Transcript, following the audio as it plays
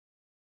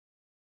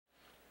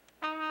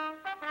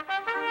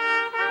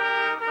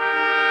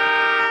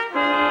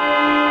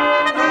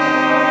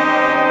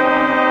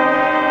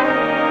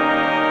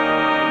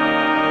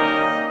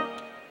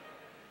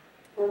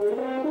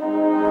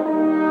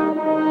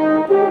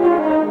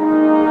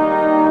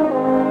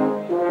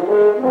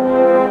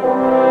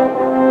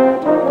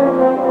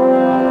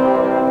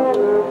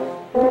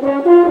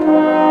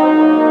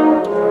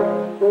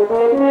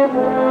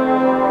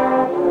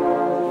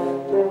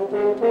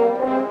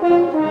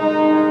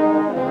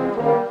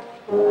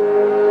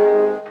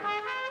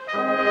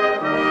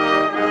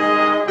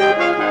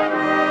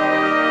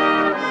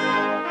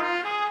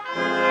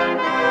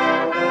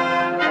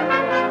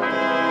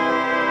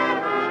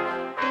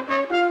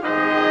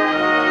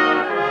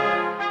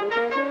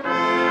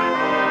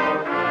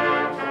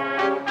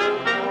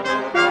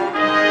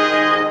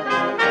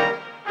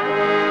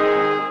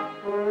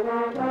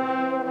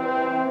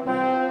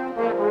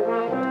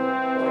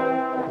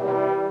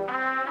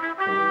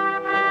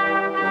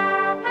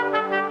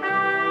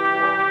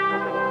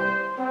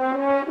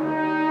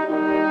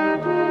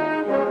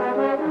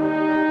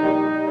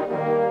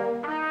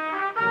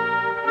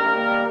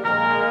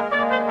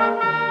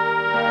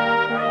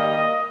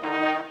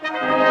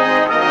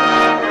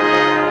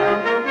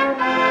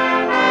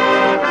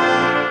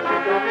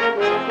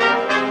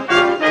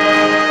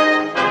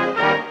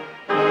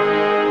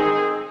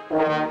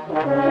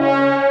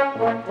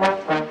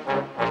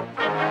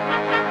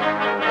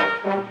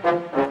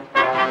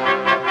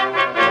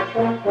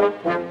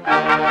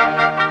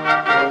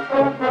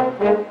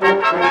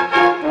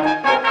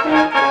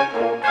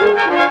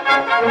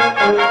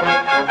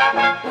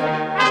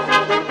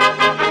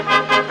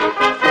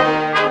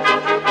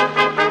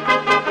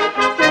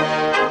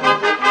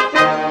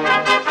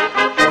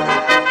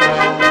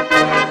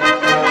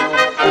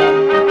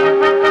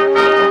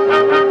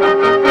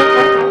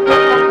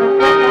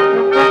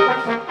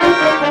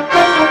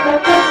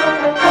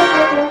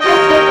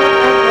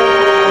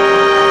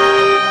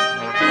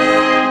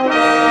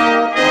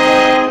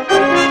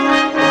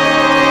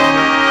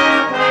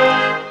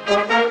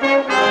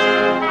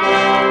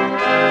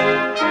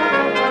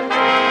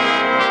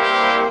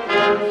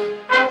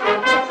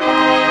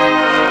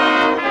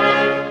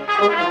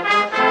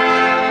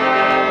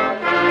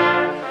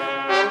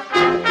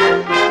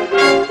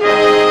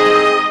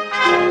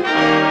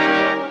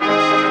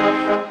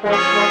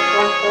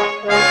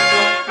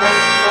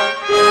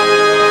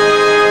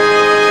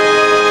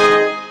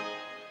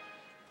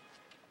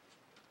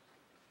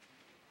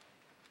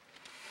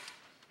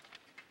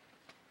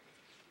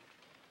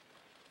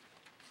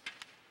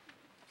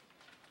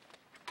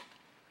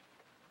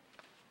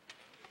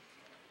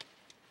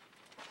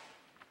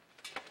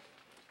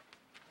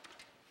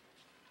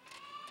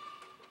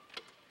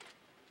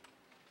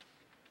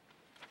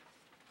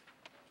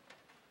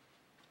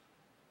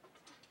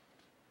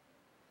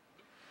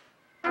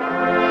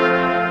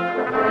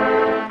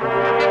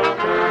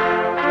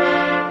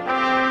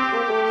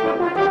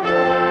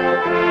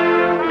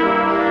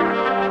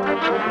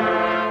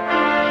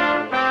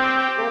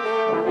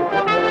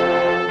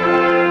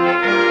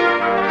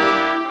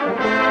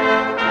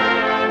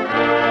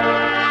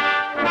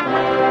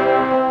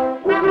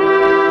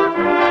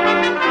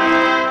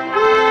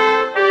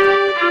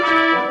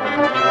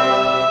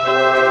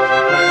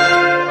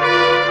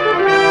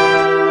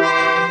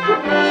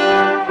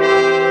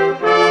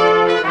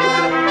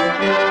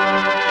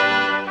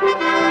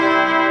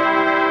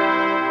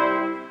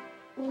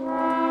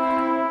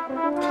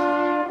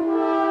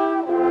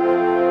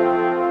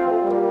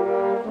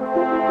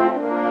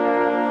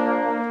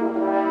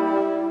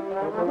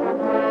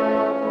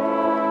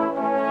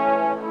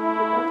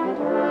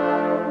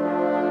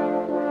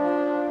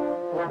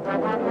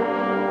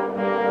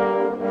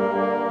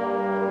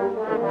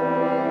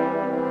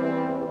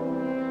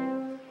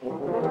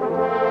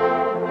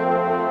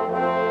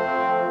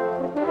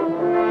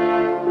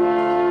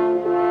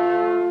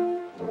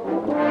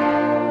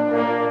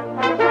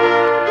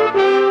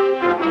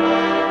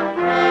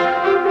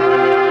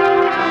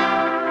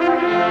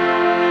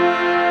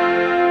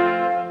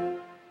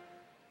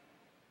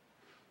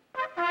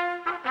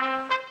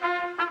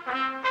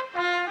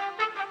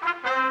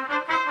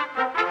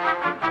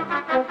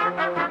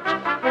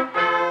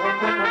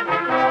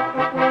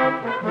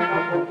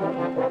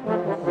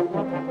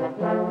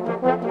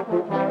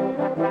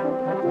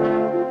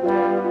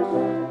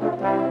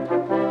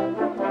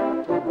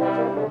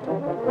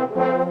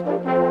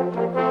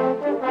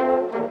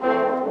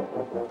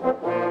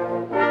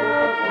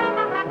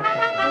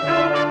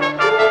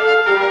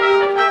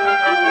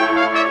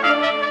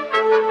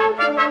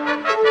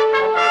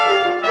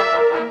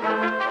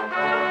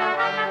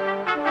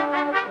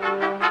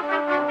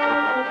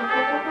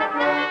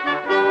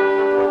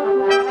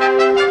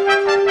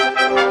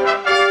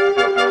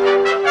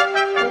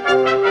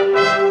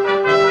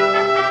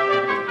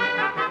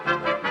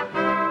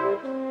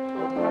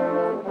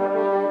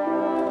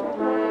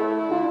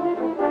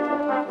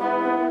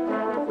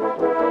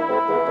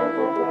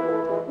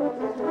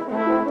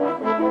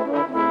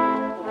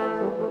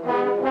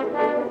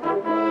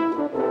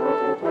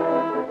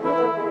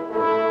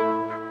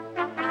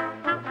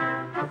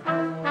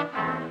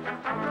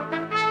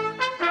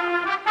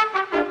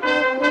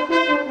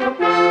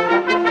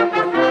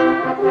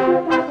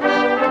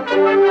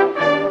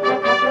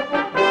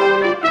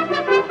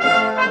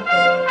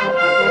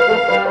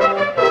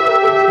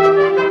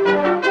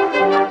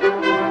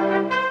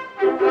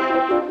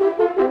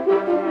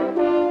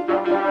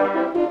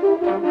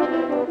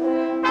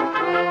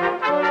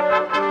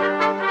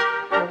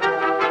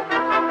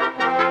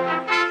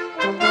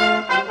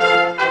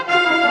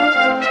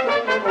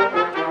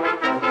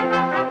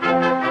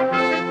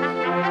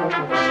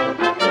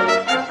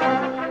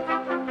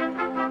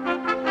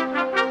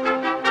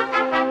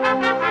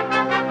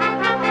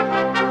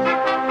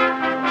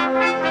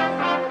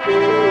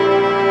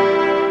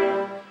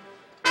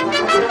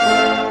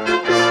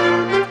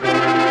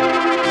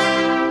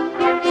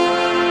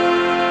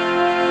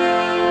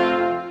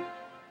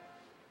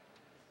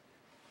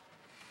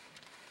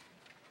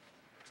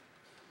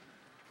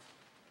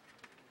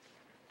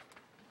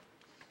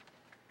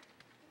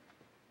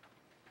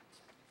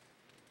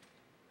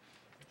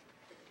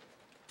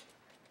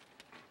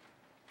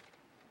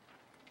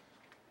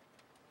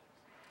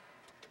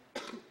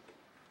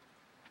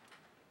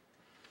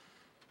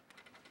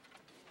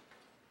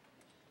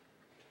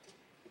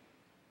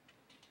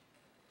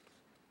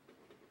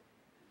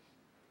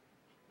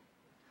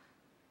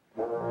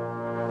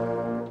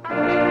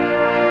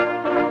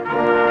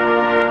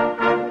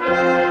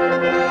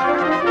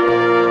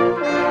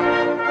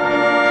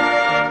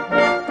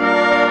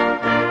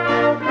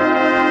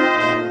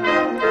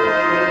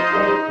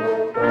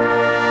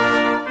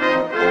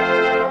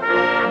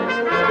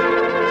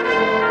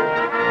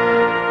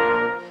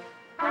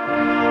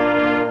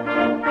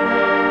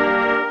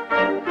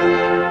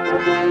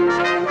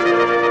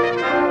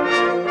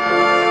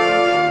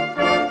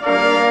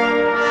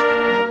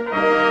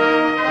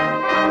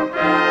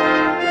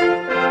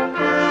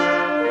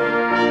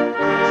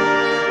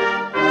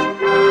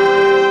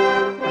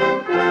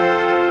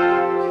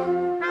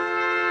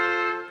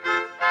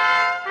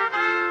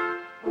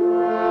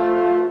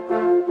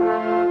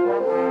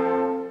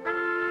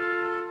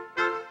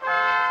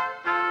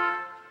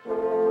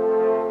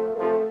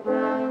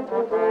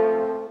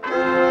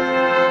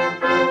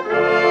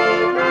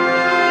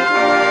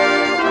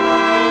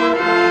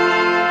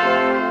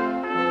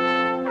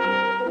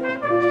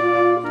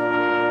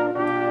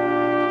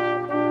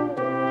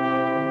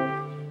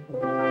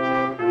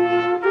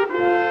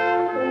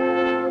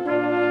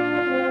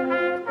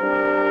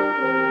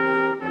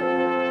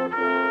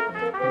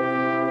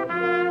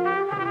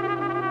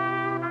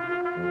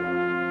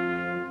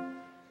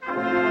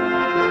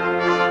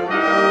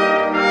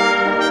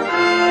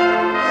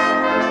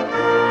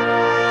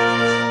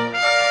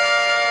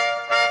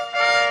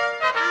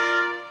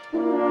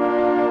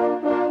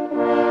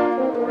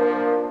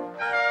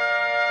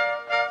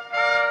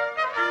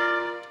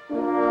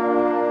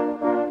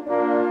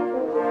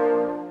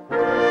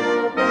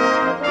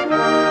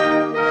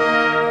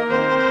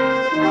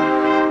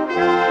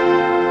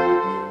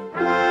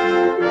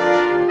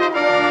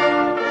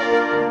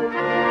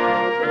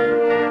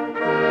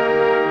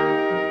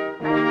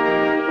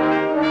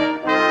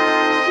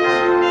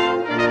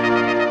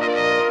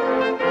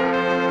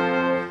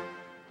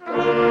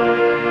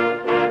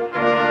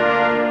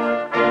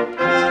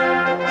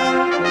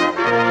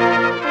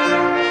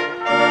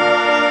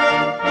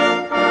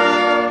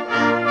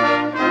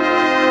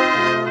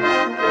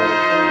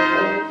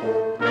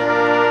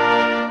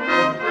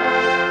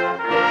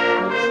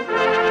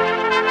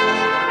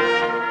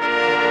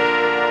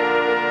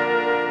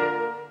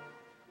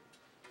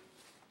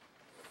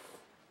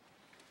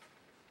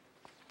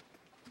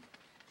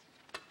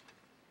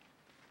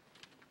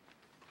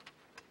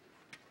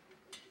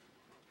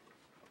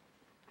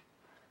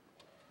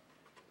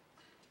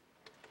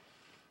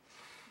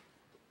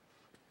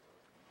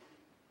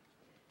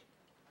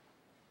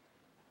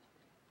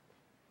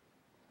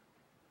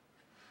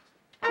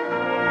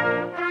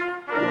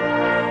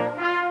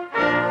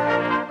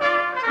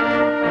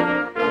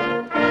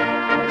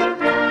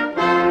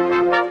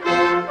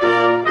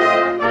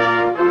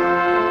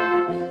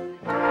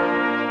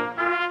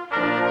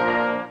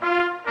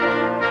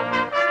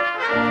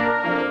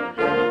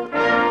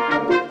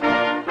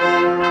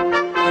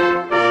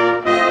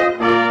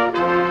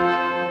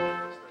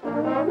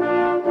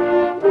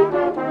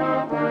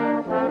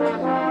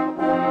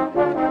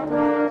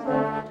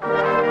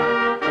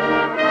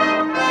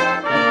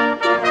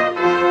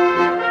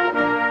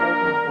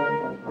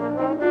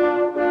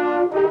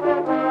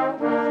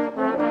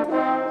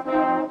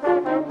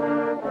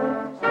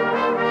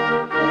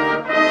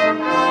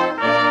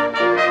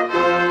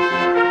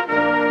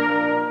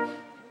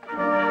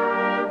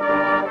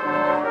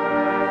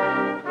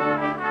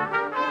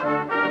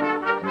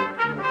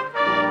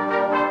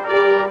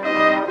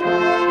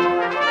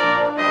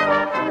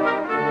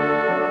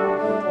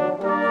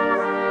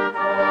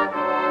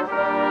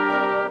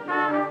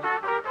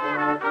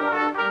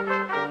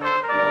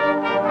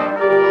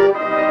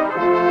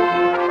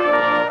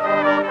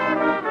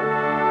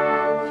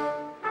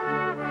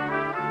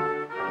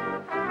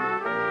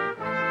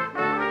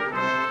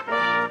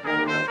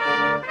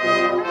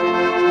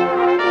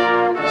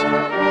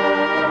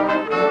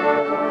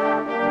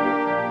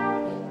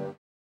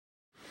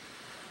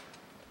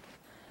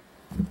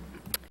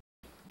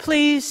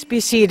Please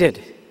be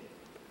seated.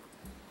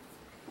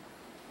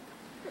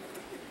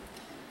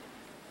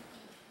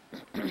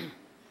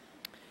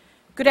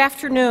 Good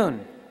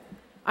afternoon.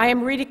 I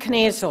am Rita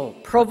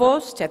Knazel,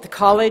 Provost at the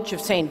College of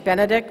St.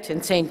 Benedict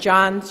and St.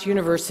 John's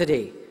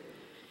University.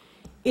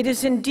 It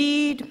is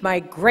indeed my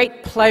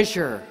great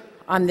pleasure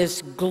on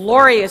this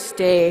glorious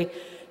day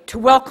to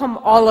welcome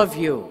all of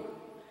you,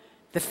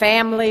 the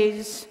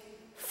families,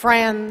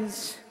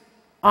 friends,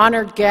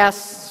 honored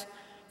guests,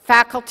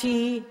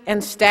 faculty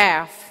and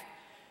staff,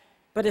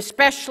 but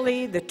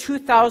especially the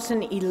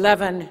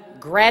 2011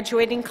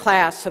 graduating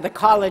class of the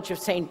College of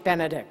St.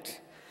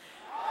 Benedict.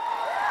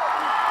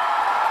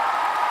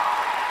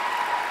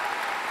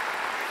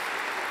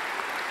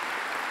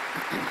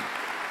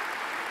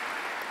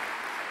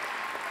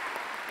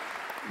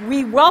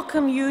 We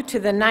welcome you to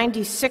the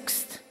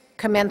 96th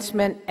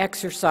commencement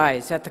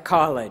exercise at the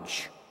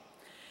college.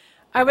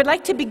 I would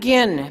like to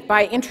begin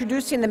by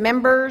introducing the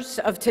members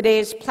of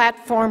today's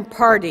platform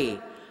party.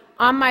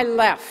 On my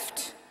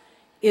left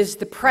is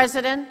the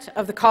president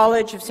of the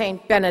College of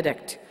St.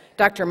 Benedict,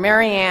 Dr.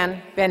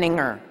 Marianne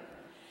Benninger.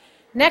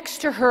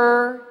 Next to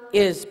her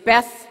is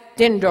Beth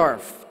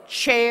Dindorf,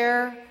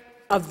 chair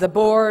of the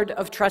Board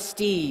of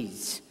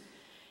Trustees.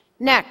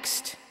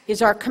 Next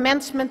is our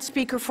commencement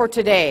speaker for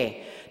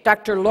today,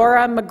 Dr.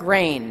 Laura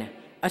McGrain,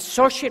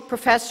 Associate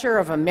Professor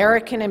of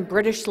American and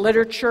British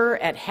Literature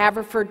at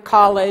Haverford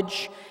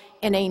College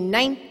and a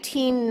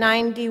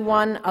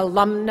 1991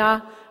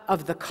 alumna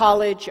of the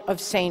College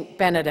of St.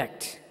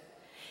 Benedict.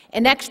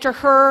 And next to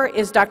her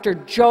is Dr.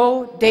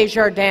 Joe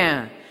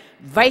Desjardins,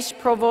 Vice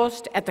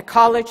Provost at the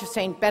College of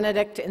St.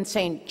 Benedict and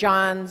St.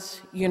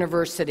 John's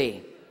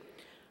University.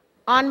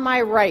 On my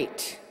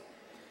right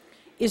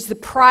is the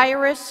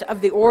Prioress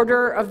of the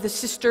Order of the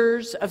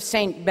Sisters of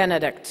St.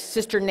 Benedict,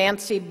 Sister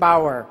Nancy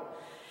Bauer.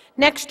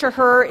 Next to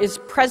her is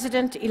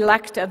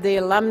President-elect of the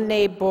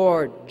Alumni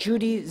Board,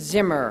 Judy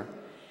Zimmer.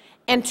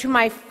 And to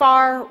my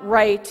far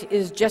right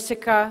is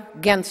Jessica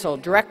Gensel,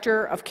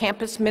 Director of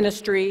Campus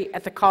Ministry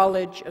at the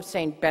College of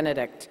St.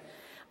 Benedict.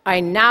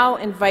 I now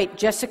invite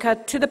Jessica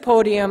to the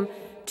podium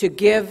to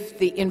give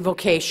the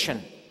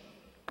invocation.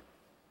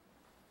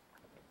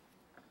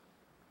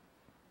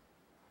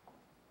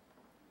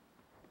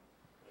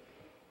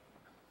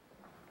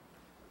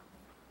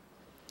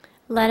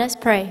 Let us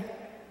pray.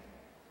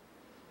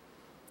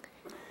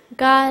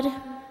 God,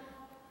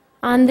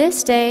 on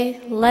this day,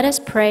 let us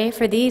pray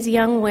for these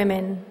young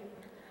women,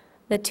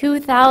 the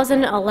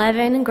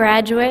 2011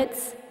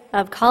 graduates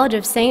of College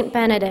of St.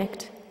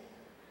 Benedict,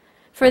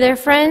 for their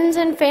friends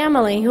and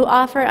family who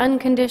offer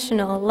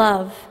unconditional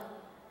love,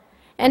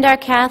 and our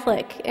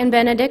Catholic and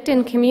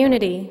Benedictine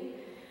community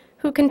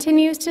who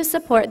continues to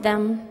support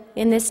them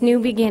in this new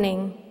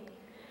beginning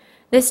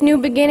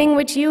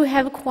which you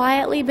have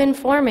quietly been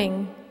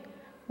forming,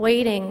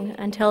 waiting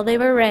until they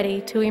were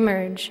ready to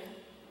emerge.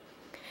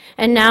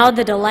 And now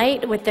the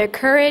delight with their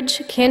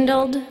courage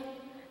kindled,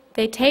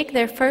 they take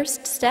their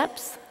first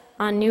steps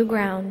on new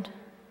ground.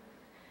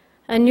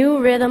 A new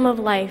rhythm of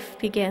life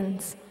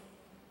begins.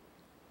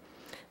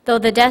 Though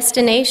the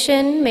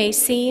destination may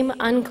seem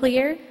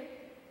unclear,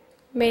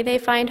 may they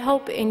find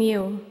hope in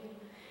you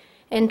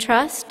and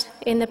trust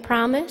in the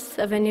promise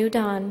of a new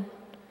dawn,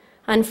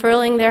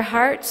 unfurling their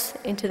hearts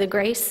into the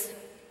grace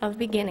of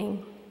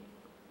beginning.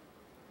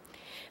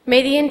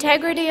 May the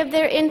integrity of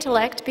their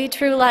intellect be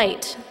true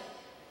light,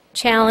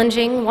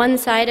 challenging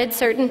one-sided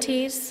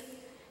certainties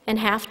and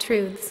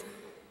half-truths,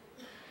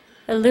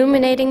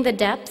 illuminating the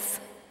depths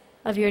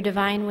of your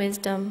divine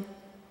wisdom.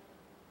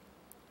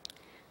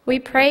 We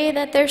pray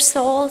that their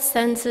soul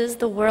senses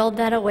the world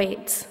that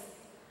awaits,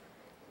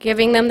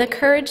 giving them the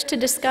courage to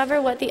discover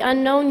what the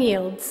unknown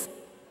yields,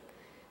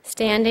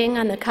 standing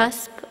on the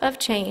cusp of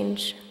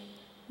change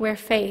where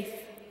faith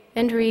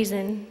and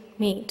reason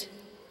meet.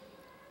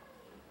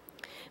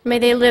 May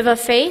they live a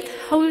faith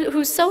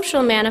whose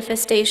social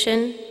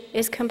manifestation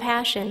is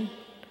compassion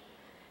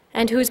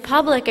and whose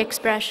public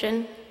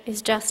expression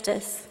is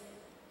justice,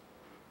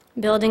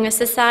 building a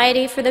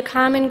society for the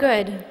common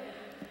good,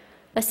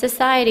 a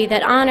society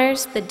that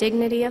honors the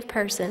dignity of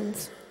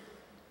persons.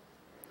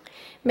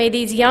 May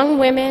these young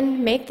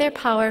women make their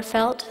power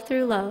felt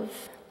through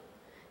love,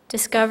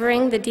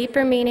 discovering the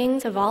deeper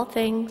meanings of all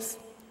things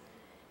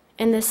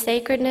and the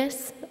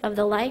sacredness of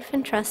the life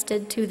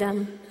entrusted to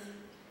them.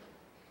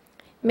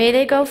 May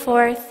they go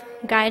forth,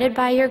 guided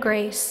by your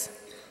grace,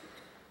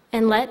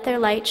 and let their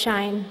light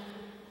shine.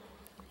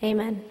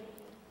 Amen.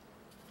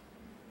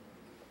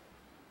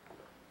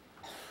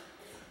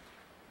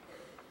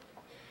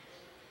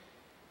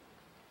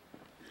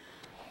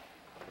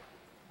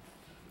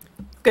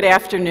 Good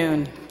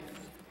afternoon.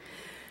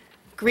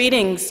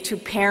 Greetings to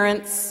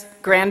parents,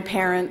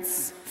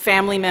 grandparents,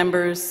 family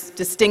members,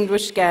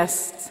 distinguished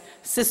guests,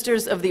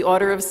 Sisters of the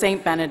Order of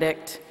St.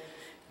 Benedict.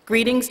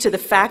 Greetings to the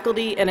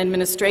faculty and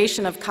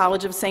administration of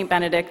College of St.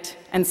 Benedict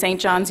and St.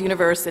 John's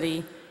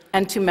University,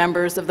 and to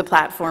members of the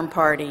platform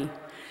party.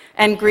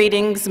 And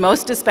greetings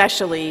most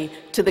especially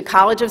to the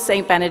College of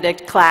St.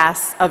 Benedict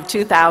class of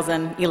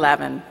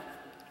 2011.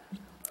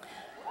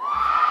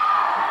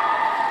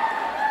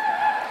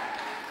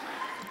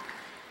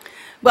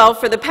 Well,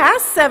 for the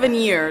past 7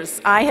 years,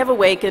 I have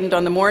awakened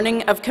on the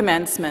morning of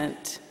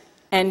commencement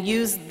and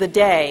used the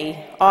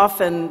day,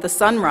 often the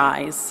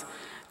sunrise,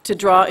 to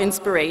draw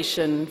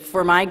inspiration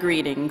for my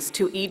greetings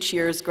to each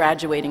year's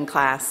graduating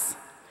class.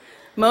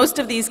 Most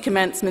of these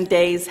commencement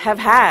days have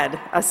had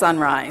a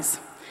sunrise.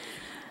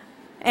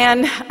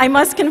 And I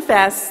must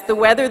confess, the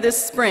weather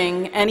this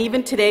spring and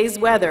even today's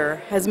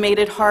weather has made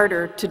it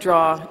harder to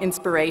draw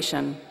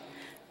inspiration.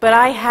 But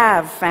I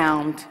have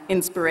found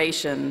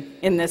inspiration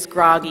in this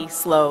groggy,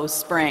 slow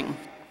spring.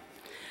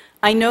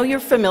 I know you're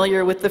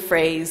familiar with the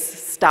phrase,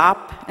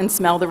 stop and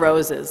smell the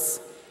roses.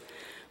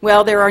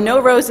 Well, there are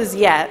no roses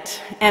yet,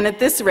 and at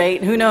this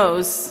rate, who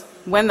knows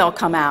when they'll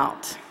come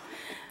out.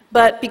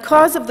 But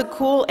because of the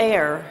cool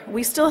air,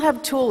 we still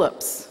have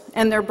tulips,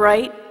 and they're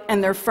bright,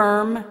 and they're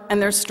firm,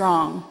 and they're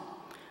strong.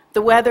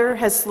 The weather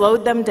has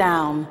slowed them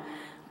down,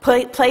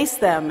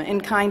 placed them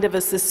in kind of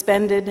a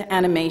suspended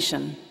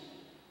animation.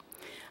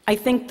 I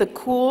think the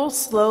cool,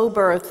 slow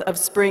birth of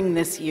spring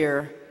this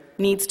year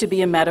needs to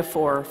be a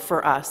metaphor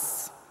for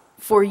us,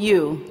 for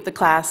you, the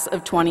class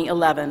of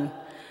 2011,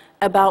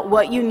 about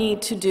what you need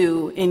to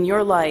do in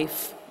your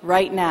life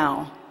right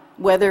now,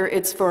 whether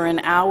it's for an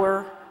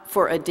hour,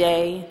 for a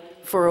day,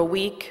 for a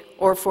week,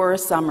 or for a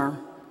summer.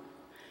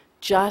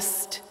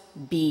 Just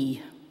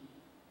be.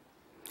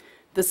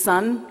 The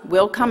sun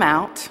will come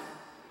out,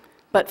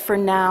 but for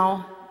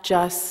now,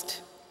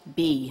 just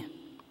be.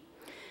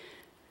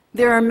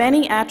 There are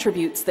many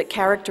attributes that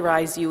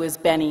characterize you as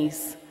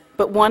Bennies,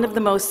 but one of the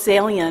most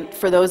salient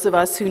for those of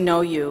us who know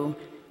you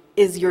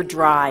is your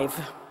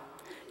drive.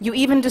 You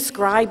even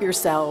describe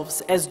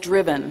yourselves as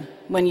driven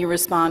when you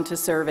respond to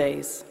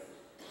surveys.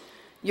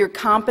 Your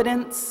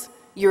competence,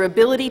 your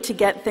ability to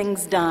get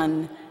things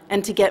done,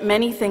 and to get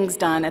many things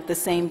done at the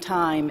same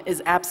time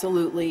is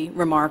absolutely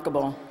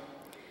remarkable.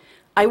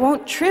 I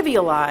won't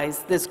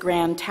trivialize this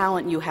grand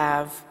talent you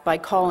have by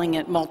calling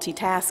it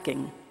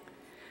multitasking.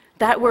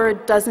 That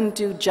word doesn't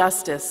do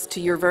justice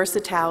to your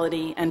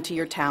versatility and to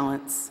your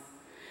talents.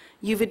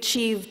 You've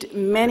achieved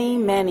many,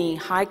 many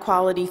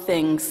high-quality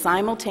things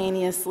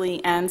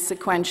simultaneously and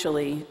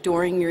sequentially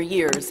during your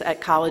years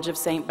at College of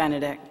St.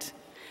 Benedict.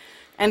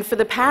 And for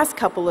the past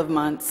couple of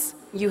months,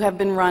 you have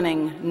been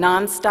running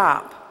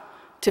nonstop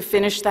to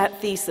finish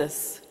that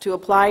thesis, to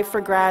apply for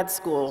grad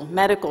school,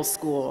 medical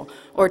school,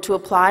 or to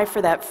apply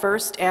for that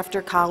first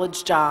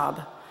after-college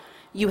job.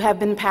 You have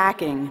been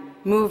packing,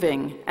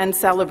 moving, and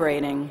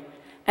celebrating.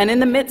 And in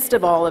the midst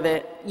of all of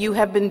it, you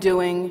have been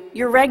doing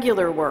your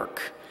regular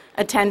work,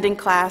 attending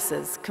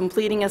classes,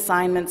 completing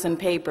assignments and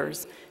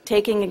papers,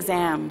 taking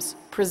exams,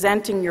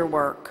 presenting your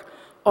work,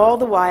 all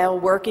the while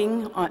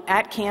working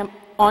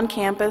on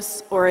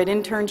campus or at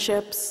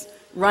internships,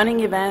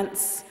 running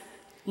events,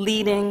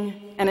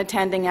 leading and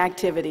attending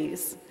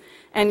activities.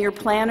 And your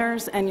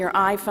planners and your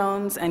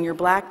iPhones and your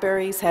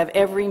Blackberries have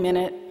every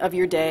minute of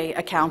your day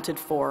accounted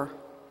for.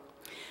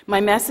 My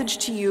message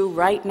to you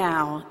right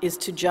now is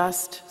to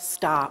just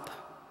stop.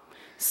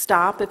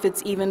 Stop if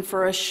it's even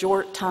for a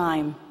short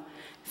time.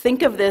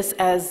 Think of this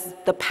as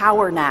the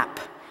power nap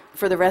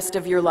for the rest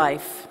of your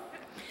life.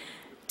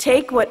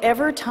 Take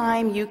whatever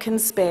time you can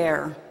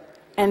spare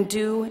and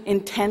do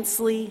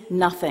intensely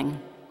nothing.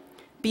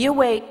 Be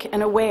awake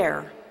and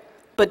aware,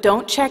 but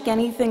don't check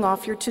anything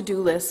off your to-do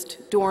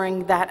list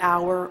during that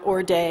hour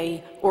or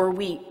day or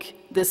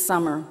week this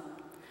summer.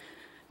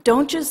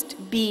 Don't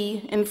just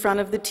be in front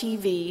of the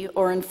TV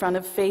or in front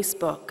of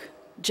Facebook.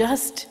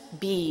 Just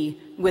be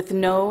with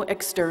no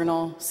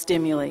external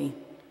stimuli.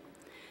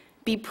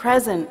 Be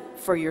present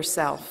for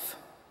yourself.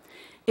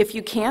 If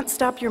you can't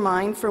stop your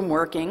mind from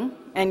working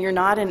and you're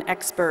not an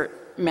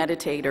expert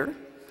meditator,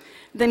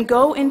 then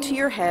go into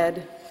your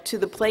head to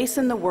the place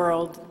in the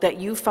world that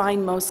you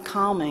find most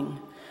calming,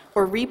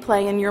 or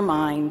replay in your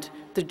mind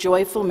the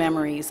joyful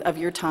memories of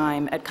your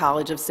time at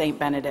College of St.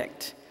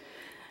 Benedict.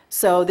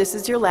 So this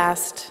is your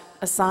last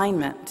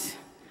assignment.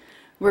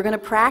 We're going to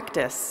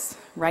practice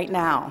right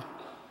now.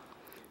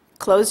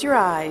 Close your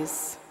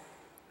eyes,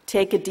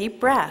 take a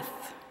deep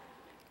breath,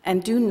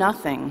 and do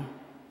nothing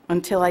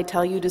until I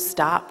tell you to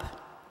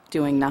stop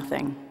doing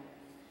nothing.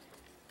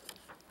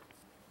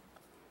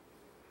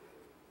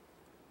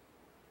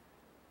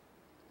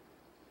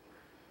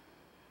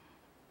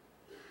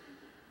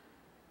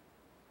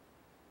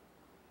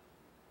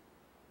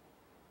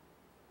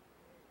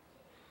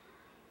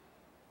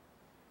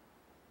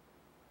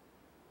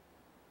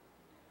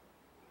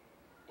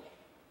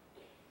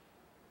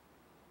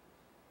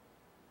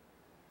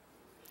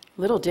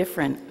 A little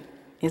different,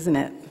 isn't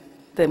it,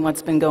 than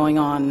what's been going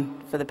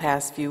on for the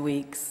past few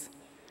weeks.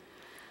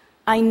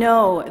 I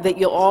know that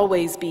you'll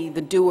always be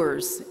the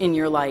doers in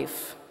your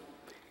life.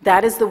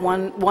 That is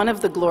one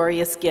of the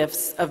glorious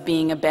gifts of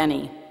being a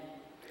Benny.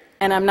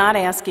 And I'm not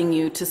asking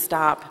you to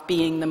stop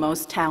being the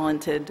most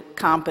talented,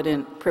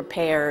 competent,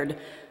 prepared,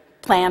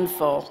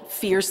 planful,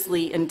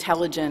 fiercely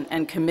intelligent,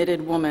 and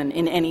committed woman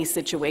in any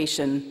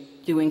situation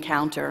you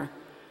encounter.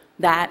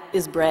 That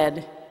is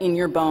bred in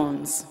your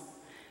bones.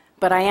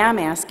 But I am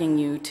asking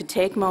you to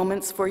take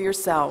moments for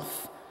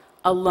yourself,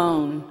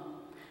 alone,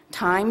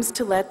 times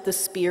to let the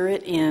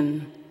Spirit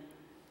in,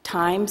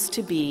 times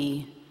to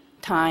be,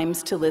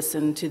 times to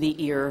listen to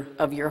the ear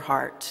of your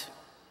heart.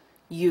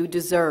 You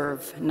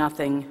deserve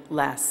nothing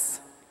less.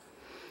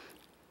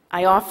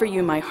 I offer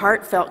you my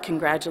heartfelt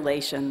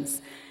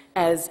congratulations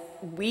as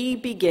we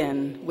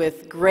begin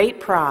with great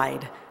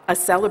pride a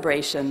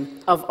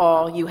celebration of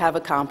all you have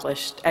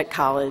accomplished at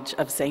College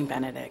of St.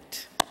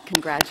 Benedict.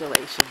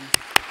 Congratulations.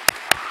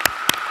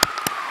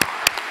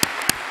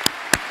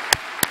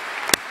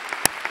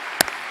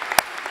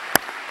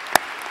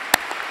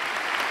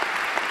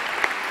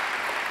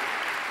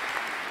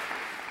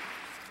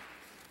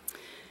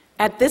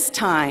 At this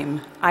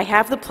time, I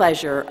have the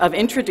pleasure of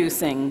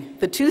introducing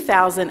the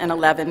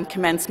 2011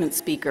 commencement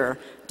speaker,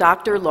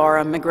 Dr.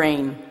 Laura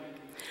McGrain.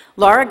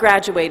 Laura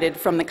graduated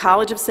from the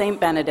College of St.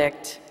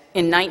 Benedict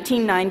in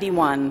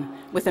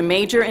 1991 with a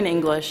major in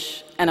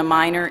English and a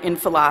minor in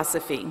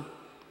philosophy.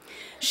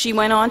 She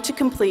went on to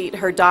complete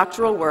her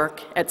doctoral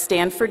work at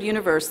Stanford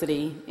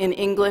University in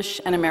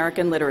English and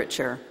American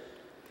literature.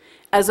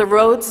 As a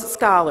Rhodes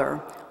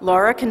Scholar,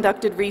 Laura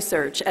conducted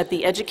research at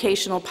the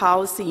Educational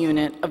Policy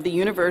Unit of the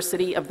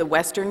University of the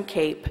Western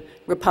Cape,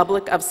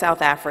 Republic of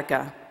South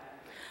Africa.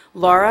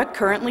 Laura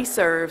currently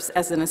serves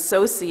as an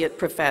associate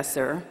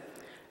professor,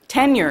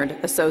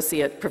 tenured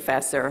associate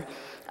professor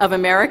of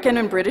American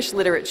and British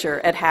literature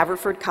at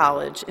Haverford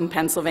College in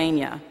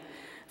Pennsylvania.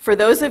 For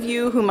those of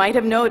you who might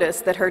have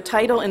noticed that her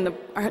title in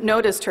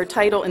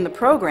the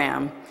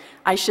program,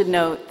 I should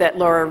note that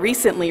Laura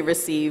recently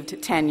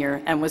received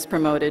tenure and was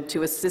promoted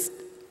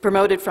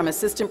from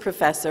assistant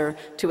professor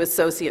to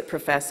associate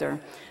professor.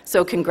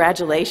 So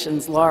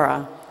congratulations,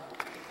 Laura.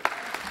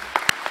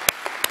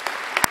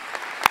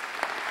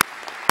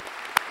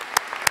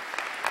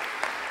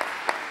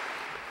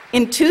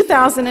 In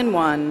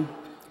 2001,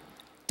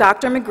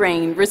 Dr.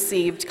 McGrain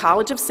received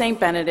College of St.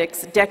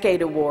 Benedict's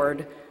Decade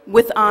Award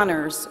with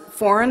honors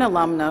for an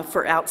alumna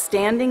for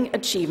outstanding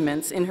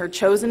achievements in her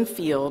chosen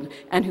field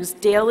and whose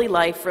daily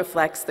life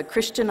reflects the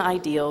Christian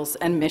ideals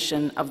and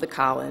mission of the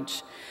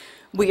college.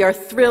 We are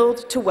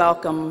thrilled to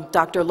welcome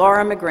Dr.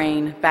 Laura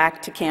McGrain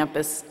back to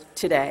campus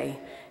today.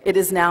 It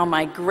is now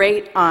my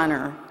great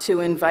honor to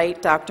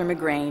invite Dr.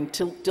 McGrain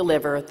to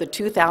deliver the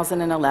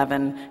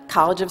 2011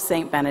 College of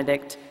St.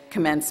 Benedict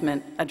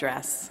Commencement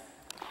Address.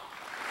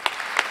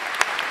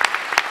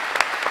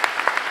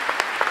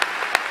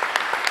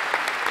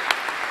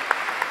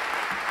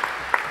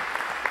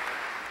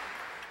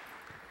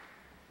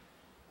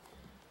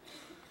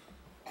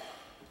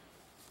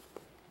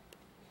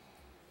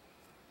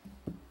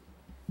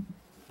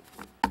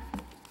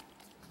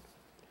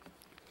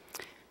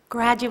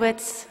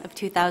 Graduates of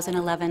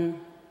 2011,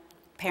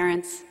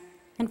 parents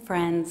and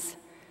friends,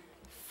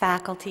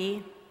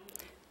 faculty,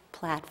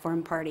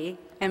 platform party,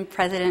 and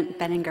President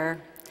Benninger,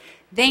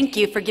 thank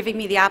you for giving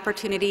me the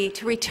opportunity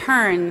to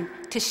return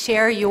to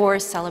share your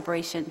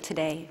celebration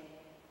today.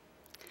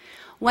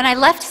 When I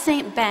left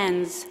St.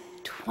 Ben's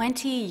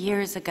 20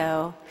 years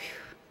ago,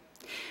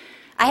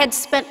 I had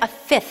spent a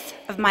fifth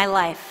of my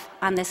life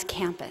on this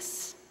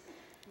campus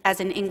as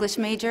an English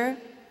major,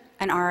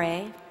 an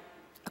RA,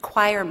 a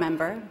choir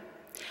member,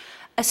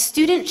 a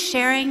student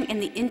sharing in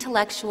the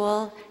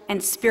intellectual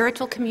and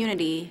spiritual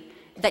community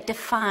that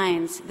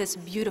defines this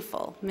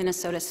beautiful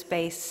Minnesota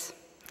space,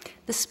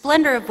 the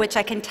splendor of which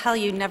I can tell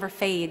you never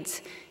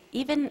fades,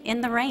 even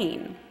in the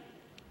rain.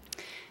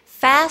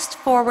 Fast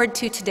forward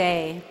to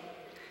today,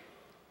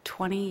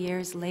 20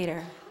 years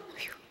later.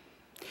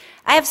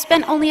 I have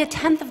spent only a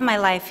tenth of my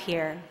life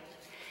here,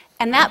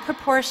 and that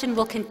proportion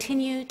will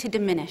continue to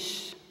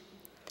diminish.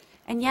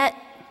 And yet,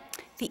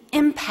 the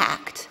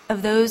impact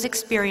of those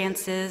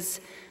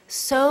experiences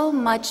so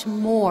much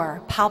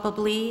more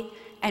palpably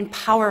and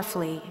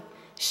powerfully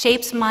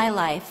shapes my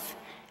life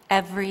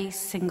every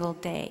single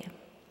day.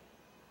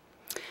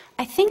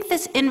 I think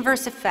this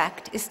inverse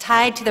effect is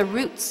tied to the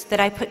roots that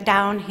I put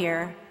down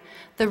here,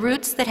 the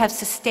roots that have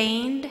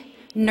sustained,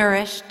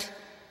 nourished,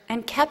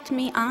 and kept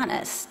me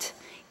honest,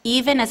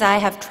 even as I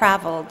have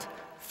traveled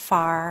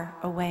far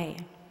away.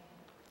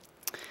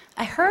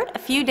 I heard a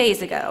few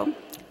days ago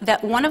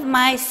that one of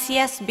my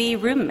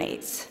CSB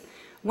roommates,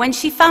 when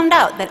she found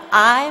out that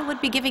I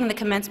would be giving the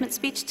commencement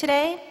speech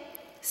today,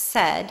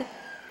 said,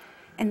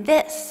 and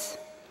this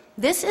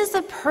is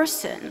the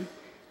person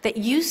that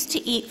used to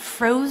eat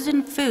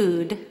frozen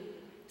food,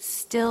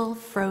 still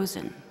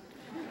frozen.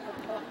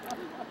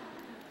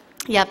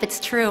 Yep,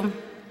 it's true.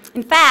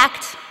 In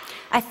fact,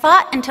 I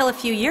thought until a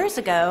few years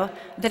ago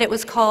that it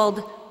was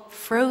called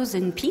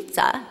frozen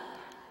pizza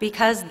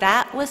because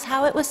that was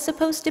how it was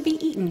supposed to be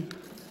eaten.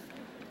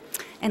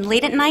 And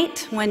late at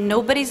night, when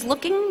nobody's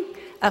looking,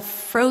 a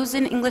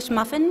frozen English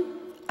muffin,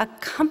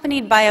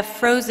 accompanied by a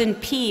frozen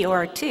pea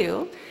or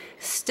two,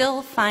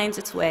 still finds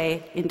its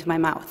way into my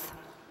mouth.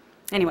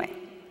 Anyway,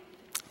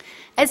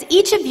 as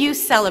each of you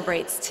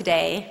celebrates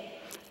today,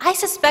 I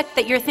suspect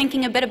that you're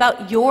thinking a bit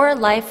about your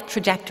life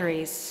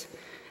trajectories,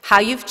 how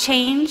you've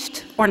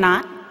changed or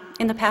not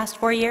in the past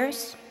 4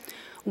 years,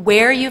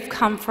 where you've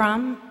come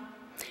from,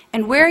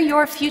 and where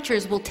your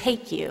futures will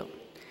take you,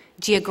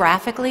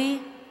 geographically,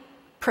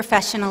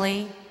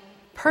 professionally,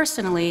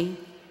 personally,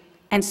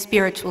 and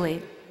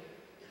spiritually.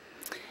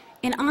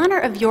 In honor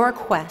of your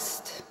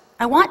quest,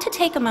 I want to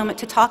take a moment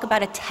to talk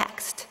about a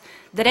text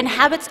that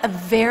inhabits a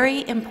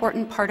very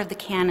important part of the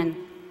canon,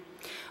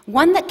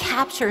 one that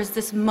captures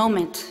this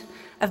moment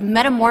of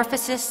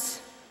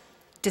metamorphosis,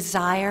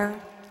 desire,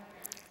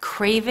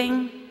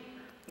 craving,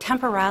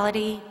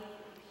 temporality,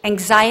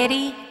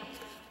 anxiety,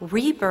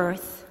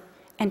 rebirth,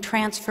 and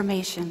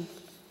transformation.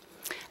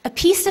 A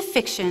piece of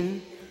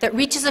fiction that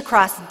reaches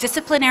across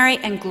disciplinary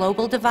and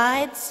global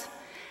divides,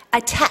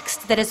 a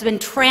text that has been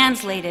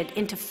translated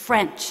into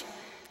French,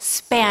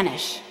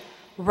 Spanish,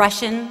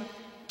 Russian,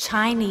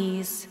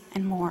 Chinese,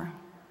 and more.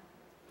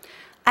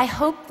 I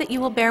hope that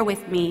you will bear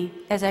with me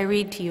as I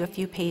read to you a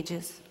few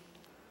pages.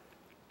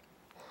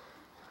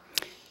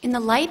 In the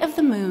light of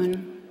the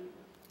moon,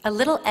 a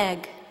little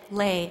egg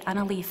lay on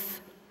a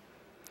leaf.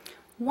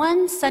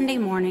 One Sunday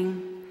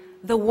morning,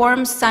 the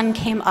warm sun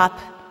came up,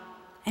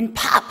 and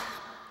pop!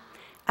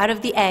 Out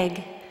of the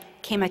egg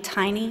came a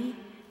tiny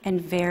and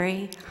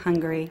very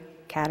hungry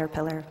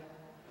caterpillar.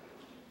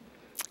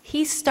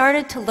 He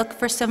started to look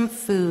for some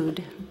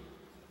food.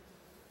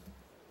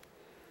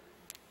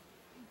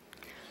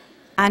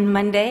 On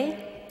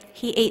Monday,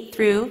 he ate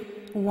through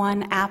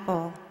one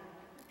apple,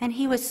 and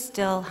he was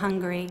still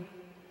hungry.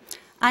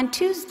 On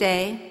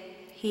Tuesday,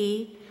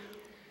 he,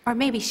 or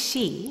maybe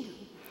she,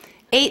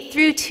 ate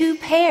through 2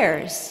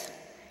 pears,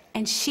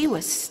 and she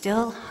was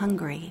still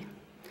hungry.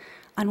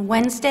 On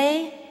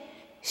Wednesday,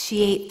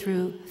 she ate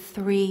through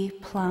 3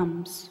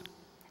 plums,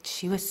 and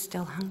she was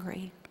still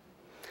hungry.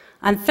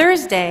 On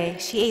Thursday,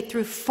 she ate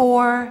through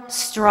 4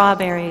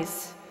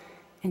 strawberries,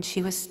 and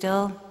she was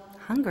still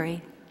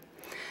hungry.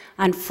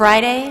 On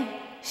Friday,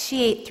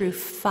 she ate through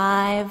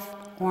 5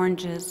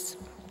 oranges,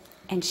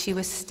 and she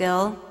was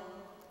still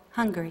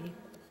hungry.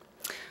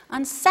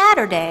 On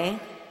Saturday,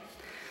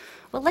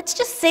 well, let's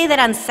just say that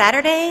on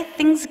Saturday,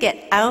 things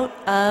get out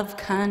of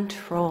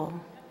control.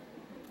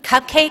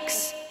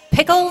 Cupcakes,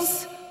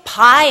 pickles,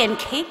 pie and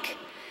cake,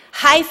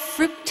 high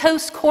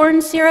fructose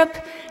corn syrup,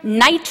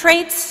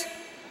 nitrates,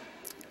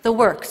 the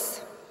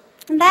works.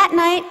 And that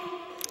night,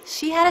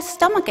 she had a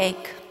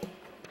stomachache.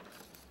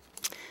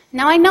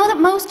 Now, I know that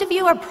most of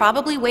you are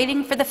probably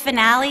waiting for the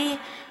finale,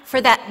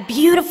 for that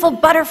beautiful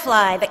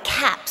butterfly that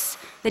caps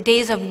the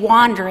days of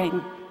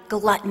wandering,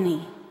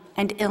 gluttony,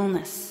 and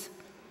illness.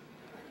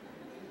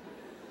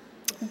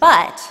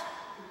 But,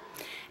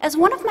 as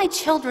one of my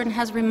children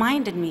has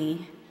reminded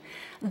me,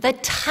 the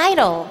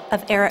title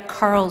of Eric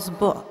Carle's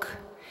book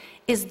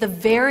is The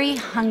Very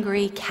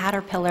Hungry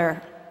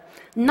Caterpillar,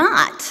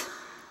 not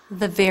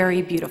The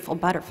Very Beautiful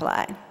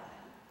Butterfly.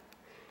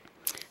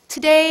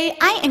 Today,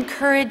 I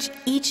encourage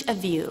each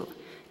of you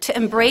to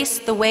embrace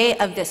the way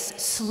of this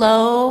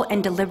slow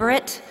and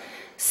deliberate,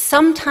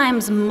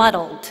 sometimes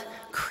muddled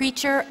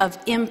creature of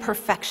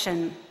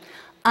imperfection,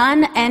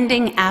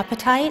 unending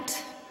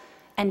appetite,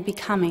 and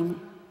becoming.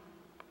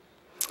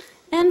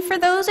 And for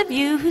those of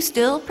you who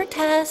still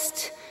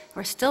protest,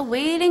 or still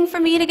waiting for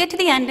me to get to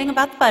the ending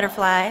about the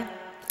butterfly,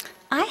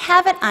 I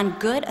have it on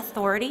good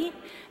authority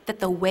that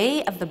the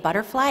way of the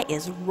butterfly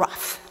is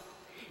rough.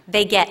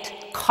 They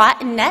get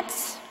caught in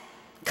nets,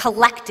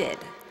 collected,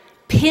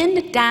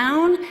 pinned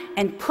down,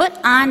 and put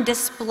on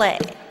display.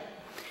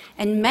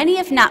 And many,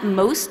 if not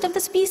most, of the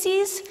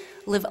species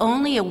live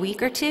only a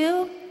week or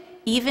 2,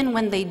 even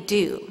when they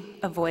do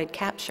avoid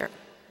capture.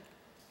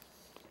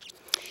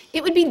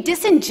 It would be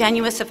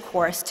disingenuous, of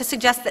course, to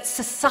suggest that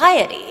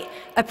society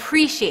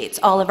appreciates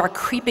all of our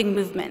creeping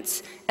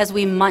movements as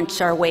we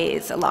munch our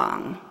ways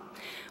along.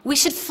 We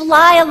should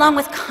fly along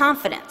with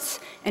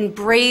confidence and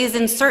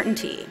brazen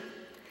certainty.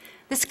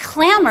 This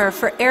clamor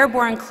for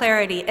airborne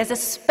clarity is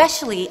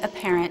especially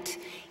apparent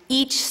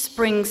each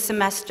spring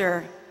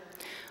semester,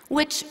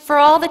 which, for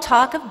all the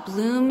talk of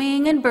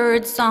blooming and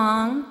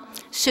birdsong,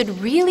 should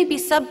really be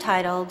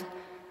subtitled,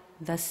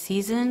 The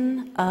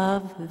Season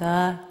of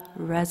the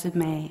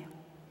Resume.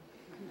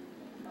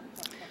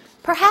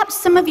 Perhaps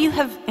some of you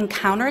have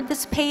encountered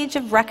this page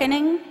of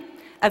reckoning,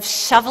 of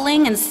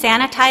shoveling and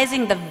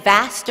sanitizing the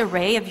vast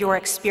array of your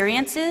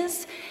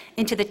experiences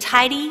into the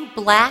tidy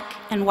black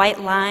and white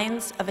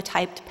lines of a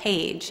typed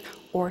page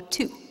or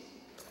 2.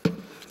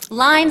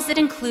 Lines that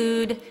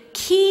include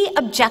key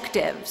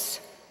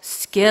objectives,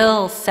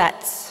 skill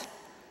sets,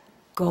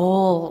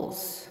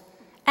 goals,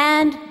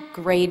 and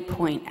grade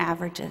point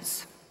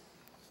averages.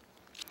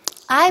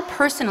 I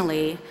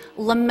personally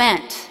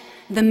lament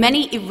the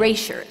many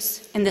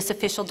erasures in this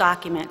official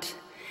document,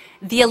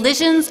 the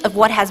elisions of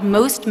what has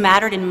most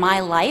mattered in my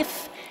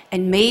life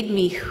and made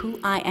me who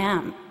I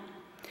am.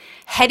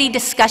 Heady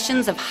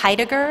discussions of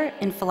Heidegger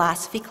in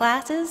philosophy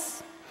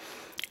classes,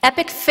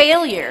 epic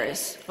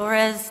failures, or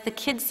as the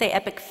kids say,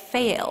 epic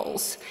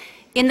fails,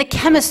 in the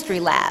chemistry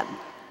lab,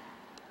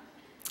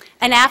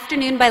 an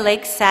afternoon by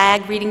Lake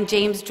Sag reading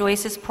James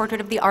Joyce's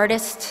Portrait of the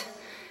Artist,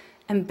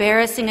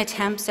 embarrassing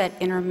attempts at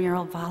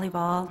intramural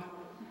volleyball,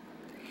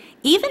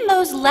 even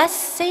those less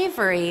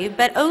savory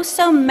but oh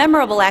so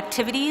memorable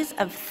activities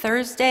of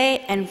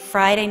Thursday and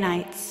Friday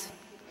nights.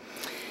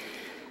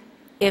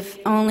 If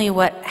only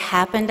what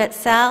happened at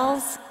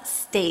Sal's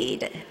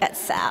stayed at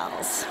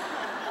Sal's.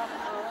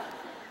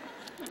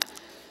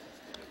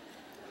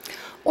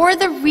 Or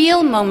the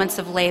real moments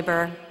of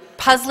labor,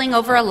 puzzling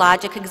over a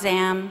logic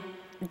exam,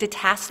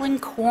 detasseling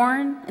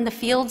corn in the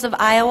fields of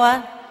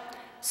Iowa,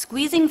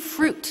 squeezing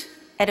fruit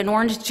at an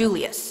Orange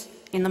Julius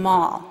in the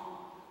mall.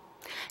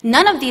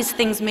 None of these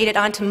things made it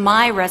onto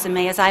my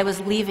resume as I was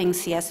leaving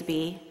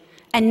CSB,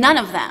 and none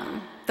of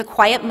them, the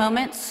quiet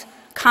moments,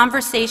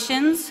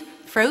 conversations,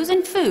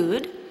 frozen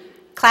food,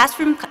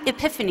 classroom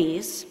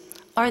epiphanies,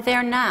 are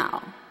there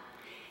now.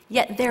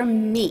 Yet they're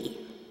me,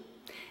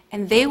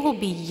 and they will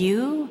be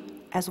you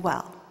as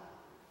well.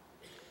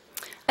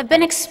 I've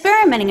been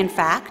experimenting, in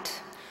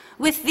fact,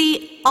 with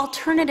the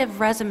alternative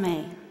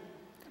resume.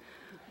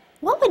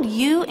 What would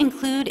you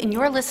include in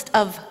your list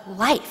of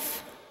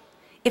life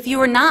if you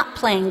were not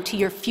playing to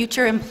your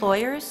future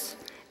employers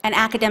and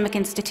academic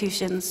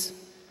institutions?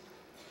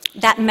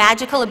 That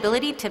magical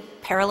ability to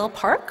parallel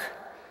park?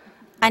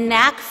 A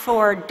knack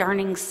for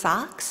darning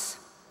socks?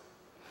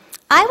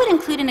 I would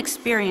include an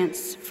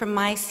experience from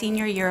my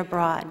senior year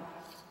abroad.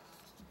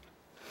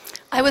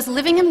 I was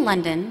living in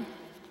London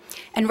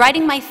and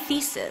writing my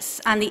thesis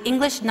on the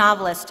English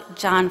novelist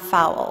John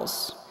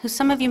Fowles, who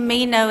some of you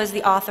may know as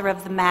the author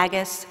of The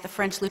Magus, The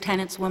French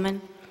Lieutenant's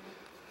Woman.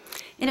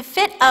 In a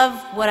fit of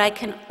what I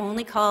can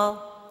only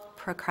call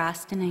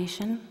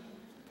procrastination,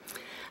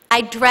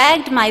 I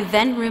dragged my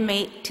then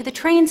roommate to the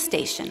train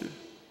station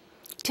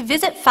to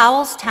visit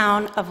Fowles'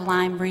 town of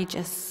Lyme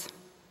Regis.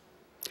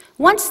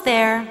 Once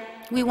there,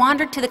 we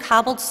wandered to the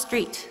cobbled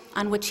street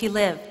on which he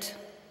lived,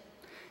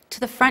 to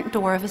the front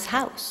door of his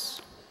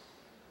house.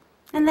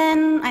 And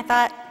then I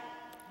thought,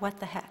 what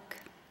the heck?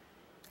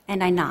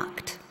 And I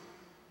knocked.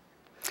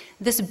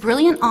 This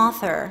brilliant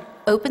author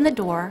opened the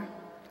door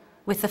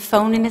with the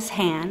phone in his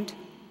hand,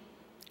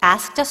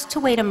 asked us to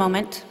wait a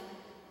moment,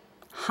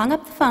 hung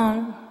up the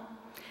phone,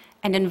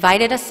 and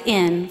invited us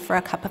in for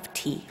a cup of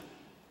tea.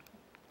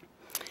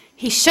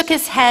 He shook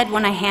his head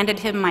when I handed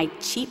him my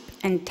cheap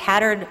and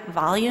tattered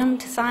volume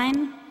to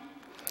sign.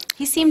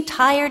 He seemed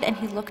tired and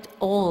he looked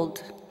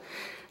old.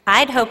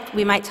 I'd hoped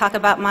we might talk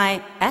about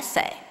my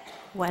essay.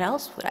 What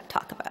else would I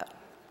talk about?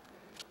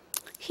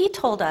 He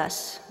told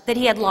us that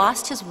he had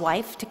lost his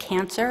wife to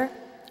cancer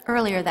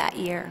earlier that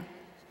year,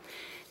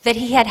 that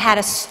he had had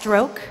a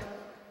stroke,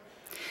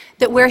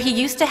 that where he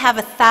used to have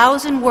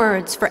 1,000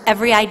 words for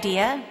every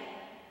idea,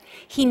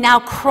 he now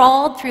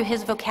crawled through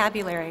his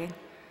vocabulary,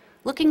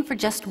 looking for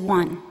just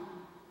one.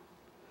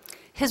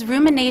 His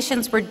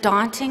ruminations were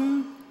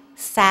daunting,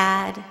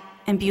 sad,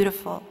 and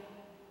beautiful.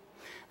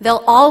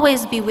 They'll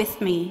always be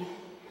with me,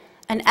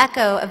 an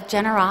echo of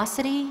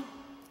generosity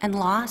and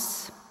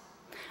loss,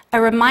 a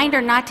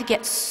reminder not to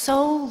get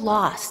so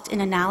lost in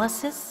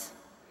analysis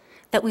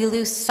that we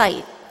lose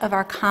sight of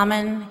our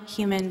common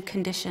human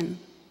condition.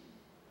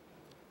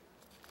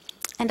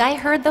 And I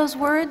heard those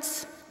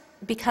words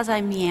because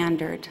I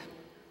meandered.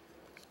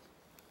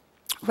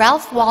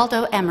 Ralph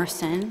Waldo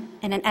Emerson,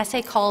 in an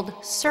essay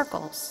called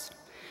Circles,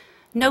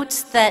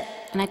 notes that,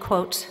 and I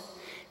quote,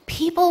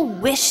 "People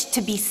wish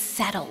to be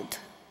settled,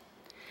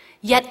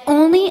 yet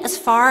only as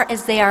far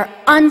as they are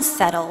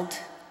unsettled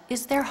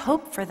is there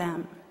hope for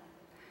them.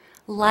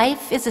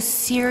 Life is a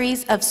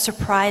series of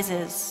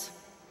surprises.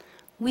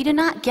 We do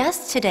not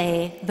guess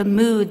today the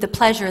mood, the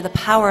pleasure, the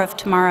power of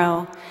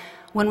tomorrow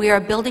when we are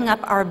building up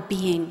our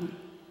being.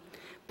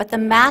 But the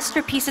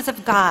masterpieces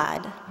of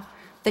God,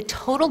 the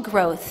total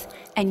growth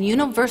and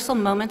universal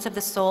moments of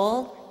the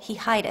soul, he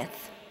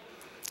hideth.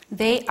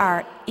 They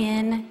are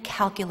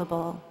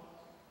incalculable."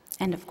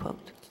 End of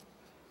quote.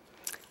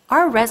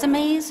 Our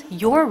resumes,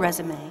 your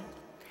resume,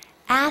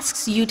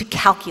 asks you to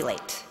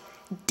calculate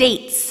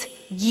dates,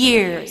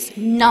 years,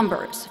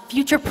 numbers,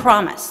 future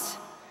promise.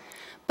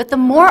 But the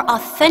more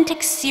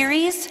authentic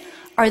series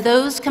are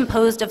those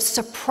composed of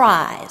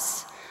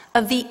surprise,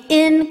 of the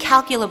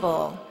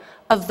incalculable,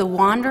 of the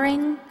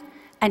wandering,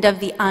 and of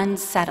the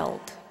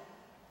unsettled.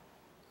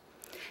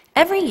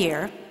 Every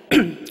year,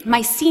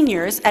 my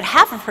seniors at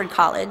Haverford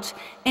College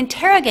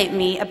interrogate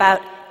me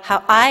about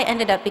how I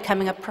ended up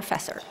becoming a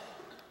professor.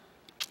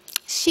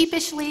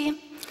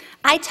 Sheepishly,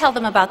 I tell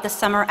them about the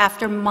summer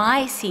after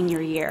my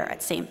senior year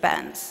at St.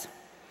 Ben's.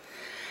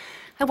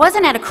 I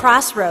wasn't at a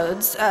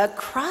crossroads.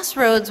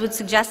 Crossroads would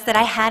suggest that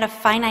I had a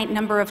finite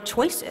number of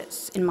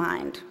choices in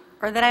mind,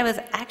 or that I was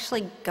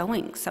actually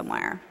going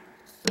somewhere.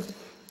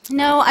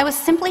 No, I was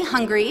simply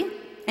hungry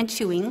and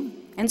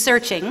chewing and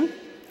searching,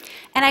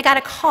 and I got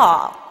a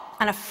call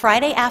on a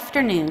Friday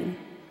afternoon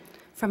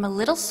from a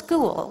little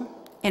school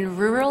in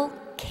rural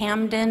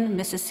Camden,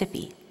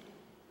 Mississippi.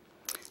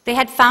 They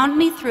had found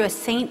me through a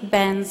St.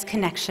 Ben's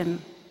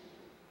connection.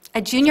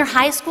 A junior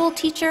high school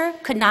teacher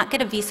could not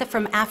get a visa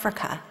from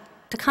Africa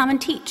to come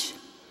and teach.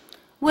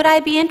 Would I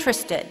be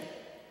interested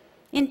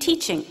in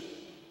teaching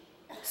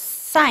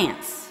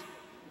science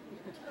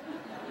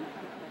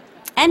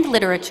and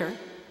literature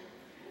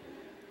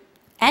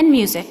and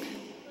music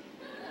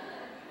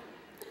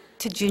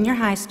to junior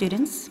high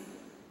students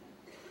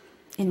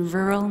in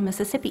rural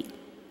Mississippi.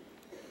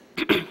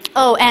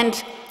 Oh,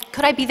 and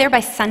could I be there by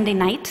Sunday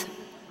night?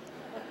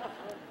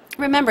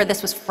 Remember,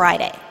 this was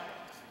Friday.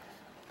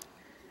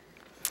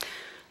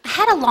 I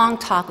had a long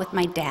talk with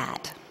my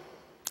dad.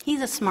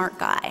 He's a smart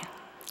guy.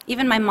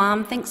 Even my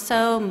mom thinks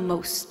so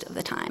most of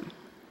the time.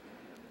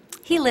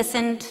 He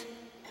listened,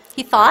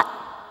 he thought,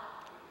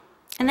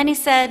 and then he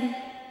said,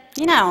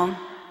 you know,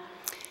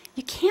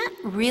 you can't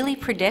really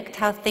predict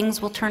how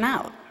things will turn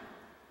out.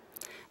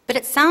 But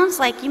it sounds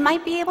like you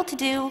might be able to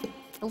do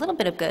a little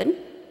bit of good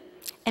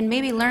and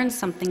maybe learn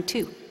something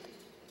too.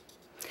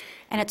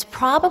 And it's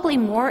probably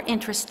more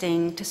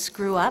interesting to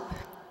screw up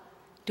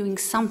doing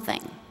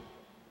something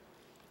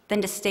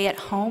than to stay at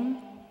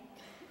home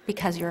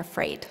because you're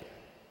afraid.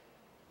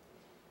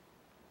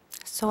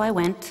 So I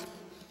went.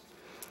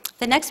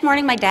 The next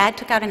morning, my dad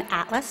took out an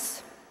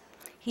atlas.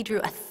 He drew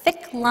a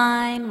thick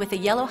line with a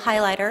yellow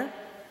highlighter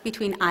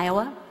between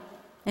Iowa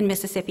and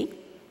Mississippi.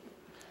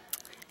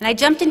 And I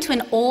jumped into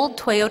an old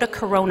Toyota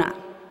Corona.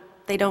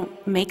 They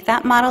don't make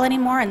that model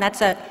anymore, and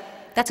that's a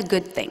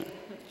good thing.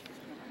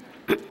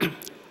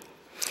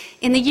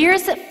 In the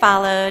years that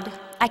followed,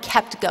 I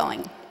kept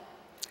going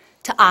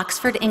to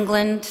Oxford,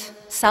 England,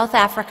 South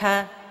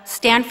Africa,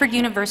 Stanford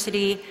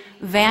University,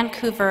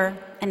 Vancouver,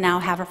 and now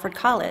Haverford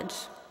College.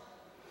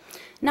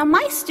 Now,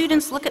 my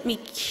students look at me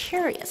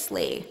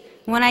curiously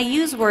when I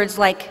use words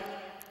like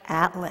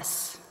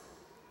atlas.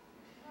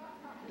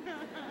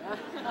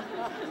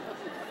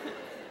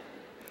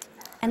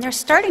 And they're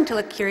starting to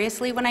look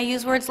curiously when I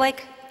use words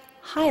like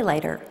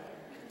highlighter.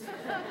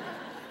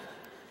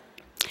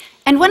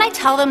 And when I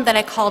tell them that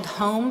I called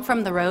home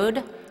from the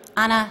road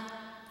on a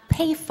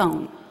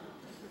payphone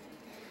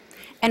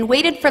and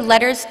waited for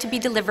letters to be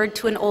delivered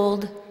to an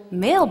old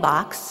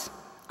mailbox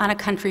on a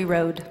country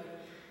road.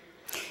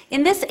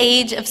 In this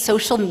age of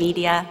social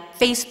media,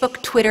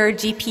 Facebook, Twitter,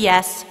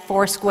 GPS,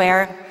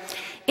 Foursquare,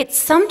 it's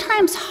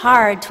sometimes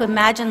hard to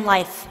imagine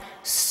life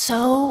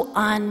so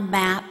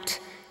unmapped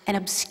and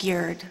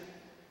obscured.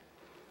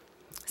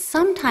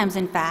 Sometimes,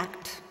 in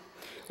fact,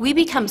 we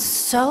become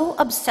so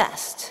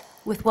obsessed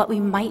with what we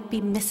might be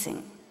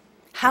missing,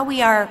 how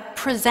we are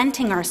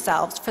presenting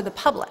ourselves for the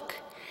public,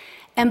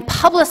 and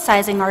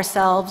publicizing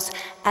ourselves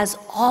as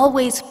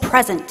always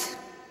present,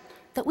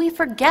 that we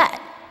forget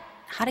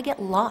how to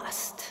get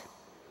lost,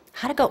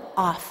 how to go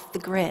off the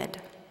grid.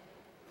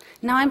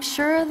 Now, I'm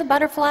sure the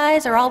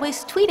butterflies are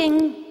always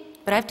tweeting,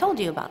 but I've told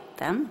you about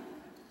them.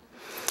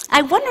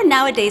 I wonder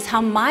nowadays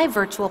how my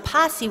virtual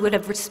posse would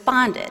have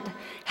responded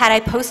had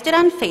I posted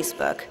on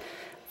Facebook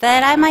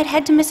that I might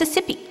head to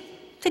Mississippi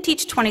to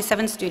teach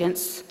 27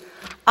 students,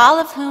 all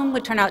of whom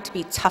would turn out to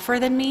be tougher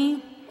than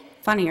me,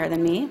 funnier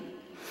than me,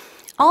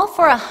 all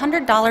for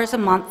 $100 a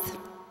month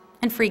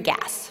and free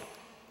gas.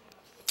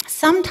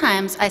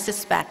 Sometimes, I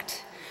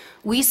suspect,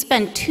 we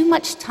spend too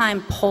much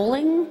time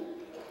polling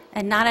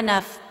and not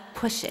enough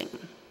pushing.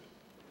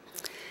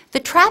 The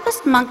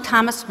Trappist monk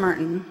Thomas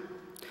Merton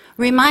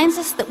reminds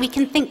us that we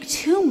can think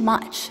too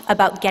much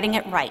about getting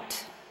it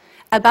right,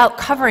 about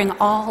covering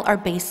all our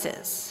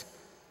bases.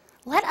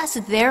 Let us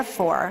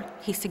therefore,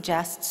 he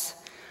suggests,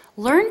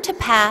 learn to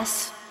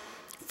pass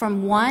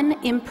from one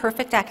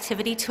imperfect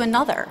activity to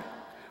another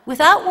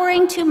without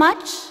worrying too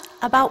much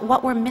about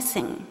what we're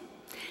missing.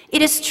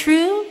 It is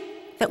true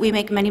that we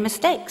make many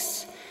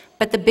mistakes,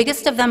 but the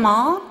biggest of them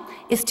all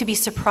is to be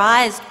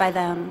surprised by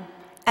them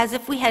as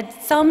if we had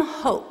some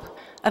hope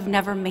of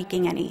never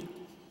making any.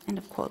 End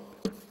of quote.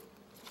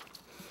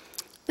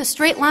 The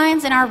straight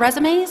lines in our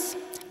resumes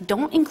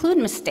don't include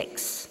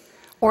mistakes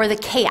or the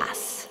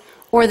chaos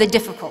or the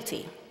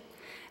difficulty.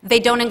 They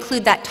don't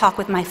include that talk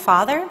with my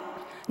father,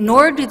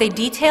 nor do they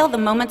detail the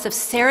moments of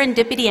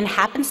serendipity and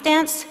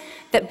happenstance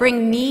that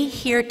bring me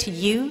here to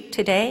you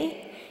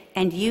today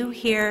and you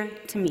here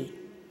to me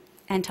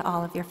and to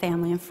all of your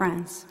family and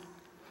friends.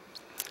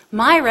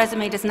 My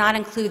resume does not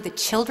include the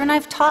children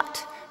I've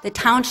taught, the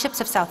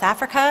townships of South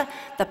Africa,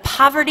 the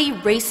poverty,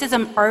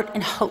 racism, art,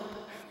 and hope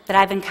that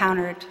I've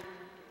encountered.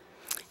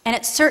 And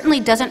it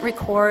certainly doesn't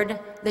record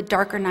the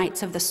darker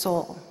nights of the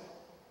soul.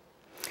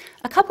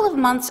 A couple of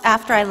months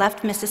after I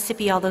left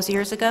Mississippi all those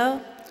years ago,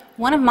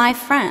 one of my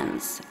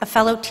friends, a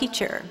fellow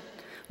teacher,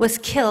 was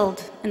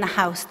killed in the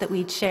house that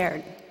we'd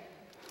shared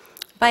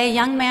by a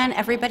young man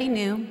everybody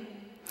knew,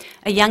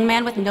 a young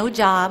man with no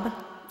job,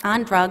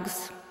 on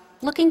drugs,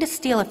 looking to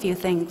steal a few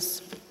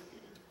things.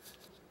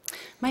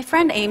 My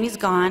friend Amy's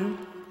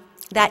gone.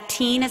 That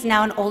teen is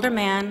now an older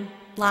man,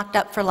 locked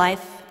up for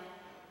life.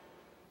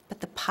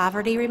 But the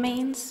poverty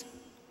remains.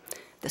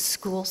 The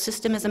school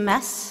system is a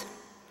mess.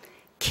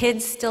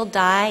 Kids still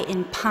die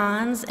in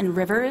ponds and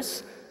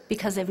rivers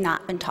because they've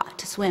not been taught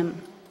to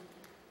swim.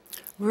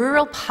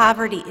 Rural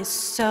poverty is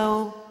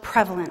so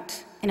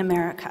prevalent in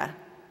America,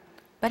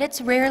 but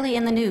it's rarely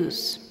in the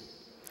news.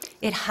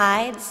 It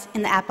hides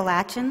in the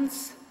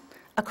Appalachians,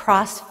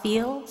 across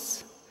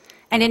fields,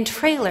 and in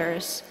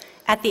trailers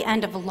at the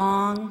end of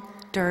long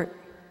dirt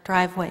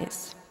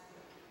driveways.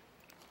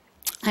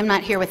 I'm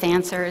not here with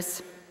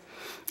answers.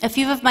 A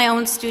few of my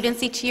own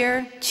students each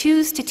year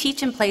choose to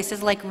teach in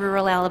places like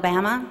rural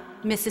Alabama,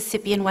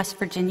 Mississippi, and West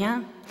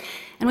Virginia,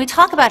 and we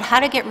talk about how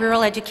to get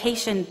rural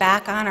education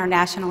back on our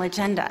national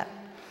agenda,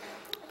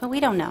 but we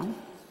don't know.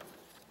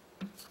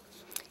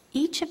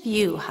 Each of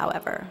you,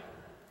 however,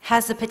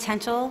 has the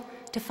potential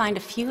to find a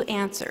few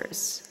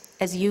answers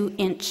as you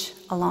inch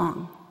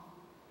along.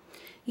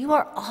 You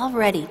are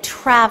already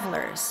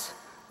travelers,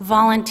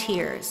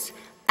 volunteers,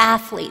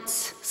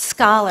 athletes,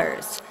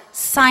 scholars,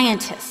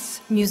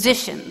 scientists,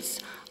 musicians,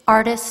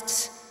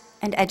 artists,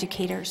 and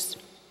educators.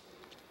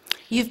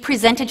 You've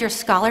presented your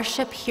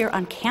scholarship here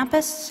on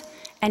campus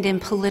and in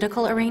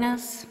political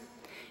arenas.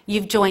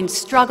 You've joined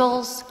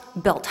struggles,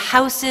 built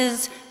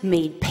houses,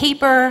 made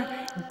paper,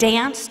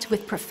 danced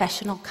with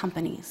professional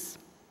companies.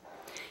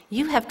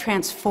 You have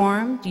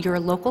transformed your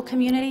local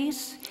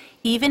communities,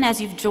 even as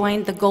you've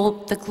joined the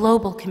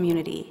global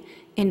community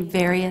in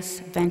various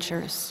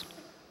ventures.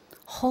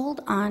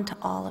 Hold on to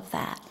all of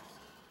that.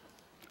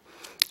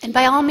 And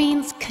by all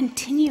means,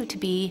 continue to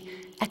be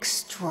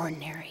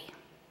extraordinary.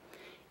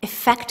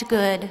 Effect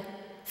good,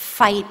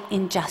 fight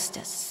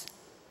injustice.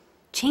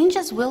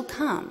 Changes will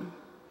come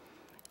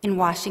in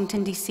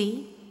Washington,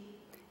 D.C.,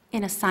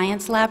 in a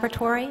science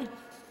laboratory,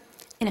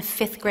 in a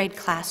 5th grade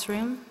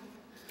classroom,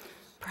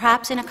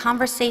 perhaps in a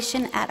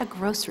conversation at a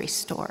grocery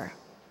store.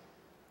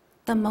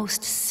 The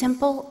most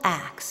simple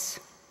acts: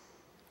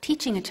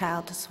 teaching a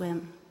child to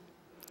swim,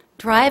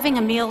 driving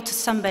a meal to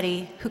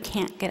somebody who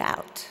can't get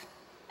out,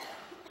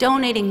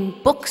 donating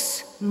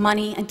books,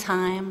 money, and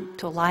time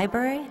to a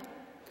library.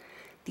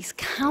 These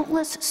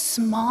countless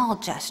small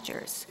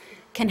gestures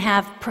can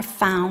have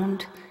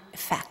profound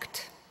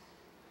effect.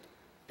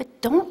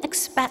 But don't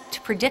expect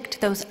to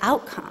predict those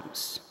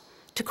outcomes,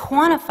 to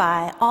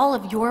quantify all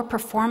of your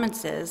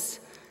performances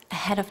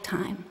ahead of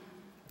time.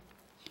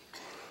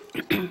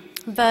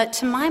 The,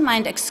 to my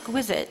mind,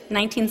 exquisite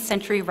 19th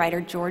century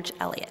writer George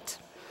Eliot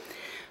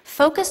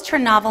focused her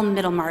novel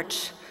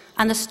Middlemarch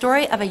on the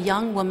story of a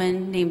young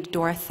woman named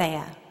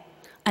Dorothea,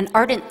 an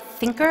ardent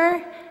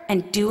thinker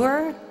and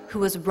doer who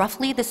was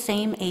roughly the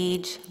same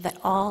age that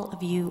all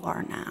of you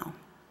are now.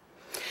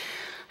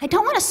 I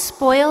don't want to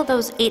spoil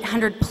those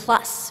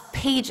 800+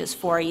 pages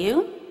for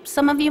you.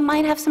 Some of you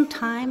might have some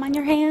time on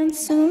your hands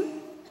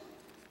soon.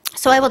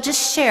 So I will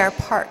just share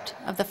part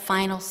of the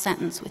final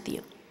sentence with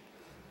you.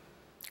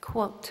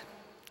 Quote,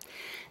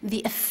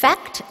 "The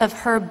effect of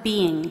her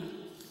being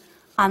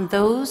on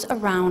those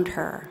around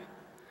her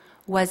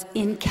was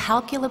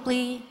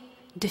incalculably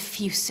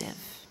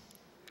diffusive,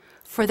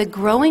 for the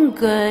growing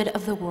good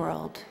of the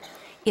world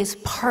is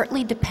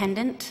partly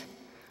dependent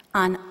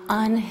on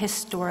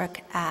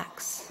unhistoric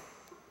acts."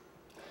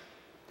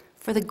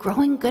 For the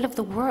growing good of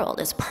the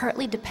world is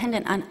partly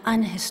dependent on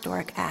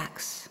unhistoric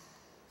acts.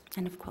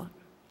 End of quote.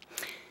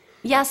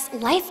 Yes,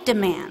 life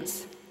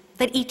demands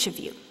that each of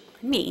you,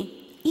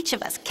 me, each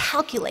of us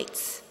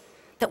calculates,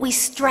 that we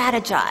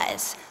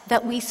strategize,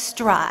 that we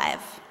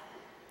strive.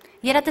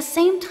 Yet at the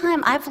same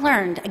time, I've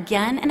learned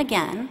again and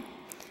again,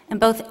 and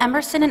both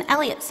Emerson and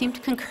Eliot seem to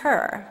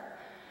concur,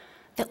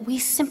 that we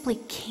simply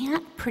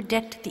can't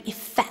predict the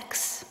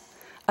effects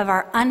of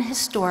our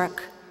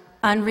unhistoric,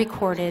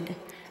 unrecorded,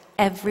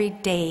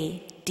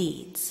 everyday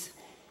deeds.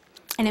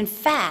 And in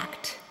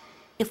fact,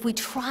 if we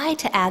try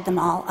to add them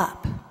all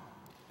up,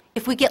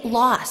 if we get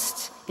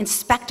lost in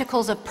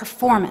spectacles of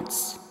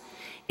performance,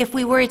 if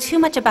we worry too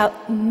much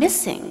about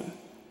missing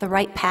the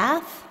right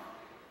path,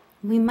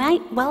 we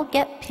might well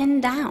get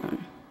pinned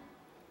down.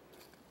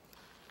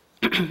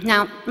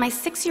 Now, my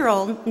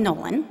 6-year-old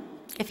Nolan,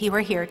 if he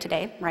were here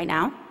today, right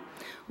now,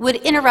 would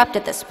interrupt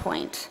at this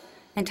point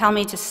and tell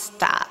me to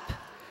stop,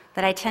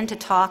 that I tend to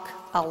talk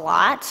a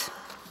lot,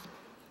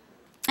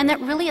 and that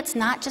really it's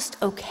not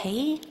just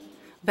okay,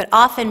 but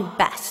often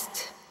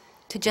best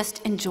to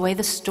just enjoy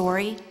the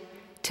story,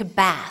 to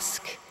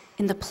bask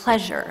in the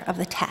pleasure of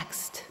the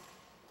text.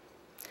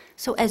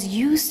 So as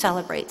you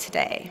celebrate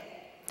today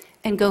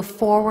and go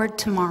forward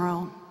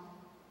tomorrow,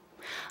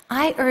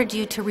 I urge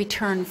you to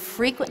return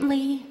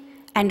frequently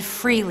and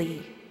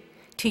freely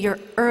to your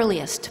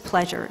earliest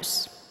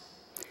pleasures,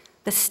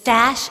 the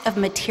stash of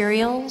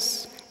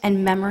materials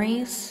and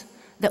memories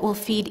that will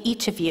feed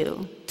each of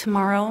you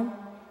tomorrow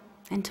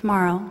and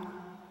tomorrow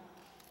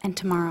and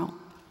tomorrow.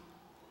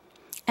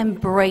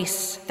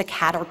 Embrace the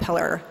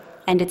caterpillar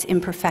and its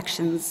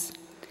imperfections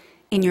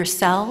in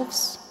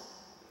yourselves,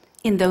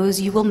 in those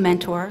you will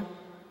mentor,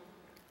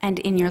 and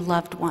in your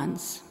loved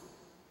ones.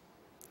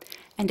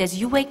 And as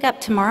you wake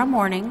up tomorrow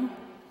morning,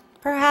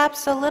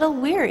 perhaps a little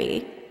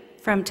weary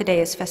from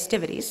today's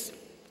festivities,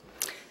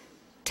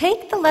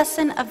 take the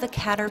lesson of the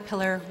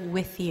caterpillar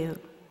with you.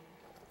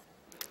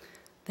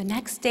 The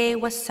next day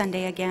was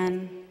Sunday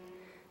again.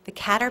 The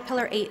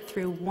caterpillar ate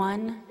through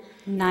one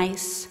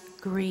nice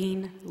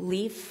green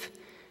leaf,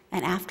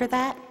 and after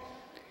that,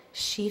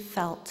 she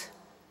felt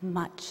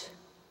much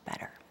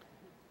better.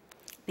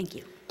 Thank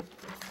you.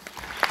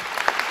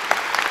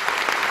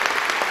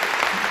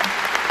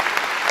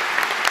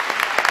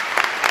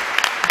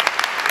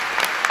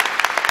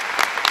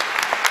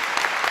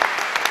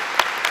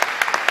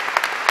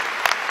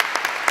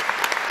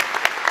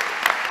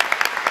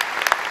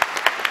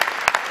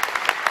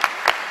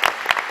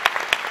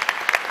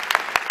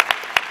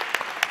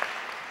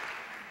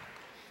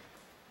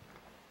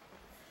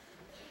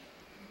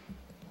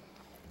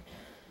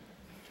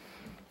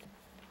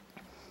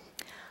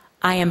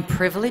 I am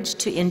privileged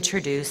to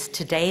introduce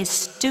today's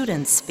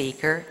student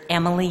speaker,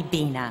 Emily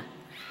Bina.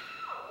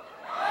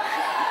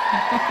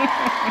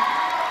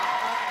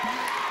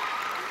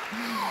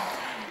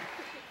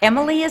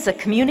 Emily is a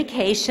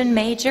communication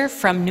major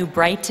from New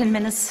Brighton,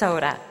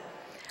 Minnesota.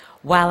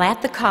 While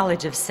at the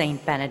College of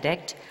St.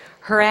 Benedict,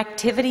 her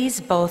activities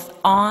both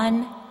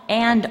on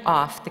and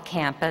off the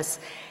campus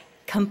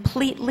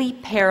completely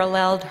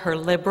paralleled her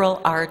liberal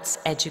arts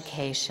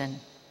education.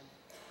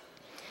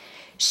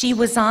 She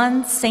was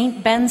on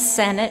St. Ben's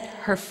Senate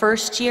her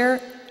first year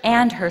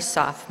and her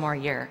sophomore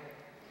year.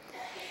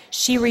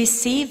 She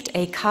received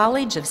a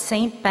College of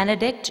St.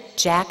 Benedict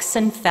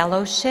Jackson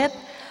Fellowship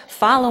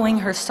following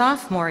her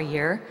sophomore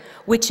year,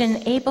 which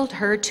enabled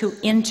her to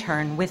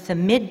intern with the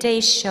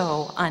midday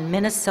show on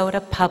Minnesota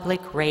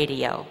Public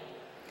Radio.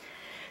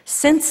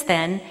 Since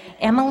then,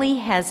 Emily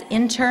has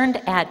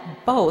interned at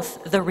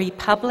both the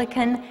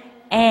Republican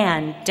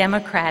and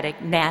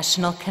Democratic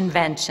national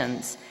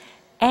conventions,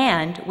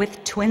 and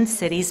with Twin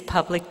Cities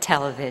Public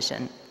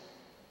Television.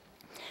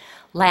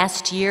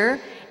 Last year,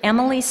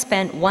 Emily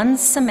spent one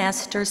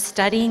semester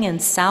studying in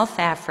South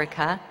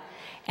Africa,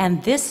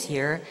 and this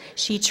year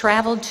she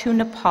traveled to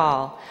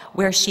Nepal,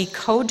 where she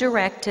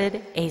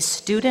co-directed a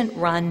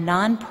student-run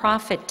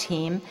nonprofit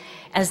team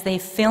as they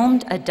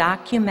filmed a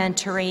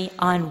documentary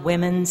on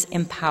women's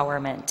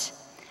empowerment.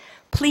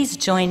 Please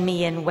join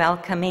me in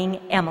welcoming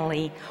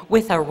Emily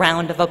with a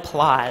round of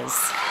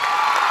applause.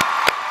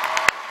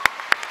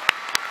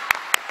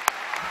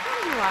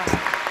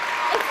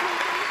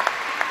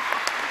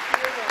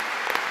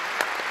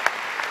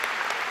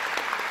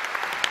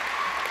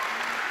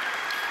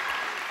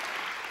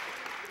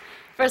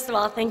 First of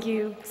all, thank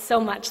you so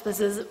much. This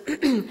is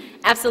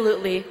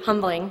absolutely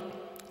humbling.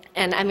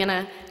 And I'm going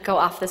to go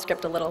off the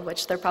script a little,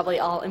 which they're probably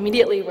all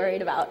immediately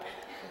worried about.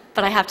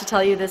 But I have to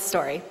tell you this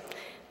story.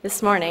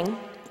 This morning,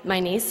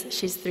 my niece,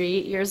 she's 3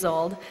 years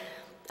old,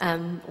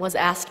 was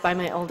asked by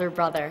my older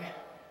brother,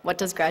 "What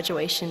does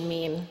graduation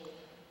mean?"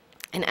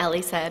 And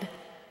Ellie said,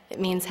 "It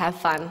means have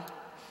fun."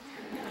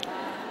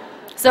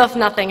 So if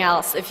nothing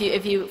else, if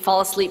you fall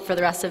asleep for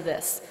the rest of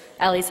this,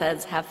 Ellie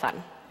says, have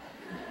fun.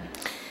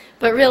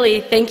 But really,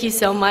 thank you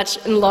so much.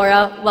 And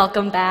Laura,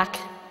 welcome back.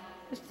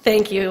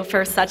 Thank you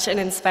for such an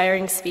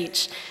inspiring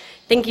speech.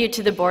 Thank you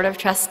to the Board of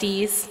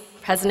Trustees,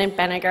 President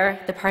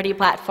Benninger, the party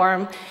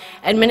platform,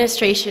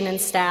 administration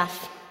and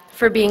staff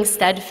for being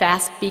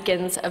steadfast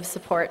beacons of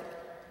support.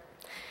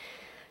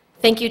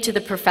 Thank you to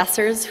the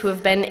professors who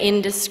have been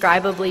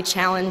indescribably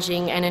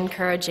challenging and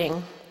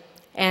encouraging,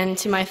 and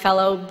to my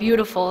fellow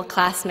beautiful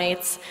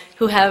classmates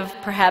who have,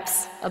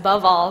 perhaps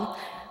above all,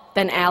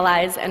 been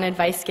allies and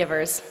advice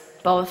givers,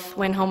 both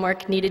when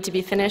homework needed to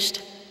be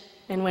finished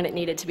and when it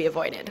needed to be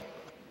avoided.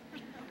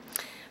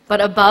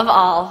 But above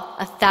all,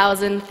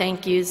 1,000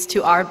 thank yous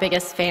to our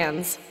biggest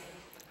fans,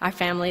 our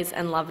families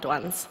and loved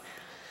ones.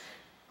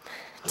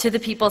 To the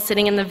people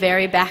sitting in the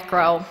very back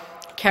row,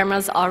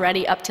 cameras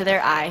already up to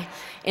their eye,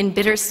 in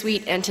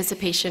bittersweet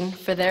anticipation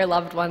for their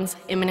loved ones'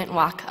 imminent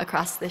walk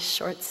across this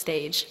short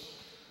stage.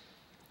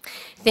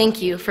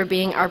 Thank you for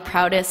being our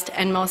proudest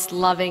and most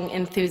loving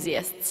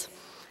enthusiasts.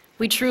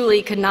 We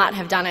truly could not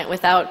have done it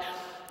without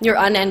your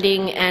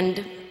unending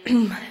and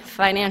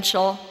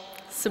financial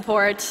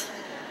support.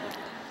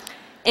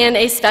 And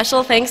a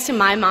special thanks to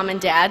my mom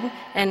and dad,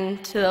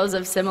 and to those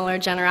of similar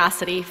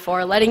generosity,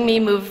 for letting me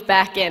move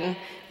back in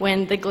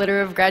when the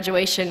glitter of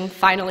graduation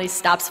finally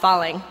stops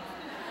falling.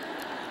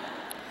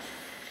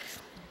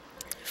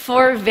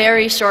 4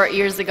 very short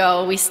years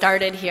ago, we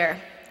started here,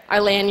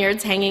 our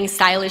lanyards hanging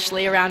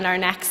stylishly around our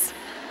necks.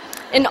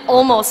 An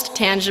almost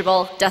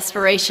tangible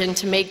desperation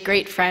to make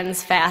great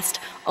friends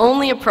fast,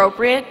 only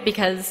appropriate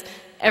because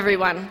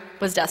everyone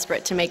was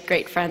desperate to make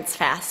great friends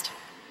fast.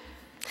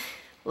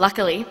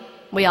 Luckily,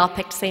 we all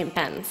picked St.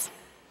 Ben's,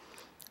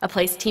 a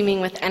place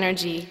teeming with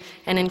energy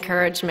and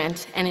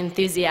encouragement and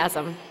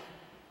enthusiasm,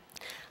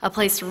 a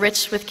place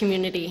rich with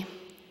community,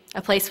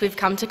 a place we've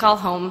come to call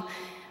home,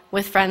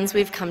 with friends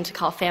we've come to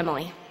call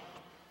family.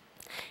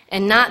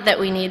 And not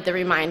that we need the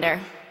reminder,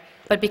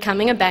 but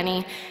becoming a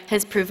Benny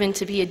has proven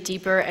to be a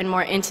deeper and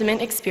more intimate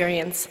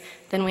experience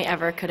than we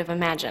ever could have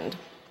imagined.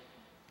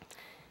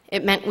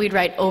 It meant we'd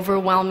write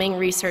overwhelming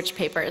research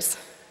papers,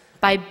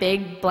 buy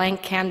big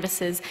blank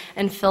canvases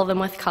and fill them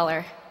with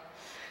color,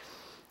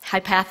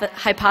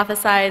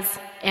 hypothesize,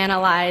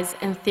 analyze,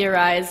 and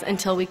theorize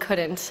until we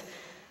couldn't,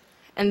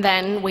 and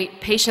then wait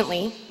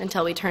patiently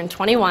until we turned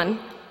 21,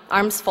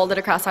 arms folded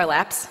across our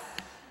laps,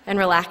 and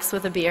relax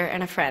with a beer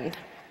and a friend.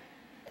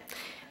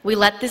 We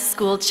let this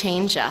school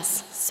change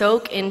us,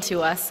 soak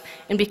into us,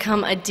 and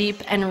become a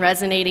deep and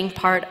resonating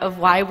part of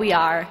why we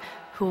are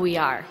who we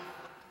are.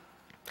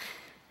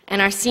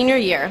 And our senior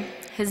year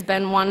has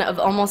been one of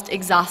almost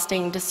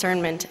exhausting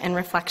discernment and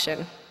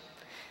reflection.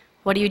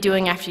 What are you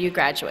doing after you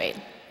graduate?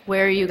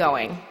 Where are you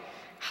going?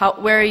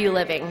 Where are you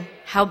living?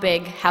 How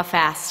big? How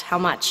fast? How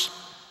much?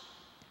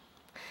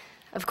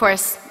 Of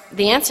course,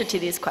 the answer to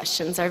these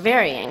questions are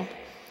varying.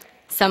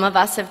 Some of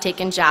us have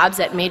taken jobs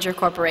at major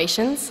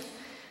corporations,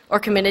 or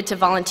committed to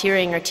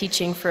volunteering or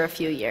teaching for a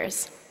few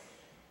years.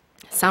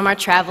 Some are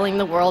traveling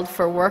the world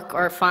for work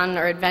or fun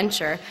or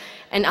adventure,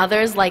 and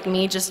others, like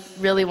me, just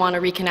really want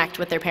to reconnect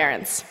with their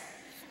parents.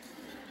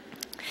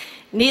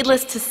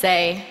 Needless to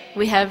say,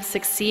 we have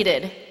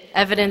succeeded,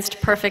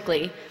 evidenced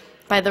perfectly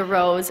by the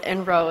rows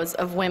and rows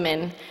of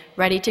women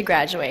ready to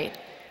graduate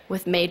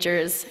with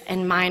majors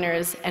and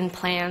minors and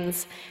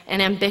plans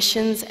and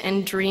ambitions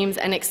and dreams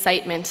and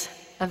excitement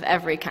of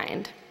every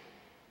kind.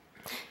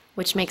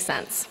 Which makes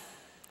sense.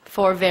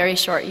 4 very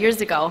short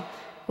years ago,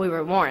 we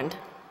were warned,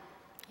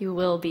 you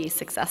will be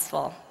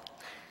successful.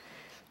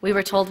 We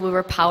were told we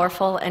were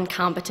powerful and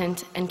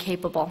competent and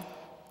capable,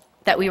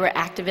 that we were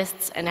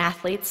activists and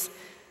athletes,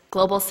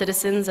 global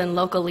citizens and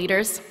local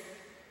leaders.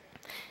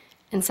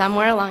 And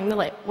somewhere along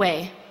the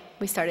way,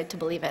 we started to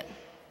believe it.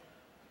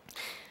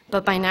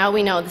 But by now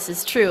we know this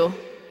is true,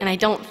 and I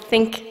don't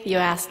think you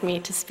asked me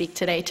to speak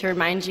today to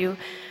remind you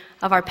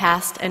of our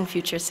past and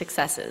future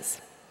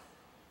successes.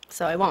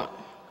 So I won't.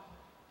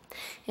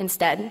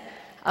 Instead,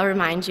 I'll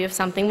remind you of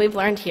something we've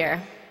learned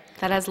here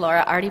that, as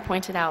Laura already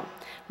pointed out,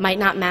 might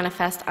not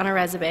manifest on a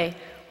resume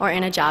or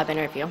in a job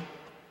interview.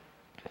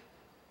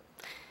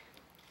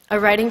 A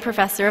writing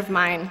professor of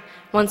mine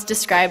once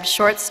described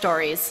short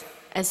stories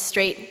as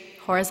straight,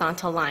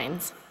 horizontal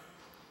lines.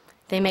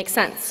 They make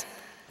sense,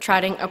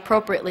 trotting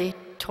appropriately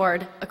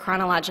toward a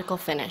chronological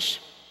finish.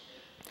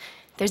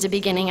 There's a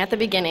beginning at the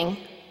beginning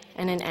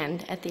and an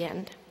end at the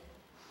end.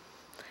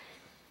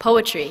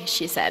 Poetry,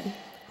 she said.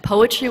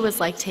 Poetry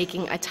was like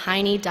taking a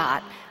tiny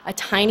dot, a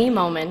tiny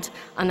moment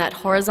on that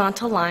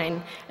horizontal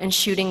line and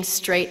shooting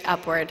straight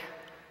upward,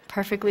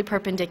 perfectly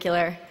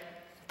perpendicular,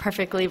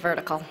 perfectly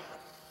vertical.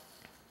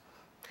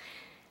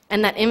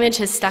 And that image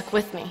has stuck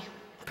with me,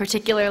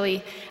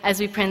 particularly as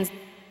we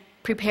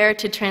prepare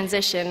to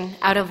transition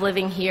out of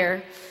living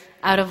here,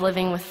 out of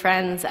living with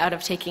friends, out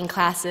of taking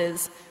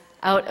classes,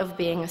 out of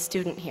being a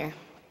student here.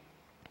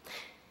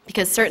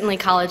 Because certainly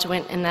college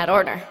went in that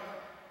order.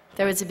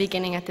 There was a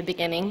beginning at the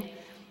beginning,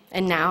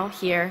 and now,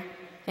 here,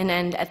 an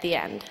end at the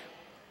end.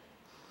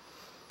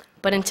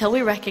 But until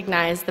we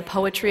recognize the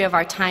poetry of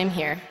our time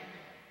here,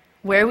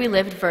 where we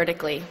lived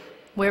vertically,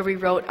 where we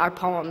wrote our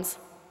poems,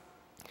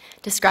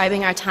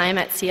 describing our time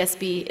at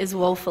CSB is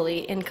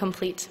woefully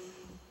incomplete.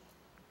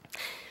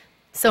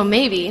 So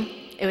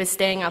maybe it was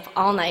staying up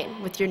all night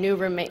with your new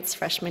roommates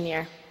freshman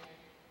year.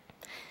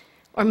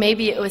 Or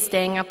maybe it was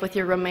staying up with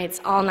your roommates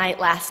all night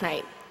last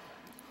night,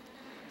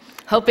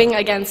 hoping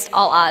against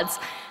all odds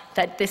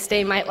that this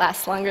day might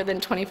last longer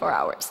than 24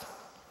 hours.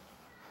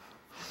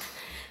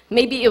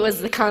 Maybe it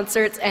was the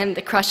concerts and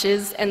the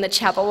crushes and the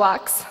chapel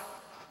walks.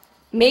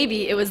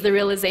 Maybe it was the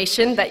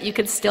realization that you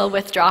could still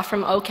withdraw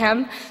from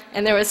OChem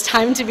and there was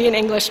time to be an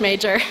English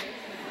major.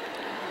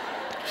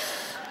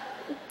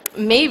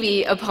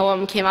 Maybe a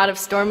poem came out of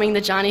storming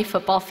the Johnny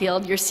football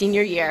field your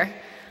senior year,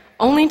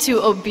 only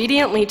to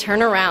obediently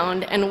turn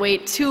around and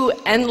wait 2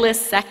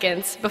 endless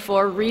seconds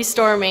before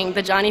restorming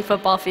the Johnny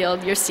football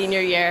field your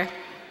senior year.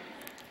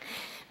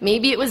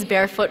 Maybe it was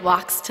barefoot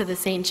walks to the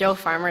St. Joe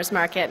Farmers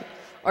Market,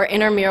 or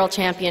intramural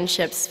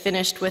championships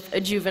finished with a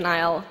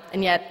juvenile,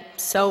 and yet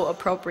so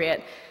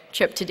appropriate,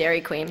 trip to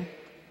Dairy Queen.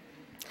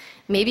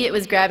 Maybe it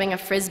was grabbing a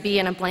Frisbee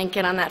and a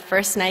blanket on that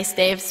first nice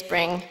day of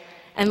spring,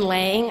 and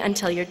laying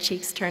until your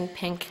cheeks turned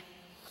pink.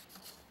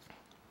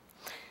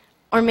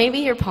 Or maybe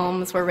your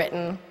poems were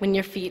written when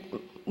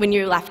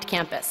you left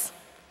campus,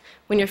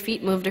 when your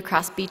feet moved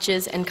across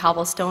beaches and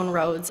cobblestone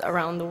roads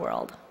around the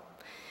world,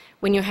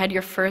 when you had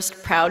your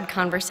first proud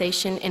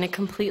conversation in a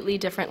completely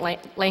different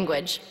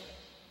language,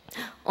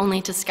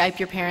 only to Skype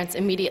your parents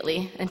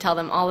immediately and tell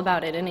them all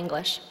about it in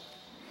English.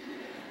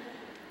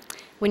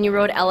 When you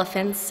rode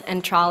elephants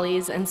and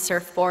trolleys and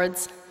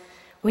surfboards,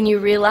 when you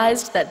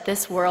realized that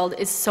this world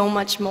is so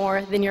much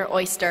more than your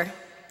oyster,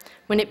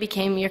 when it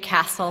became your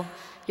castle,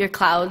 your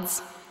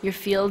clouds, your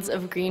fields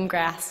of green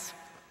grass.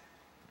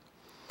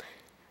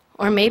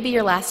 Or maybe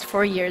your last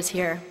 4 years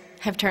here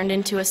have turned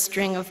into a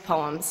string of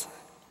poems,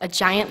 a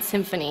giant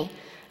symphony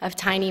of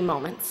tiny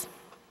moments.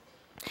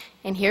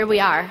 And here we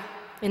are,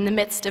 in the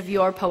midst of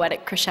your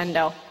poetic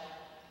crescendo,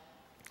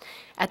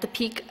 at the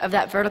peak of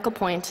that vertical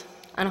point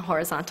on a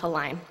horizontal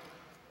line.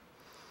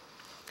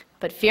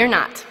 But fear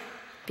not,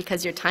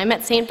 because your time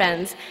at St.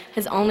 Ben's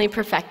has only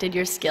perfected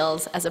your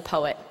skills as a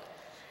poet.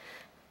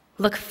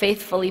 Look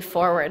faithfully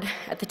forward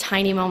at the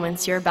tiny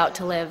moments you're about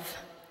to live.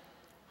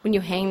 When you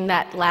hang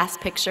that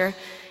last picture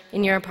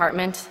in your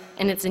apartment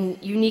and it's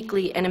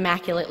uniquely and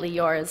immaculately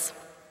yours.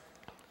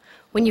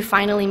 When you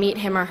finally meet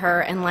him or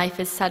her and life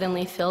is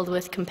suddenly filled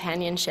with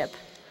companionship.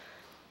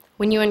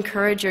 When you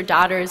encourage your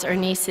daughters or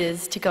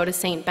nieces to go to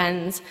St.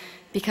 Ben's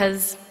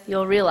because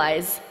you'll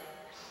realize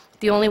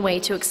the only way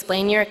to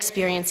explain your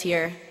experience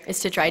here is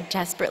to try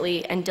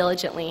desperately and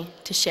diligently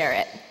to share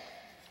it.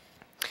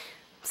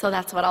 So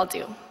that's what I'll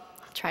do,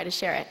 try to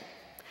share it.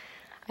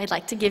 I'd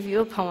like to give you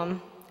a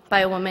poem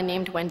by a woman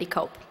named Wendy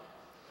Cope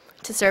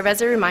to serve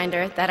as a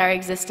reminder that our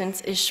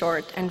existence is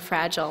short and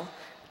fragile,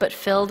 but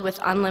filled with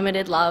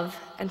unlimited love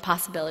and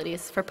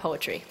possibilities for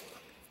poetry.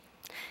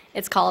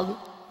 It's called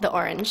the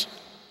orange,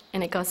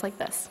 and it goes like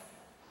this.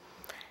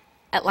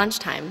 At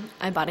lunchtime,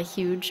 I bought a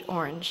huge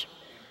orange.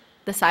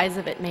 The size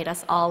of it made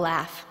us all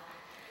laugh.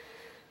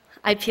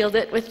 I peeled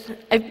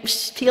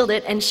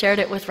it and shared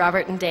it with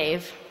Robert and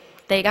Dave.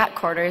 They got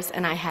quarters,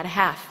 and I had a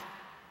half.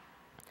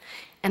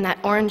 And that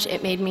orange,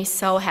 it made me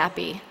so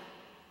happy,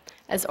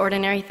 as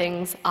ordinary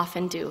things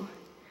often do.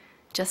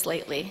 Just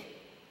lately,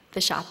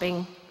 the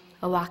shopping,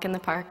 a walk in the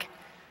park.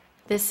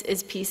 This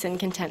is peace and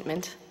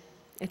contentment.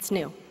 It's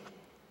new.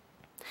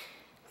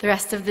 The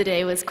rest of the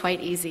day was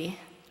quite easy.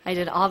 I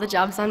did all the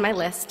jobs on my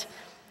list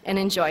and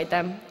enjoyed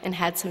them and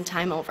had some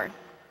time over.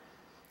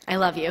 I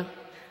love you.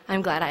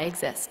 I'm glad I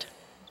exist.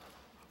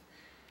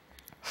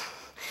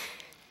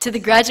 To the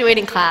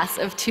graduating class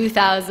of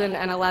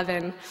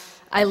 2011,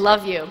 I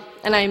love you,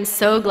 and I am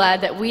so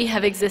glad that we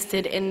have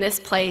existed in this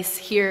place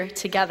here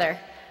together.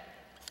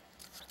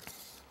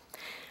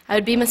 I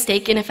would be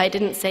mistaken if I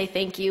didn't say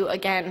thank you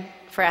again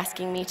for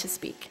asking me to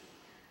speak.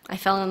 I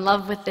fell in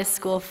love with this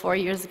school 4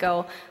 years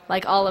ago,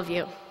 like all of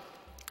you,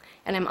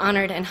 and I'm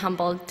honored and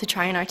humbled to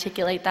try and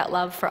articulate that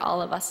love for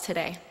all of us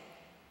today.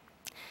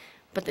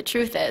 But the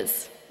truth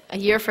is, a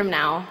year from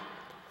now,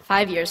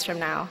 5 years from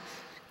now,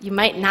 you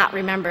might not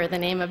remember the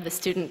name of the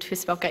student who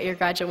spoke at your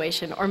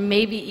graduation, or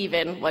maybe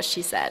even what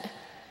she said.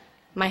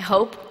 My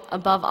hope,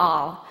 above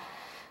all,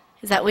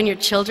 is that when your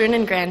children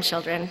and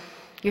grandchildren,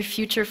 your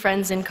future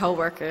friends and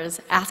coworkers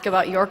ask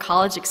about your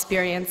college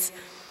experience,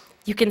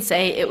 you can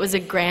say it was a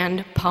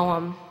grand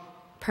poem,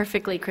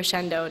 perfectly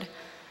crescendoed,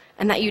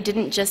 and that you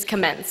didn't just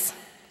commence,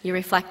 you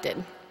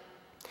reflected.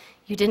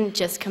 You didn't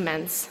just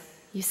commence,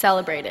 you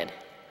celebrated.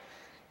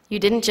 You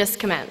didn't just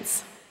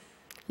commence,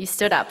 you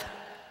stood up,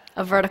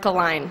 a vertical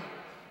line,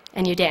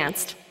 and you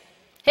danced.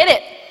 Hit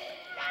it!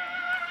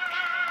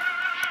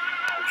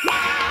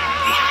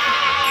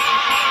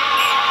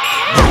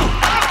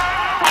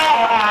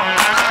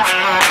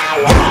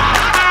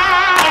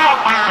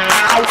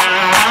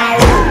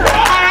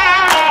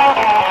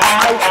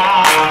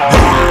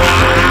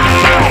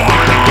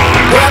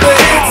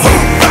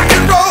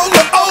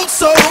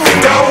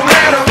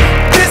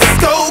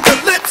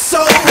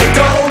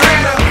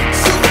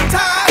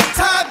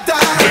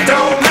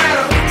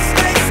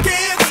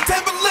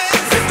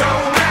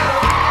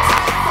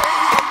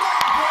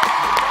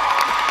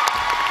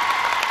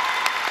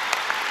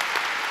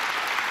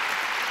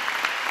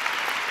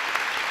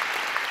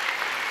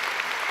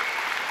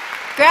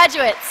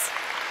 Graduates,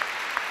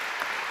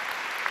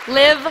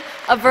 live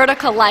a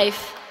vertical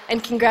life,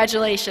 and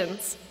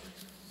congratulations.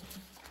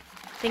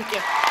 Thank you.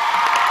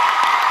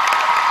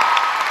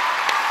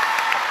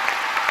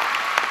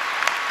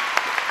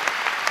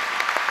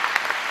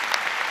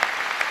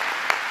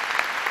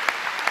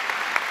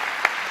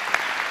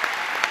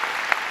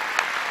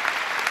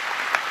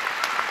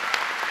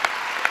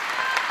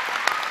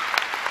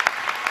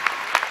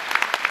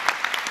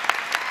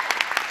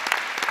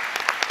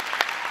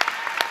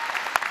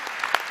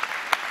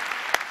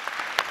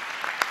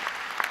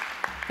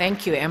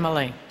 Thank you,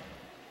 Emily.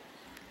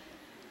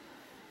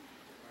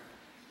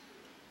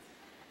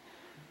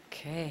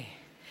 Okay.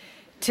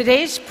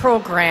 Today's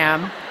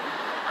program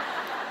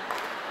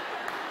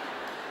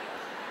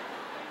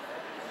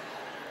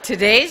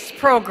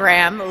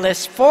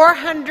lists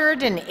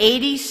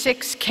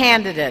 486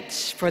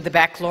 candidates for the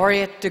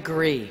baccalaureate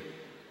degree.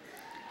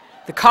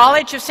 The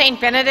College of St.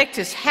 Benedict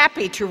is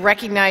happy to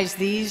recognize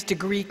these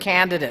degree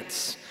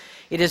candidates.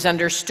 It is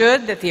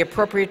understood that the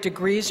appropriate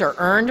degrees are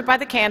earned by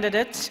the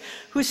candidates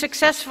who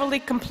successfully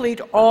complete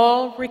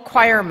all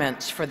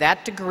requirements for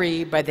that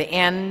degree by the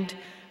end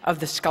of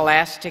the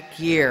scholastic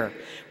year.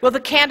 Will the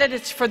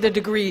candidates for the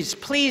degrees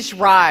please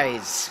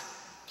rise?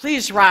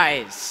 Please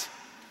rise.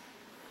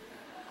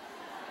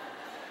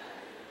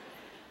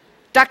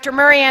 Dr.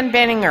 Marianne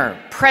Benninger,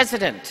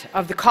 President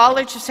of the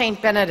College of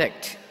St.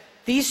 Benedict.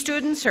 These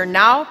students are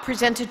now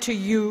presented to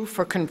you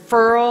for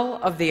conferral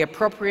of the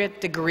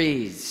appropriate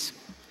degrees.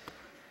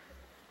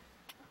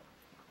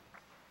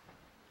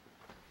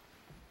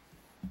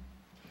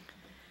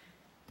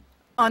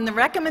 On the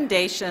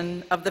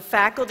recommendation of the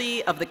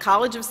faculty of the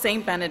College of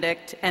St.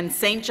 Benedict and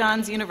St.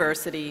 John's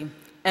University,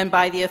 and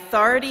by the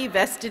authority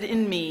vested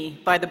in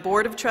me by the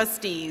Board of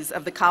Trustees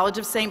of the College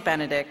of St.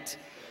 Benedict,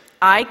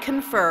 I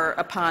confer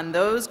upon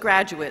those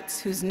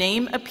graduates whose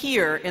name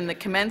appear in the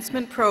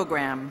commencement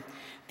program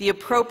the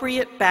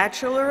appropriate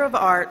Bachelor of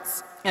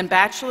Arts and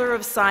Bachelor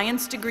of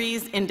Science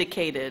degrees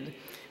indicated,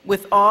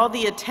 with all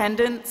the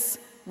attendance,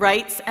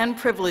 rights, and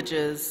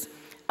privileges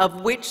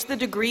of which the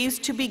degrees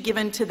to be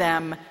given to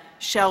them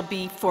shall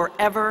be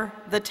forever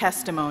the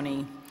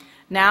testimony.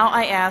 Now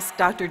I ask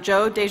Dr.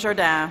 Joe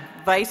Desjardins,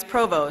 Vice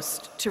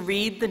Provost, to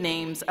read the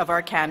names of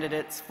our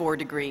candidates for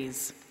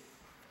degrees.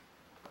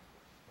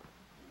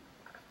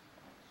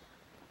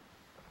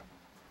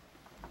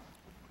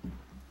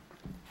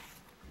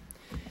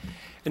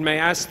 And may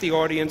I ask the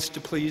audience to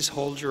please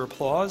hold your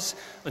applause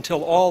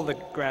until all the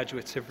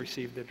graduates have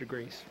received their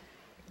degrees.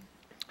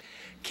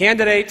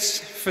 Candidates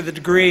for the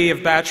degree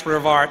of Bachelor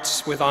of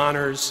Arts with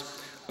honors,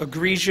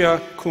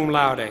 egregia cum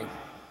laude.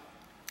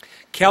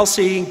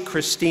 Kelsey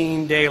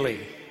Christine Daly.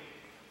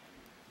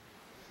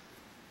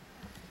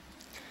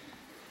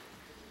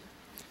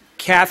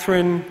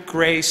 Catherine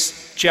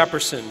Grace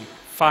Jefferson,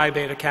 Phi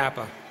Beta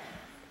Kappa.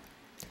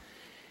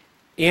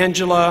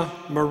 Angela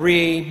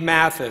Marie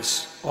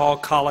Mathis, all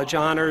college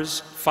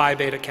honors, Phi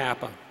Beta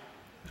Kappa.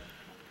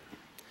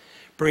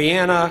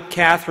 Brianna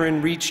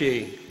Catherine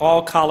Ricci,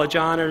 all college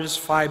honors,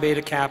 Phi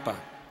Beta Kappa.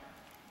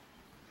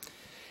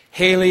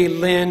 Haley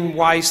Lynn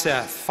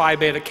Wyseth, Phi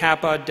Beta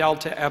Kappa,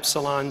 Delta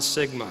Epsilon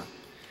Sigma.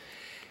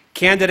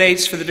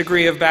 Candidates for the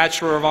degree of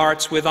Bachelor of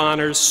Arts with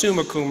honors,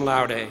 summa cum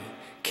laude.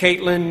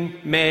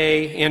 Caitlin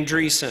May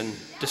Andreessen,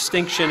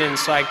 distinction in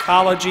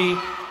psychology,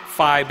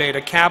 Phi Beta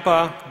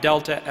Kappa,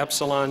 Delta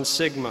Epsilon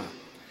Sigma.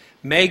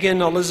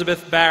 Megan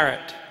Elizabeth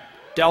Barrett,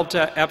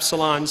 Delta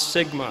Epsilon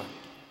Sigma.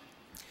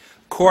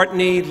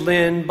 Courtney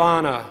Lynn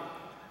Bonner.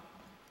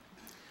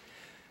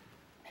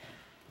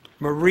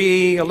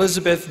 Marie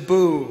Elizabeth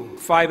Boo,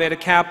 Phi Beta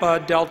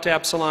Kappa, Delta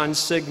Epsilon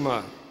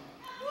Sigma.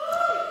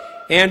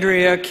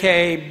 Andrea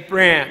K.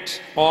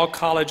 Brandt, all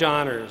college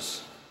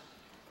honors.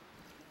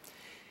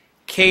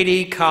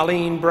 Katie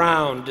Colleen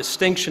Brown,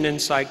 distinction in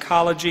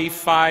psychology,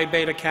 Phi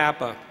Beta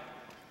Kappa.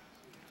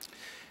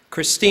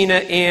 Christina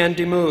Ann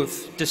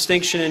DeMuth,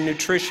 distinction in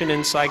nutrition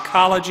and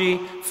psychology,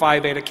 Phi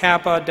Beta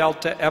Kappa,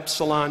 Delta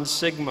Epsilon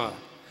Sigma.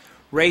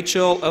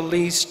 Rachel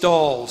Elise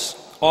Doles,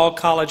 all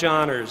college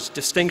honors,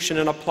 distinction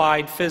in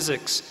applied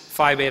physics,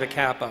 Phi Beta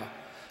Kappa.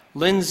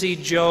 Lindsay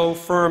Joe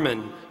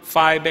Furman,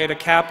 Phi Beta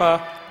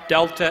Kappa,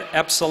 Delta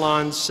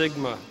Epsilon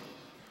Sigma.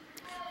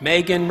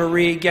 Megan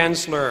Marie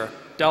Gensler,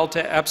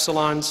 Delta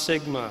Epsilon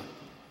Sigma.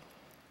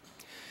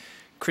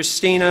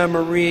 Christina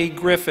Marie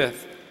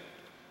Griffith.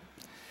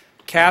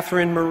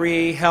 Catherine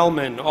Marie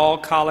Hellman, all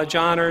college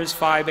honors,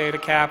 Phi Beta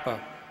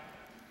Kappa.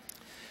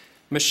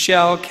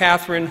 Michelle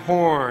Catherine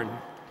Horn.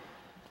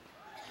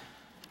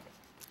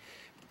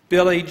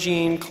 Billie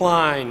Jean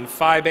Klein,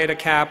 Phi Beta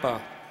Kappa.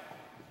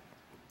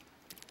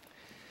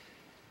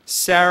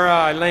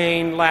 Sarah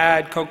Elaine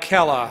Ladd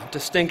Kokella,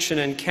 distinction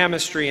in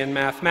chemistry and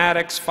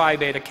mathematics, Phi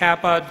Beta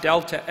Kappa,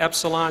 Delta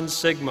Epsilon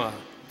Sigma.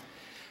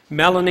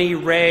 Melanie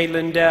Ray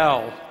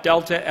Lindell,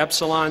 Delta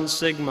Epsilon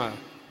Sigma.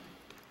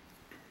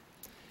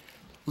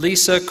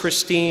 Lisa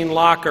Christine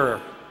Locker,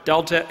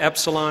 Delta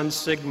Epsilon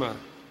Sigma.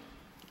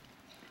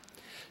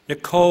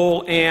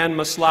 Nicole Ann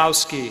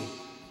Maslowski.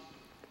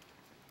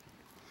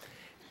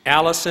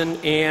 Allison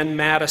Ann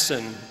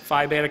Madison,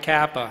 Phi Beta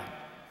Kappa.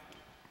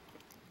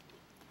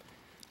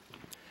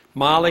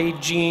 Molly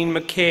Jean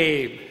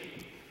McCabe.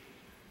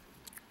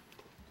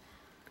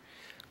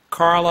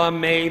 Carla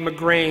Mae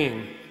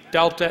McGrain,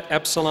 Delta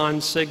Epsilon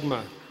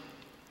Sigma.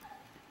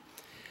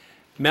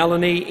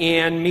 Melanie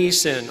Ann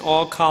Meeson,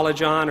 all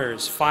college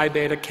honors, Phi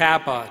Beta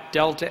Kappa,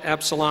 Delta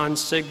Epsilon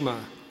Sigma.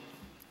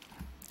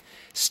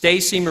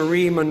 Stacy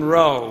Marie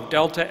Monroe,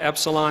 Delta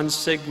Epsilon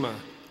Sigma.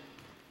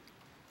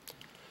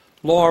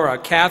 Laura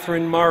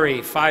Catherine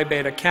Murray, Phi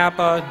Beta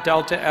Kappa,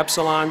 Delta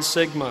Epsilon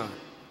Sigma.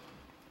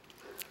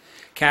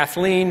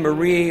 Kathleen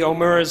Marie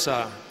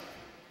Omerza.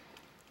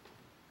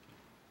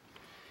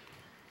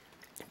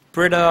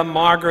 Britta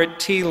Margaret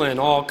Thielen,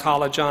 all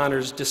college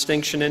honors,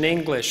 distinction in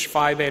English,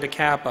 Phi Beta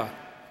Kappa.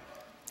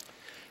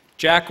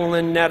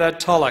 Jacqueline Netta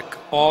Tulloch,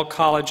 all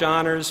college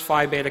honors,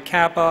 Phi Beta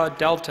Kappa,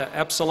 Delta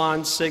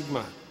Epsilon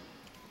Sigma.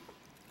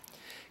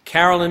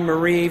 Carolyn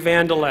Marie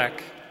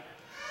Vandelek.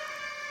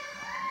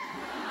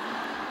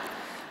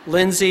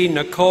 Lindsay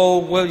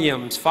Nicole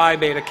Williams, Phi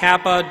Beta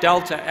Kappa,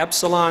 Delta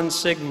Epsilon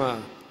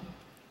Sigma.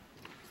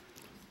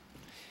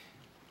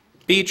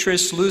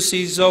 Beatrice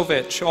Lucy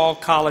Zovich, all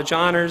college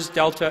honors,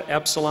 Delta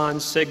Epsilon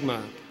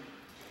Sigma.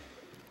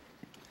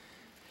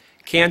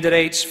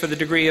 Candidates for the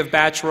degree of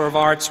Bachelor of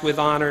Arts with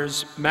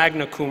honors,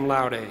 magna cum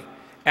laude.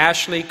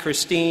 Ashley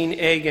Christine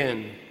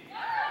Agan.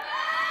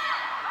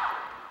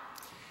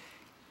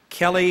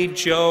 Kelly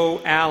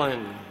Jo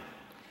Allen.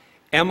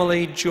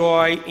 Emily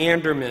Joy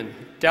Anderman,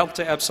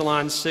 Delta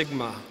Epsilon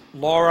Sigma.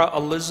 Laura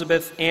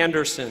Elizabeth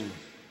Anderson.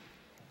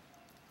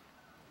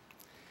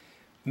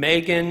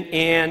 Megan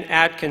Ann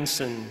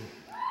Atkinson.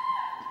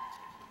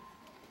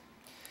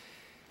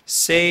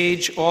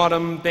 Sage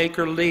Autumn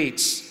Baker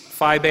Leitz,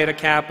 Phi Beta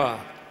Kappa.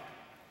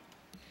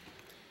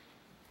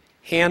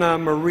 Hannah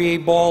Marie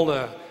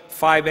Balda,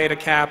 Phi Beta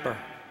Kappa.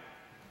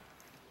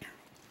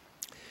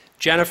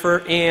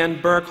 Jennifer Ann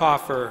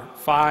Berkhofer,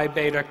 Phi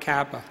Beta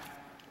Kappa.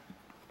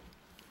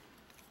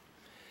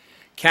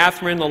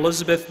 Catherine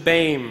Elizabeth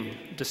Boehm,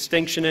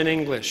 distinction in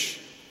English.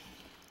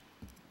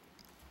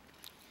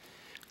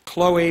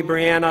 Chloe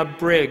Brianna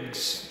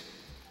Briggs.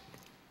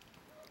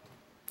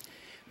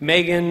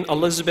 Megan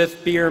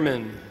Elizabeth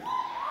Bierman.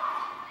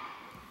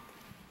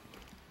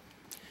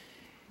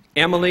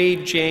 Emily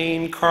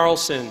Jane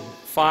Carlson,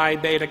 Phi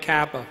Beta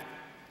Kappa.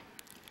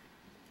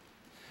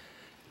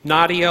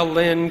 Nadia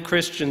Lynn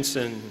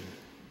Christensen.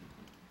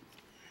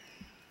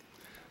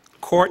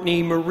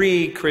 Courtney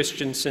Marie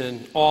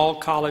Christensen, all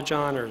college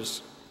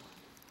honors.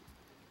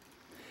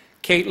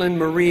 Caitlin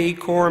Marie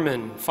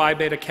Corman, Phi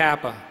Beta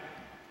Kappa.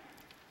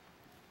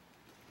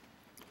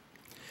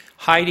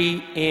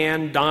 Heidi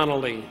Ann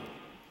Donnelly.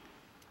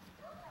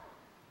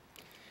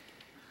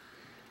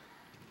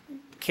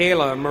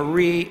 Kayla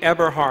Marie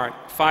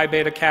Eberhardt, Phi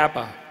Beta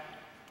Kappa.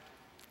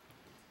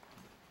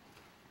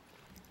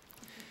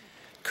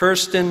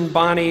 Kirsten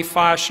Bonnie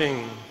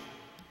Foshing.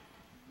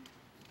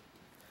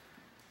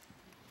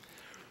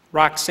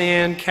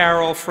 Roxanne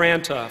Carol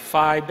Franta,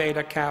 Phi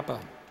Beta Kappa.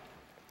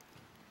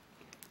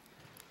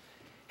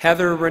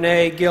 Heather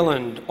Renee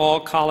Gilland, all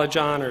college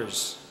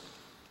honors.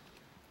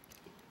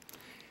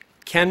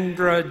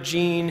 Kendra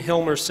Jean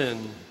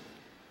Hilmerson.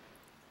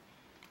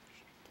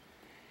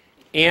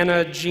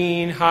 Anna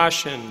Jean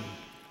Hoshin.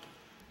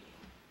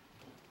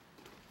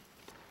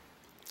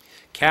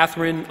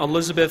 Catherine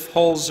Elizabeth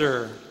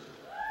Holzer.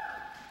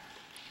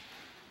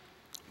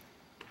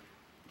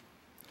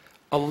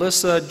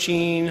 Alyssa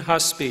Jean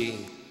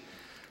Husby.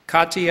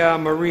 Katia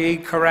Marie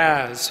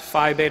Carraz,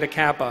 Phi Beta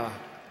Kappa.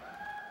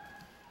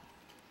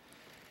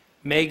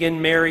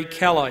 Megan Mary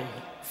Kelly,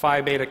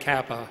 Phi Beta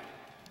Kappa.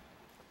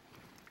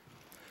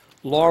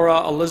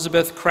 Laura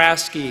Elizabeth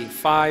Kraske,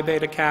 Phi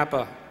Beta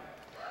Kappa.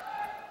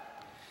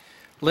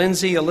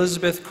 Lindsay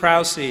Elizabeth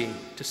Krause,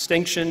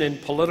 distinction in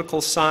political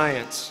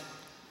science.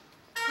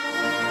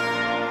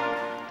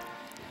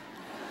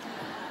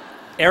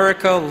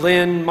 Erica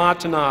Lynn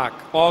Montanak,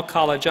 all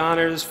college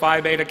honors, Phi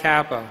Beta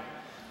Kappa.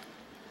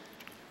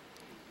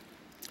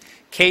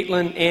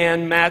 Caitlin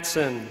Ann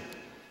Matson.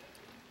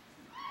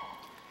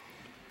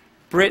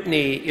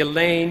 Brittany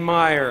Elaine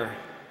Meyer.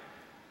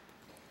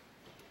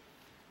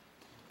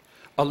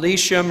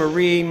 Alicia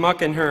Marie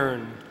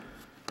Muckenhern.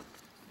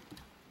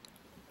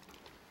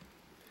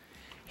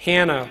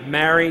 Hannah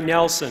Mary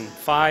Nelson,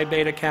 Phi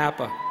Beta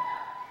Kappa.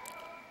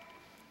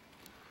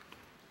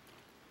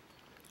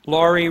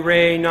 Laurie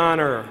Ray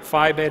Nonner,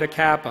 Phi Beta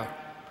Kappa.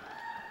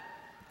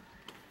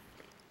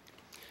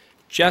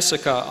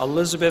 Jessica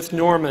Elizabeth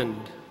Normand.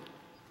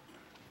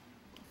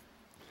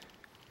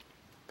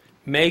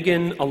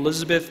 Megan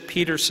Elizabeth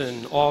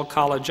Peterson, all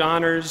college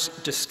honors,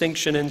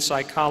 distinction in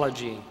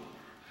psychology.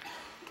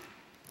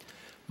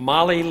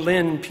 Molly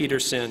Lynn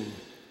Peterson.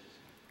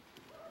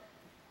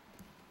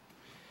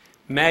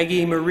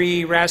 Maggie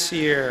Marie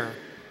Rassier.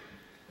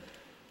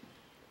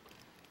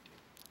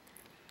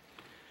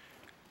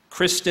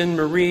 Kristen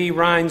Marie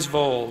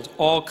Reinsvold,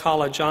 all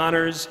college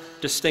honors,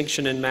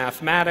 distinction in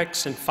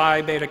mathematics and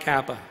Phi Beta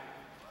Kappa.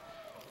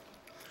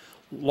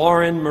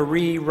 Lauren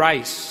Marie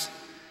Rice.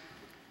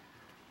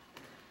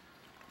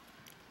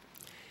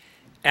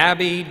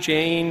 Abby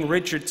Jane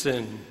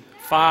Richardson,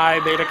 Phi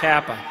Beta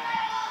Kappa.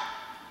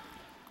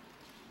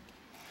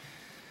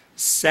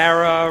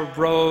 Sarah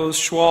Rose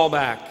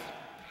Schwalbach.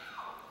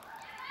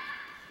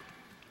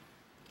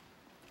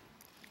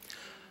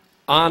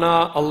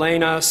 Anna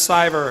Elena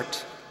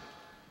Seivert.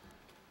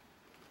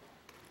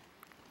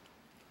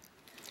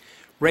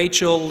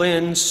 Rachel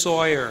Lynn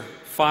Sawyer,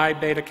 Phi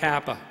Beta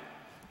Kappa.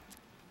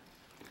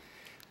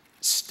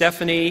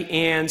 Stephanie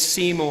Ann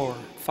Seymour,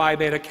 Phi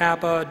Beta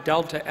Kappa,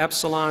 Delta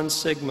Epsilon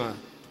Sigma.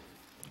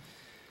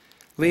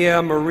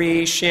 Leah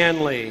Marie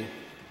Shanley.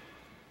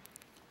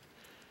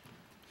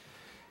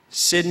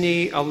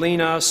 Sydney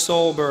Alina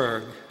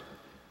Solberg.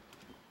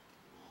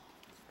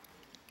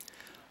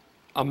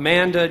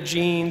 Amanda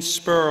Jean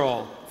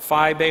Spurl,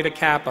 Phi Beta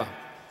Kappa.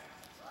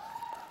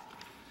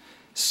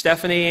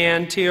 Stephanie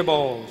Ann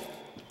Tierbold.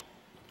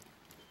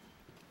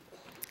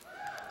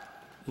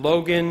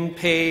 Logan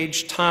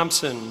Page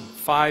Thompson,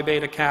 Phi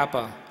Beta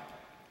Kappa.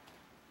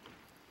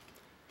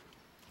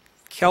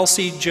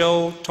 Kelsey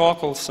Jo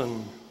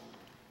Torkelson.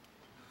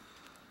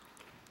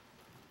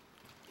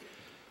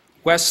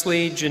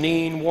 Wesley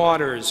Janine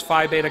Waters,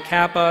 Phi Beta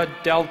Kappa,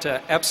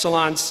 Delta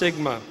Epsilon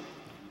Sigma.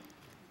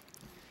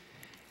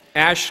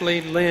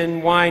 Ashley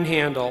Lynn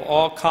Winehandle,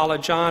 all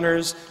college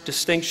honors,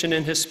 distinction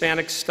in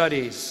Hispanic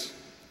studies.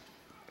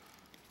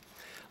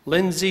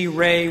 Lindsay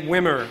Ray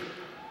Wimmer,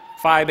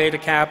 Phi Beta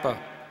Kappa.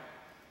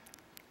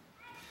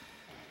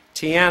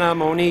 Tiana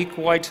Monique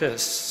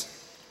Whitus.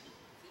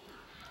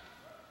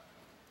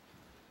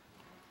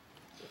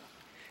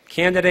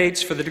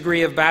 Candidates for the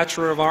degree of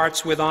Bachelor of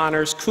Arts with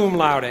Honors, cum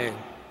laude.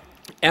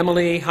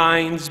 Emily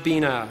Hines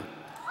Bina.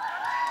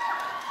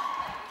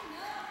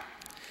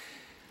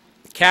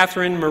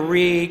 Catherine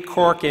Marie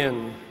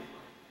Corkin.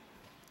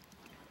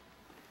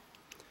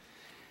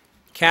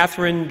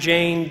 Catherine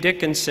Jane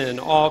Dickinson,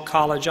 all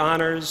college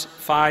honors,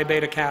 Phi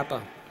Beta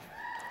Kappa.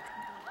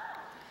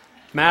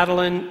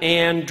 Madeline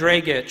Ann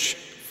Dragich,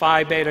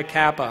 Phi Beta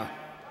Kappa.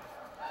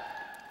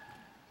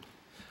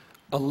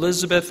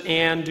 Elizabeth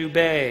Ann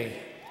Dubé.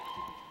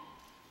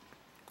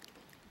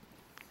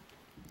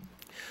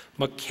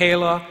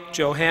 Michaela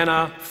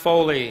Johanna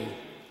Foley.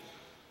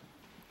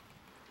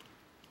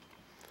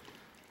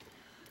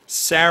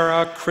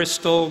 Sarah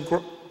Crystal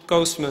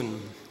Ghostman.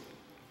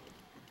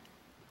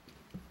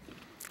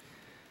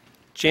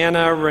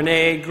 Jana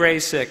Renee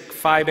Graysick,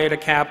 Phi Beta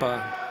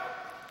Kappa.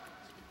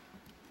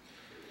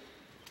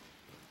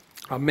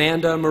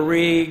 Amanda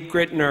Marie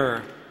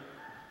Gritner.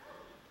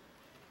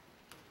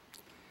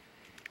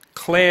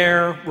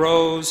 Claire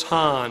Rose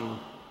Hahn.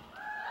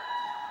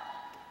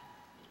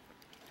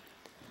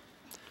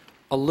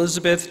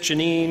 Elizabeth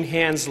Janine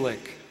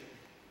Hanslick.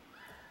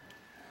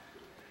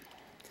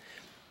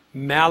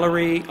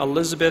 Mallory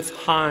Elizabeth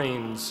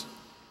Hines.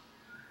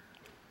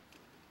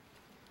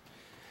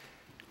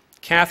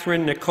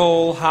 Catherine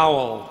Nicole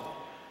Howell.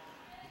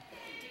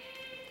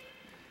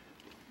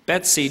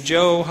 Betsy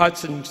Jo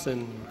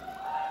Hutchinson.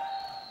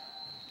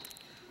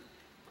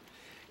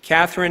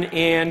 Catherine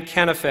Ann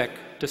Kennefick,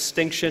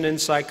 Distinction in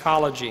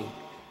Psychology.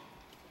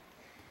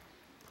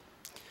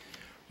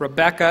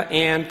 Rebecca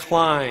Ann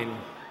Klein.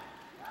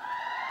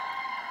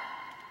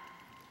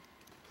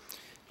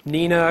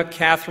 Nina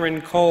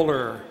Catherine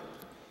Kohler.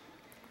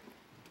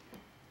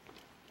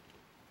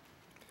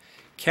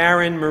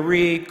 Karen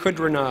Marie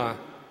Kudrana.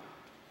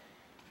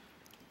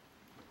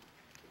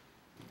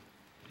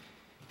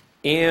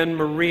 Anne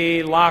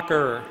Marie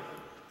Locker.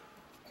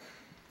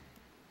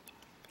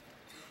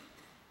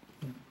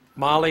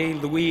 Molly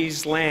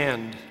Louise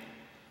Land.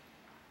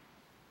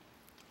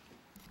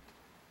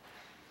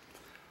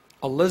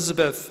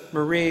 Elizabeth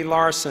Marie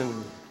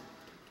Larson.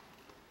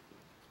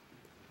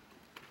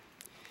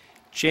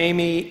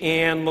 Jamie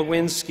Ann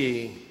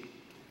Lewinsky.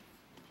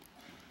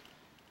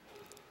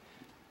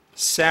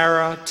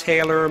 Sarah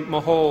Taylor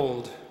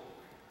Mahold.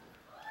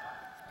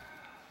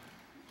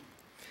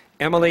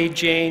 Emily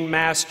Jane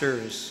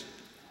Masters.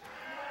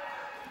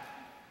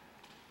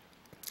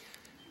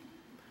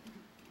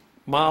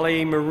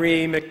 Molly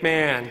Marie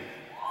McMahon.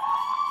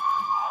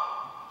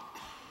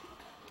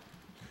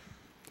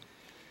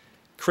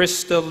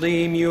 Krista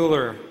Lee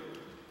Mueller.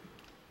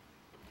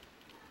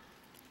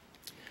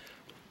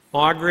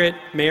 Margaret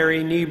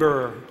Mary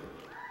Niebuhr.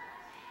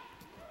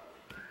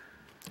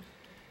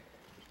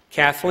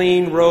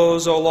 Kathleen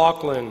Rose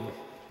O'Loughlin.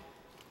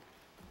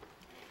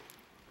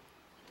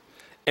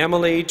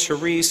 Emily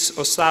Therese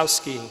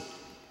Osowski.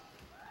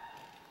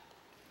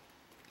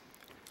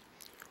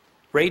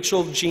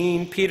 Rachel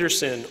Jean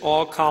Peterson,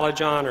 all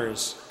college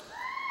honors.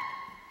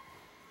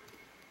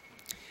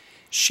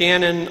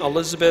 Shannon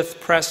Elizabeth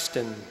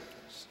Preston.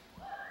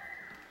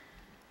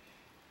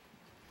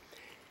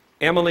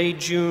 Emily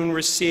June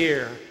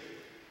Rasier.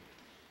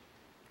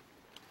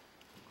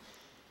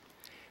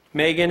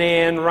 Megan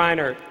Ann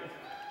Reinert.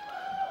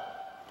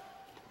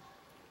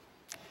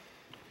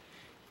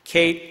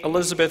 Kate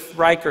Elizabeth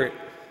Reichert.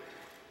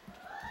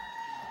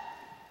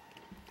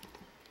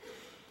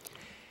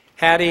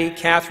 Hattie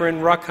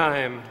Catherine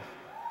Ruckheim.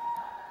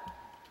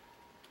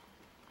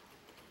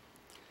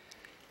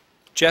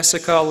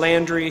 Jessica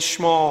Landry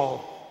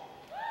Schmall.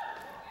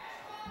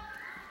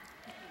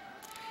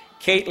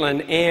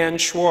 Caitlin Ann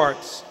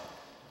Schwartz.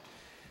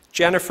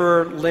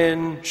 Jennifer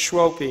Lynn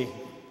Schwopey.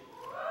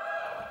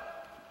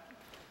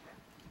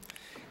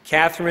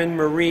 Catherine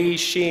Marie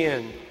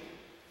Sheehan.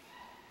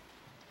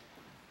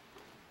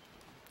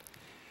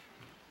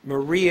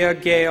 Maria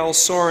Gail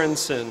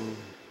Sorensen.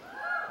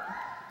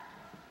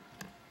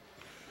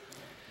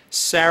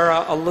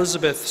 Sarah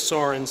Elizabeth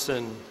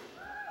Sorensen.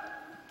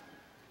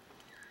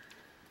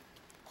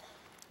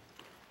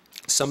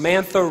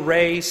 Samantha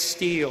Ray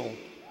Steele.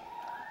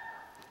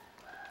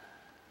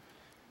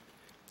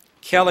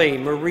 Kelly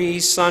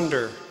Marie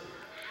Sunder.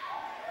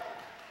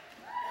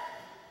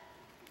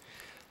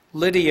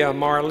 Lydia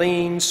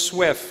Marlene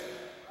Swift.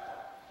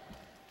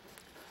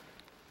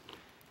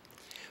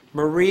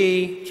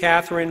 Marie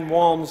Catherine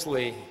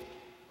Walmsley.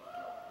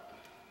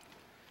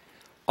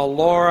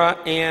 Alora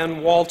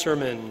Ann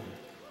Walterman.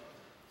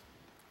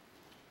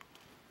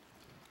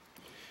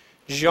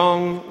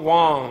 Zheng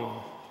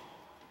Wang.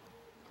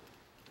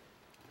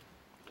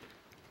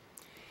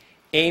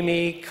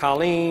 Amy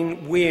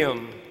Colleen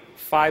William,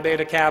 Phi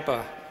Beta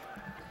Kappa.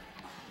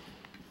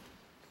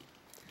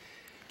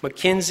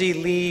 Mackenzie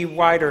Lee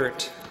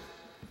Weidert.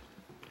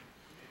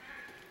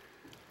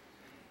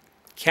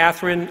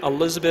 Catherine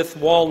Elizabeth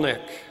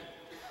Walnick.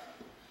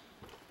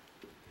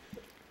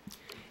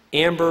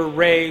 Amber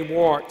Ray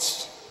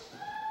Wartz.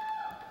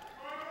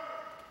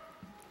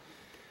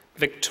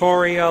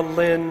 Victoria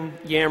Lynn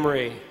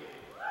Yamry.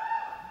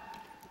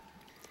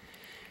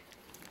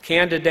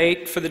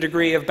 Candidate for the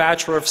degree of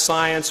Bachelor of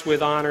Science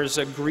with honors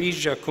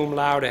egregia cum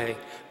laude,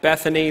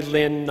 Bethany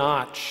Lynn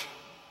Notch.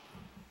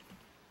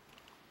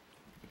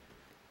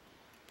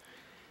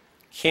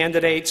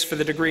 Candidates for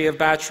the degree of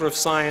Bachelor of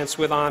Science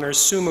with honors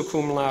summa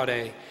cum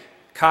laude,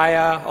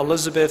 Kaya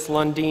Elizabeth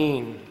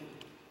Lundeen.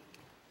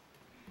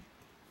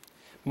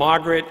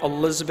 Margaret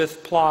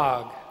Elizabeth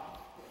Plog.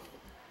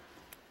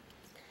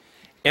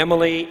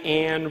 Emily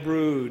Ann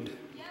Rude.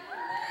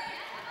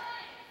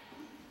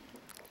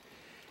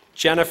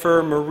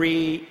 Jennifer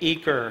Marie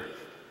Eaker.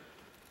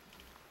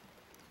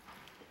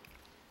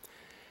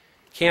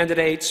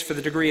 Candidates for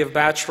the degree of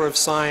Bachelor of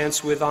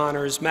Science with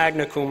honors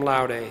magna cum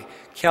laude,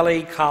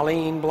 Kelly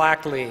Colleen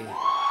Blackley.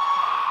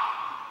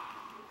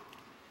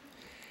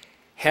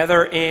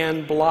 Heather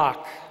Ann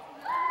Block.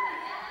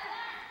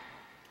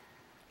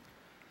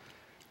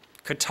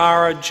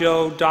 Katara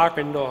Jo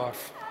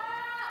Dockendorf.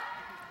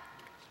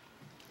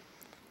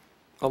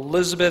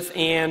 Elizabeth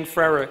Ann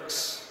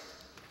Frericks.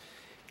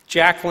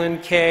 Jacqueline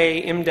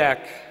K. Imdeck.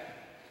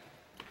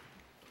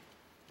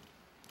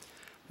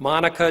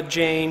 Monica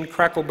Jane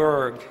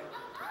Kreckelberg,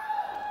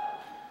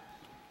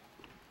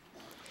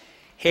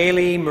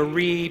 Haley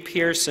Marie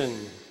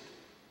Pearson,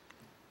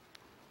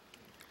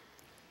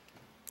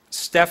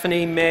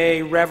 Stephanie Mae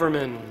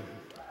Reverman,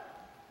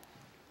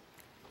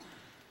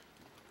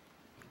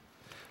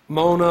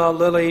 Mona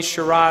Lily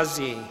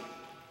Shirazi,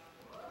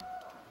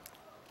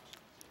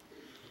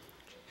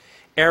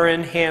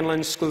 Erin Hanlon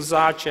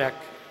Skluzacek.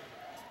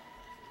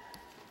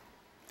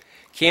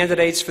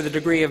 Candidates for the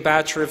degree of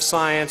Bachelor of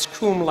Science,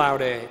 cum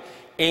laude,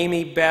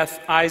 Amy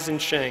Beth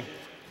Eisenschenk,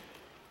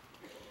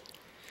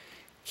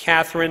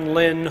 Catherine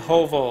Lynn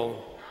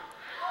Hovel,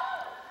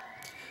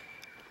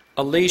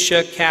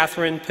 Alicia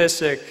Catherine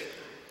Pissick,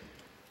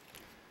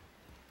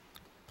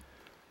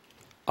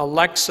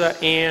 Alexa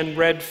Ann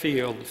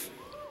Redfield,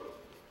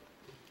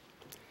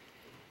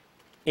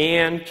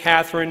 Ann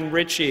Catherine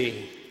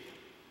Ritchie,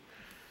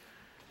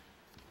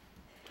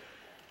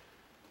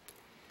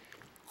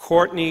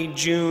 Courtney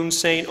June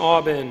St.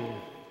 Aubin,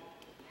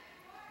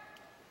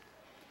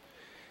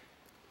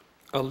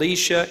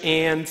 Alicia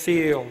Ann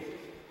Thiel,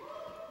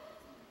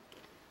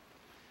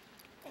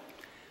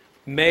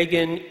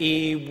 Megan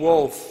E.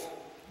 Wolf,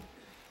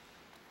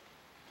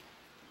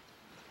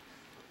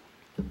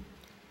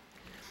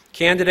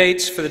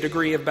 candidates for the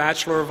degree of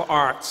Bachelor of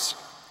Arts,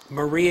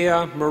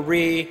 Maria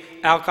Marie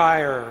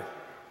Alkire,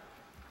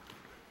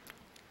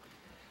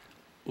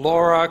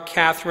 Laura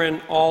Catherine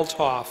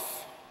Altoff,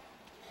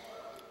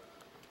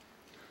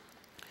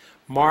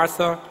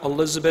 Martha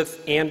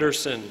Elizabeth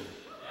Anderson,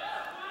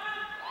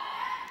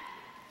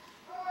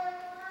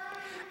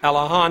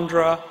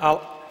 Alejandra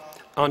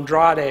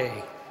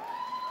Andrade,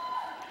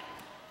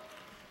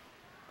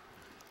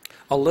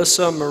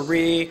 Alyssa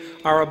Marie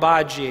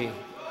Arabaji,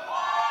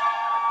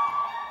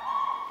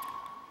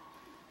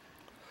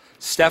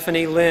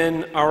 Stephanie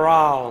Lynn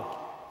Aral,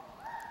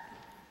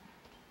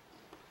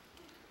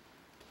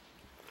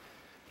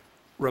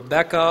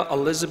 Rebecca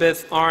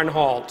Elizabeth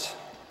Arnholt,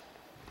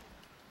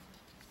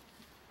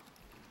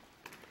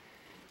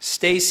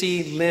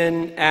 Stacy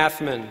Lynn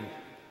Athman,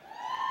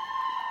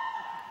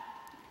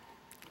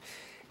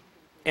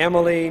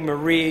 Emily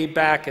Marie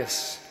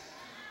Backus,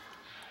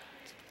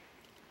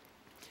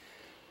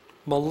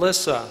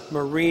 Melissa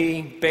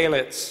Marie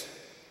Balitz,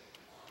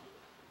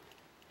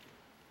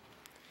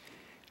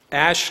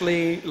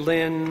 Ashley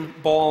Lynn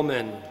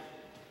Ballman,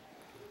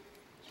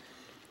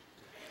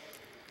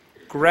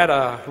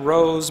 Greta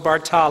Rose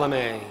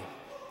Bartolome,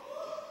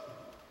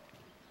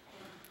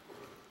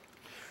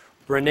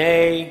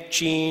 Renee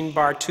Jean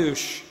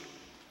Bartouche,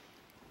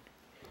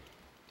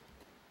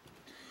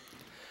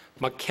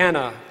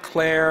 McKenna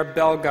Claire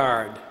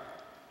Belgard,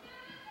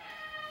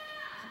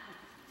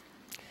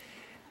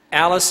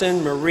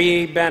 Allison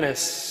Marie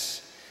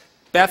Bennis,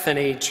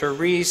 Bethany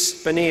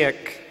Therese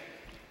Beniak,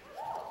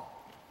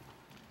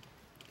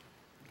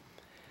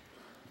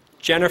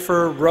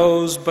 Jennifer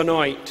Rose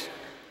Benoit,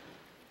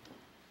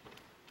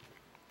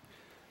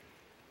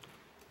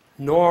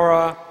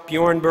 Nora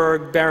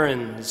Bjornberg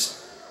Behrens,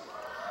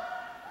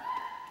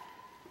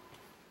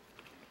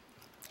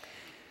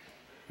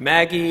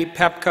 Maggie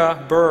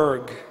Pepka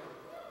Berg,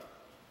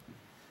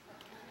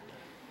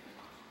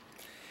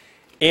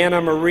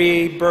 Anna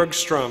Marie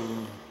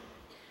Bergstrom,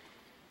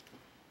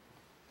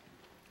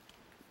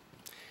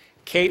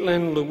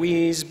 Caitlin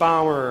Louise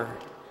Bauer,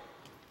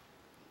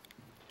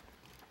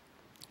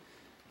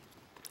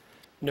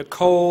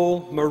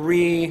 Nicole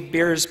Marie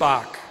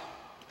Biersbach,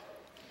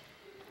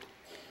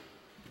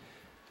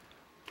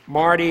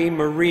 Marty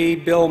Marie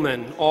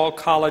Billman, all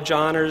college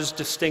honors,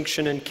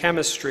 distinction in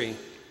chemistry,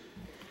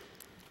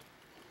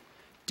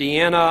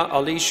 Deanna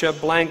Alicia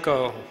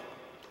Blanco,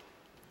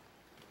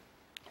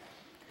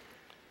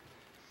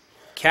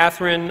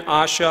 Catherine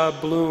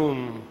Asha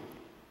Bloom,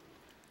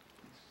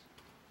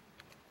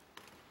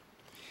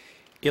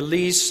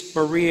 Elise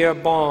Maria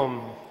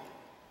Baum,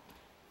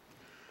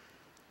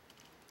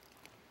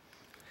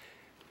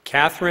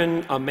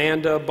 Catherine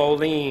Amanda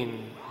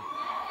Bolin,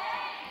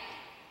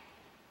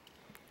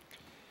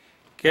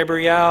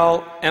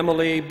 Gabrielle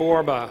Emily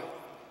Borba,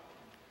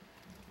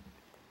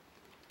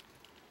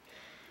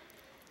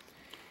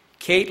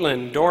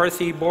 Caitlin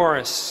Dorothy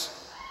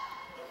Boris,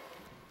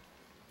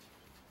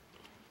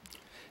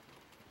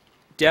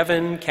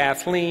 Devin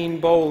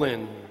Kathleen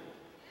Bolin,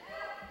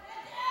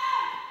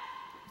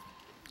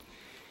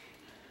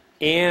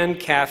 Anne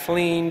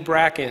Kathleen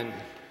Bracken,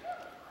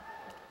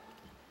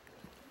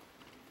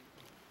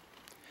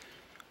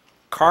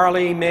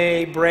 Carly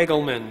Mae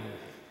Bregelman,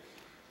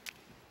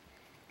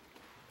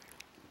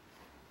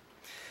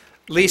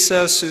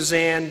 Lisa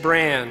Suzanne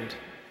Brand,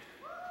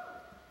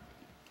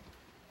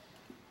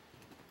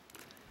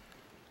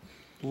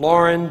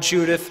 Lauren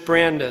Judith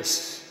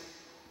Brandis,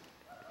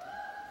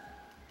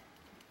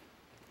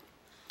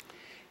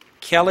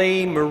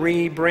 Kelly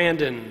Marie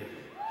Brandon,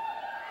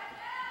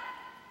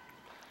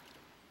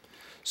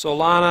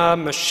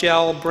 Solana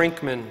Michelle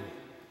Brinkman,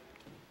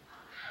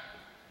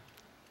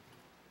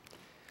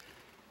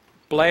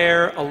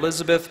 Blair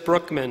Elizabeth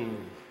Brookman,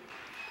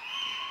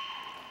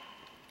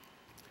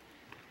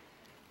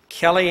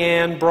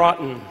 Kellyanne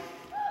Broughton,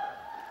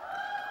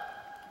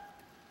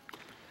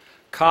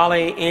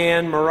 Kali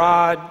Ann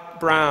Murad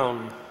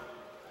Brown,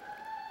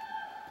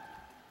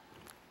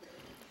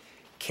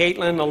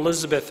 Caitlin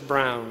Elizabeth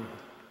Brown,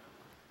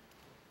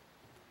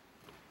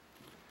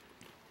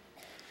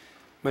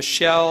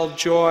 Michelle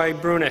Joy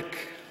Brunick,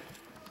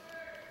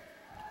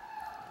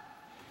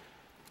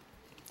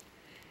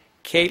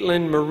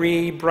 Caitlin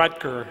Marie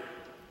Brutker,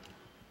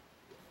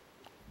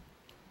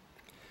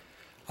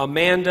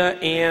 Amanda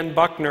Ann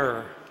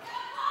Buckner,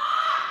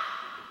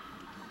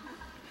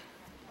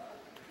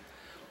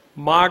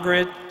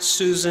 Margaret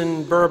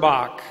Susan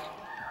Burbach,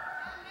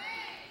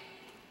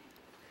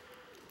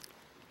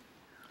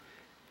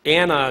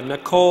 Anna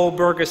Nicole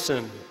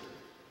Bergeson,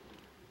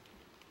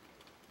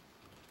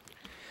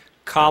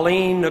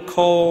 Colleen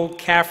Nicole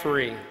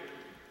Caffery,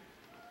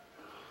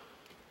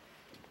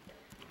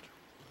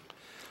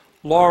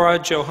 Laura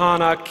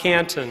Johanna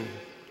Canton,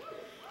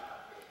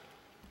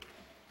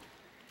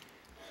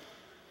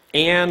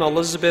 Anne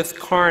Elizabeth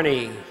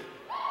Carney,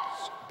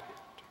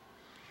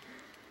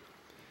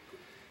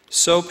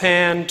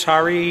 Sopan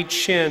Tari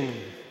Chin,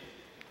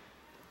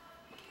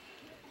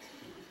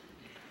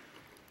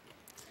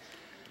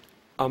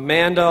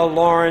 Amanda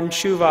Lauren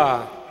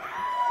Chuva,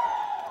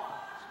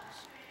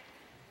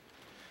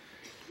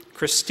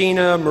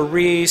 Christina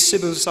Marie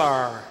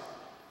Sibusar,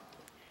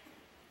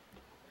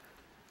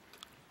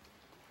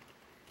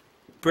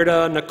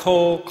 Britta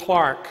Nicole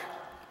Clark,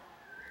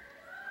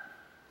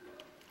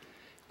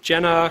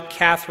 Jenna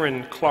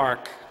Catherine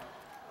Clark,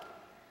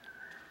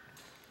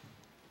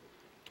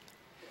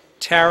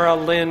 Tara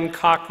Lynn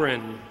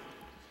Cochran,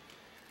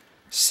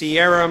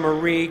 Sierra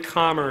Marie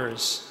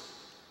Commerce,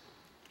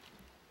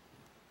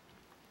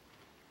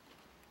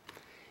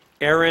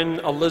 Erin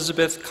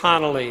Elizabeth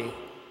Connolly,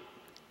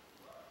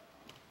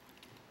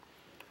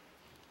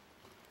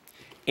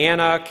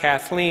 Anna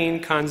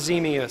Kathleen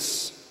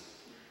Conzemius,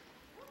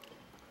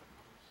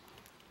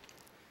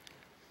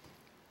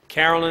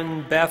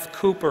 Carolyn Beth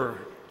Cooper,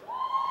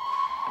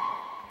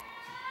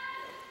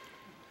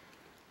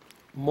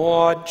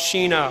 Maud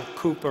Sheena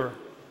Cooper,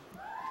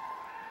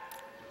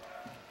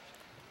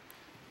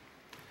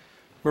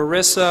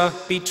 Marissa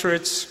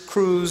Beatriz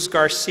Cruz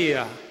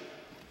Garcia,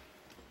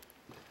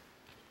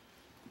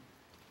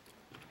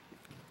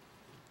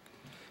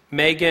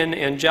 Megan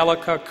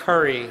Angelica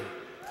Curry,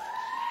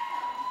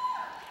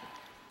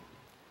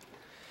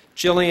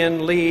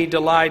 Jillian Lee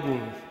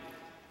DeLyden,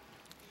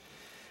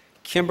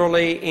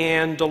 Kimberly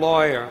Ann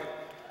DeLoyer,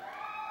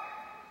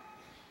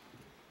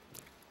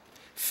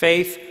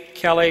 Faith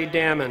Kelly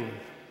Damon,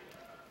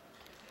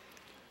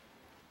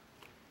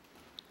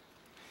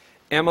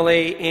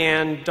 Emily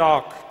Ann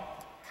Dock,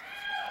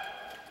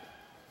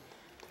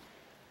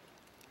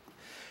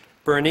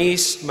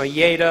 Bernice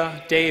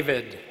Mayeda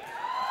David,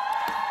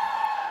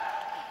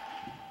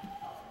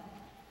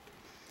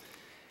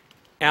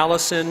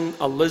 Allison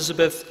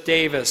Elizabeth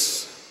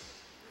Davis,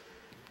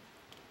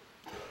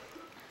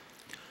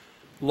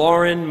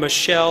 Lauren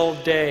Michelle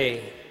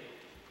Day,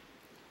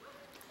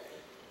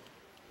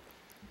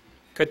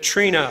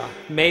 Katrina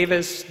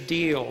Mavis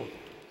Deal,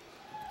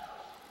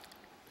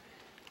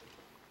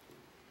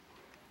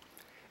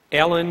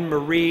 Ellen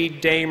Marie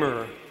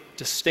Damer,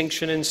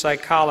 Distinction in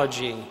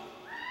Psychology,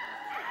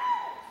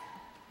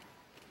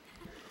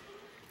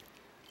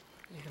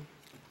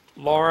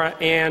 Laura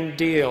Ann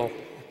Deal,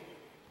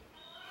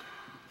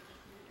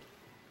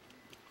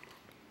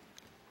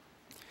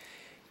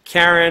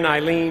 Karen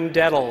Eileen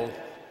Dettel,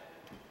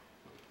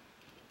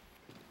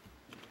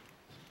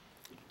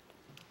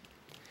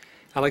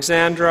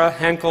 Alexandra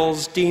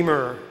Henkels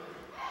Deemer,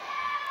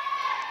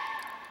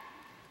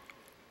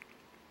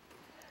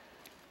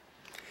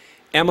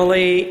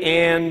 Emily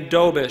Ann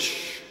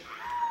Dobish,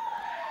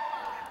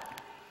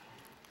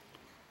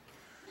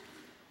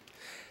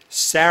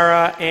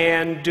 Sarah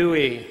Ann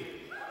Dewey,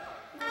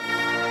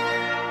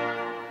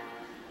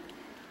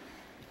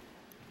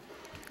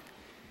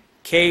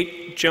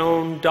 Kate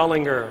Joan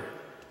Dullinger,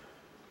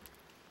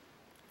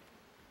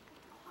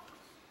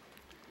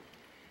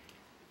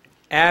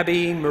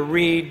 Abby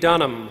Marie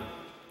Dunham,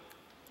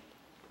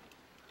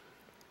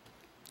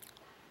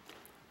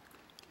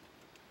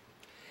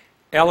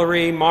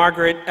 Ellery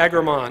Margaret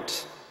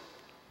Egremont,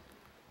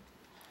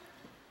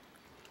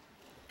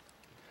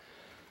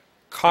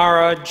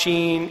 Cara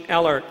Jean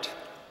Ellert,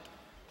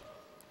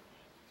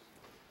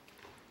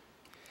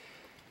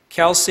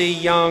 Kelsey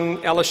Young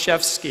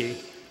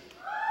Elishevsky,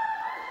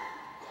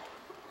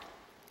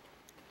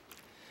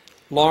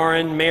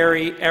 Lauren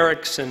Mary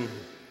Erickson,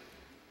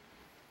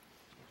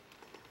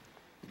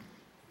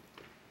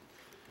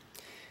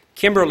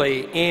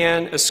 Kimberly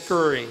Ann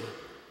Escuri,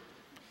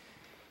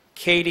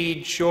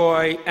 Katie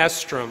Joy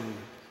Estrom,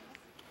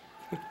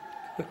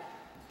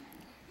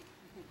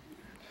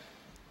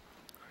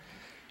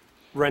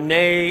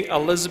 Renee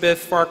Elizabeth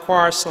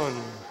Farquharson,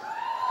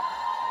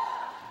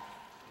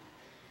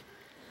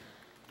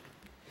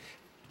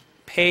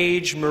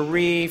 Paige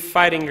Marie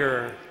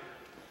Feitinger,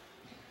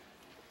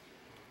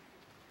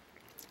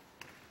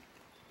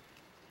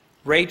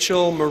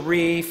 Rachel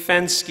Marie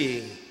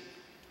Fensky.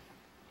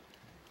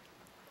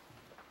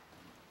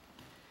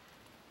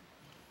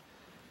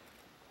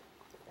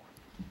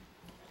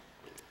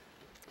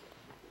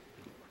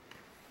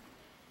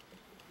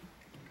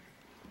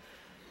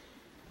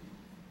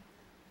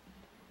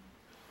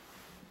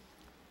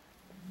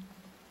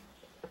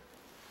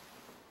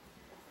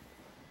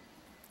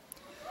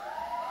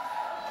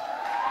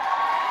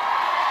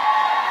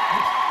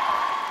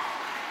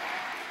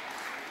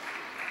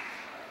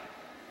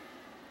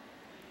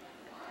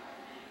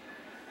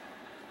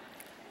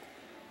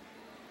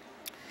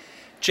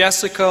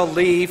 Jessica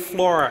Lee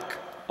Florick,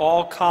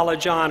 all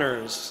college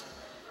honors.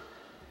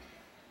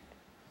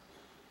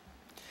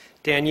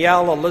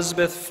 Danielle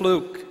Elizabeth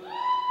Fluke.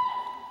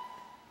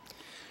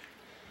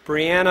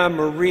 Brianna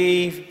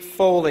Marie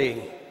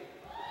Foley.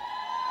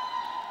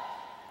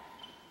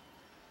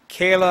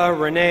 Kayla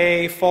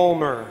Renee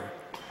Folmer.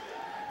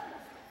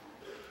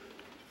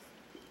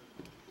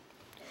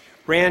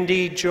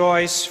 Randy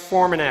Joyce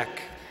Formanek.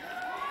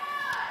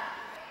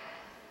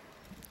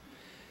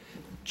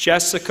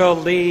 Jessica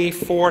Lee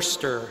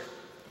Forster.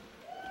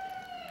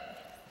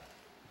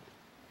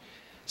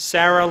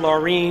 Sarah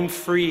Laureen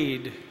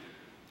Freed.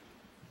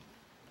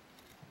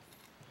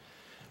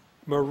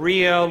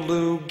 Maria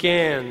Lou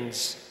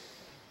Gans.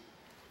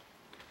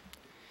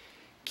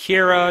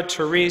 Kira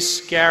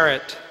Therese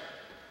Garrett.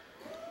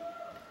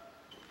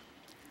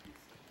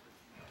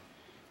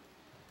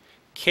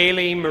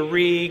 Kaylee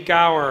Marie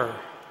Gower.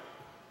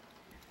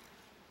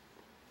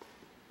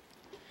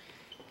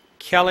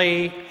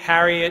 Kelly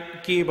Harriet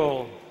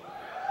Giebel.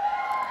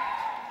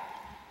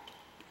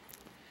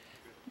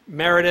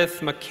 Meredith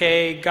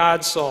McKay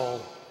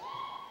Godsall.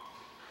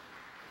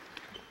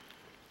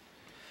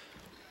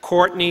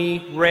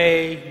 Courtney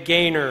Ray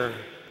Gaynor.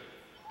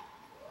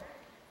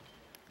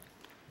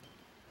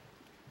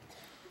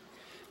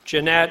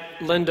 Jeanette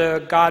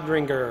Linda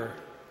Godringer.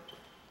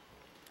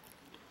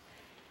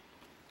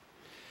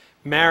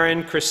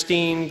 Marin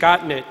Christine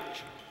Gottnich.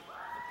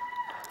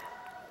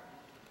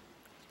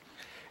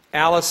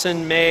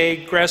 Allison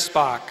May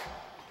Gressbach.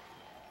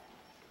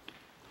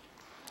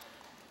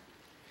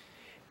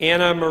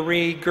 Anna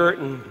Marie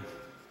Gerton.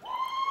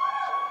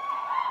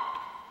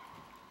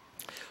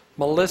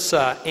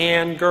 Melissa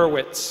Ann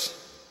Gerwitz.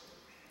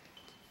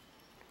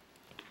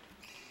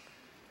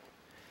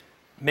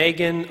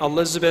 Megan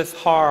Elizabeth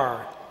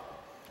Haar.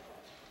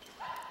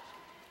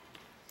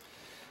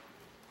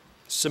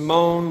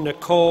 Simone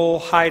Nicole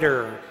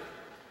Hyder.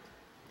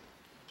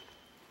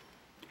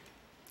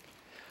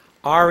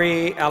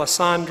 Ari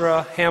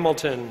Alessandra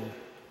Hamilton.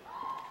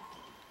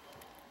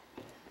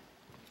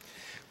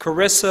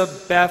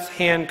 Carissa Beth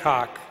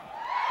Hancock.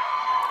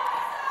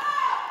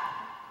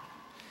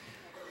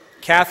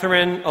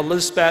 Catherine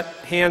Elizabeth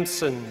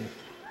Hansen.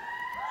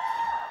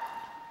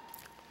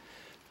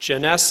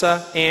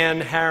 Janessa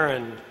Ann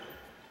Harron.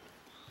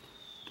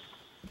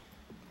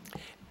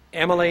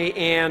 Emily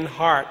Ann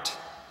Hart.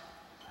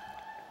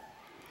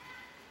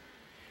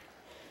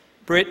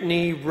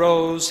 Brittany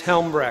Rose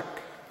Helmbrecht.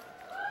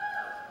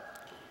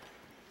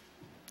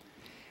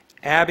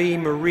 Abby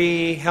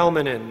Marie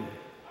Helmanen.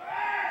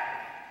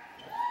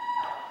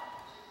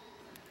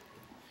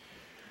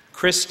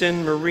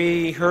 Kristen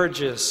Marie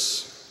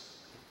Hergis.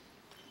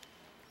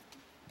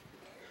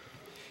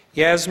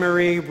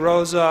 Yasmarie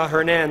Rosa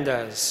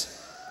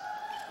Hernandez.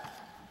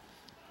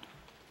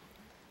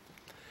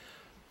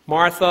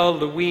 Martha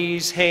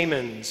Louise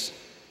Haymans.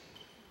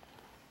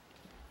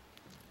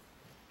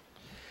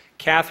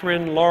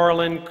 Catherine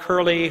Laurelyn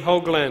Curley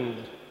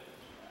Hoagland.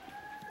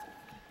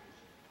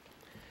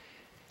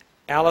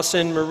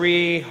 Allison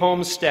Marie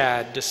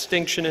Homestad,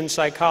 Distinction in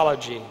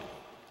Psychology.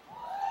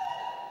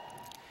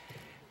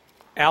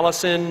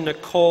 Allison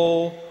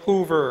Nicole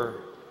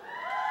Hoover.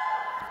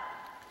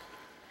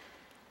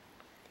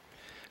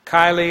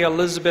 Kylie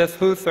Elizabeth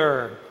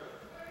Huther.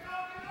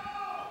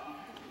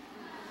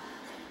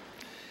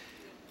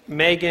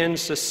 Megan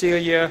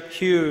Cecilia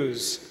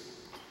Hughes.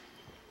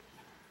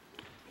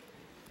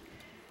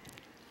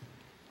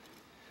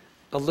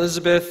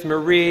 Elizabeth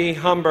Marie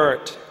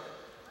Humbert.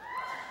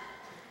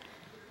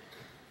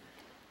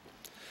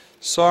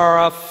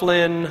 Sarah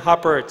Flynn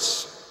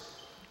Hupperts.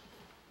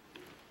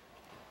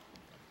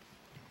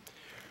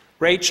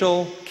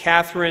 Rachel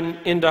Catherine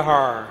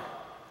Indahar.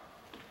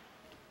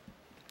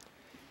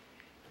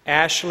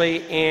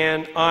 Ashley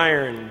Ann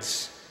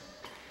Irons.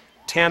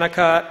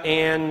 Tanika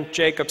Ann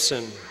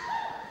Jacobson.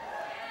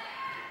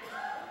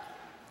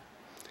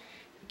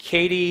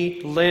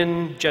 Katie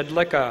Lynn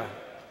Jedlicka.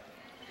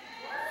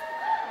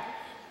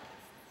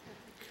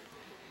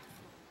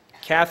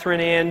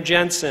 Catherine Ann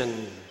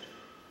Jensen.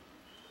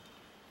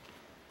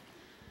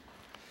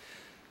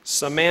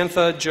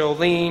 Samantha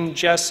Jolene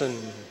Jessen.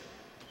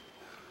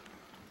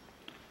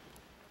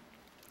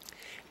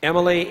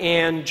 Emily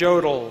Ann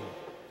Jodel.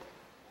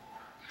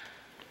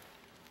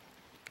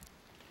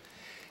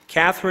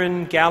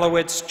 Catherine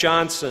Gallowitz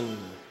Johnson.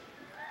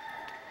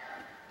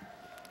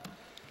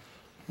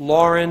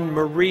 Lauren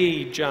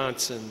Marie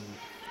Johnson.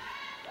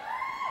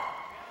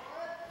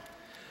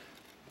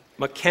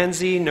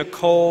 Mackenzie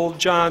Nicole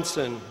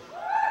Johnson,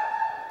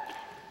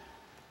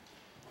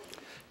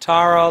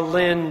 Tara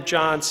Lynn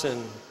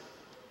Johnson,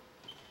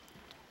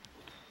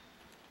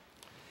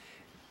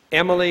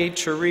 Emily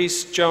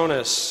Therese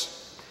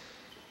Jonas,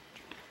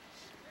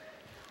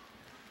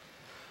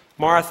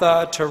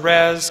 Martha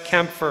Therese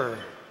Kempfer,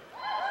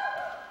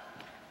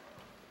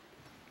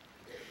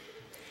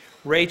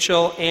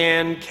 Rachel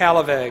Ann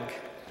Calaveg,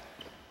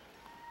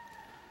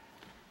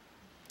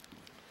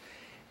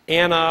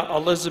 Anna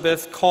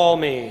Elizabeth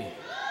Callme,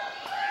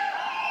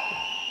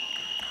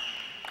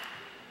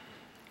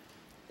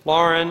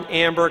 Lauren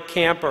Amber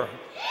Camper,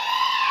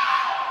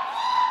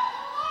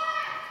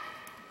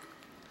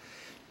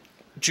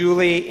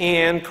 Julie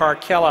Ann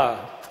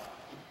Carkella,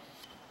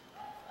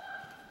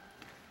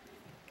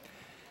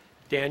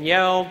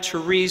 Danielle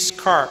Therese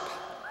Karp,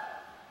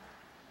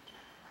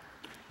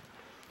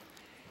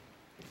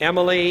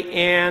 Emily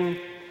Ann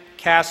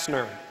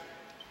Kastner,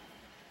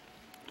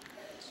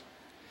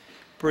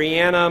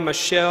 Brianna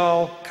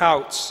Michelle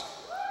Kautz,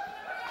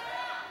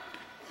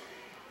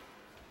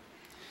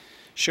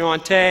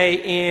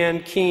 Shantae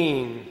Ann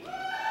Keene,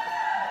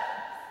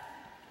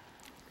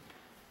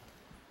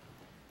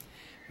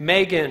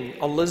 Megan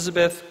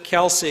Elizabeth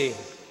Kelsey,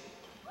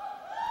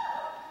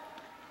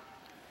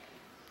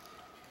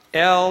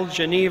 L.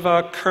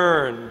 Geneva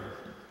Kern,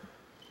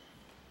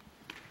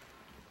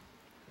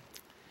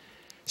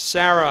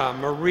 Sarah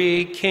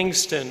Marie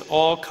Kingston,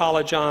 all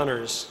college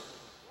honors,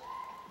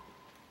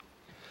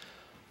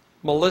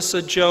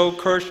 Melissa Jo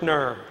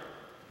Kirchner,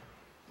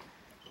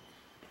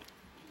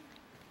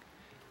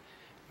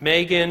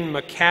 Megan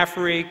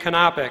McCaffrey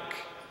Konopik,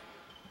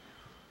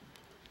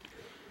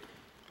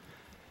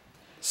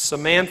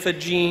 Samantha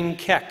Jean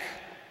Keck,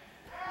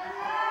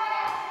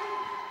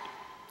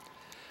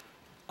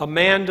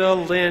 Amanda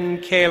Lynn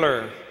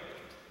Kaler,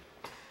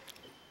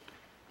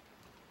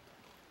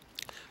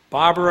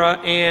 Barbara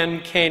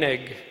Ann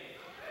Koenig,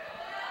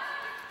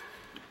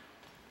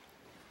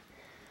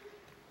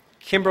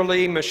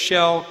 Kimberly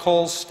Michelle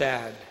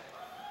Kolstad,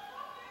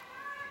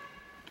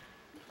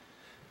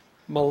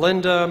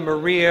 Melinda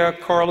Maria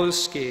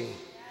Korlewski,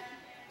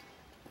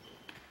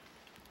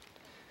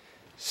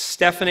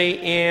 Stephanie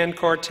Ann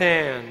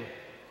Cortan,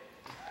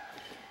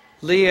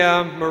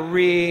 Leah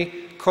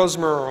Marie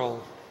Kosmerl,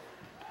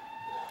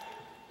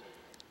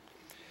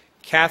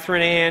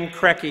 Catherine Ann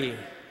Krecky,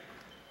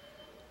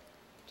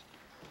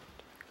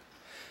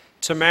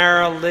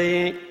 Tamara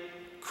Lee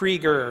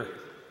Krieger,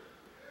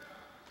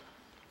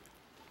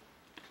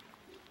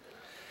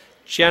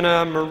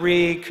 Jenna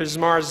Marie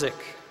Kuzmarzik,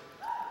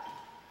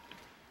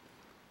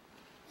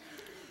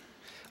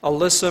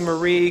 Alyssa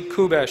Marie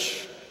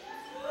Kubesh,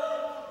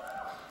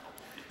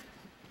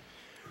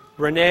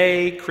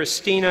 Renee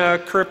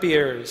Christina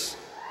Kerpiers,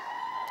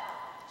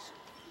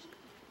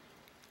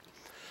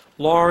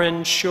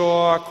 Lauren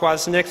Shaw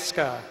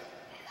Kwasniewska,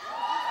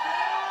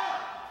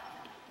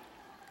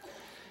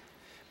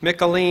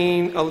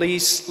 Micheline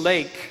Elise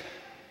Lake,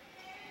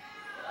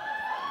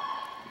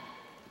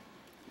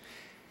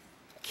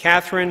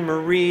 Catherine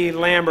Marie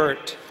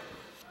Lambert,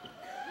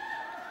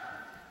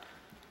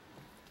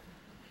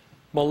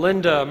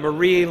 Melinda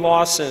Marie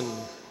Lawson,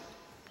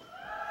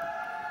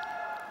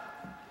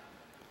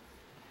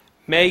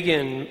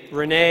 Megan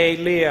Renee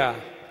Leah,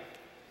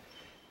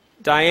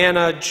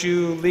 Diana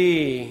Ju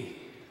Lee,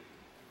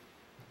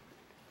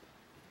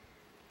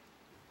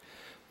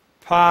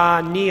 Pa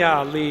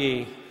Nia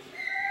Lee,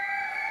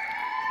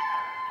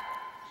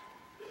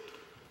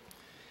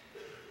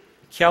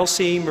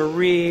 Kelsey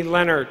Marie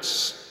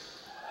Lennertz,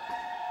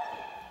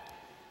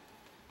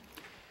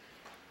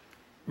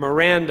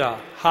 Miranda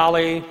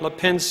Holly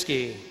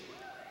Lipinski,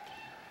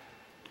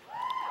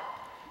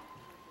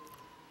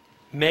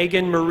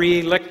 Megan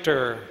Marie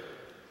Lichter,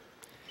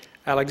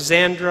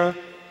 Alexandra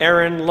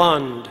Erin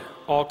Lund,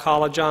 all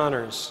college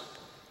honors,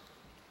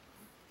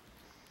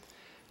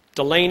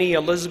 Delaney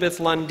Elizabeth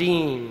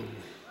Lundeen,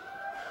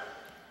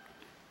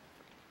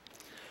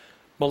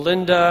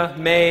 Melinda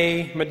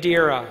May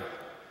Madeira,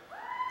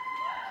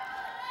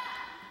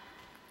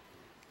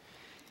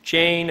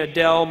 Jane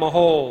Adele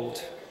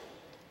Mahold,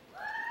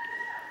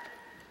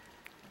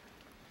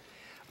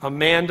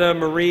 Amanda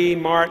Marie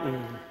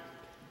Martin,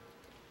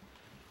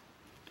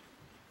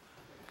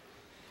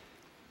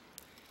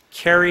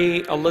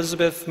 Carrie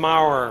Elizabeth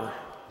Maurer,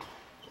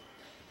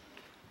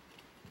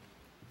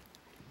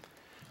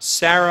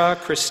 Sarah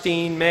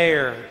Christine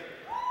Mayer,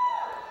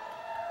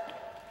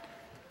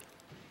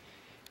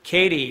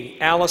 Katie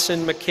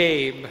Allison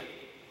McCabe,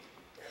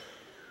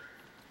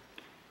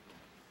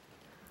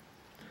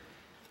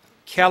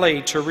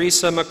 Kelly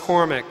Teresa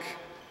McCormick,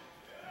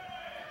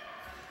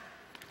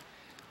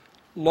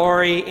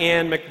 Lori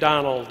Ann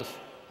McDonald,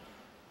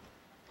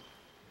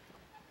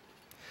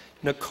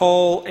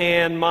 Nicole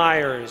Ann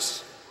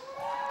Myers,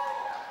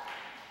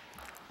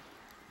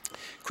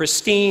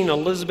 Christine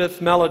Elizabeth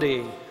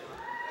Melody,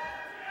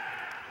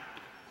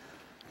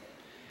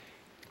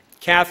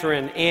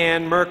 Catherine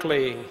Ann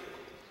Merkley,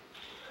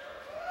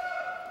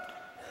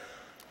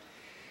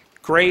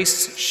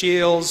 Grace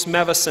Shields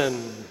Mevison,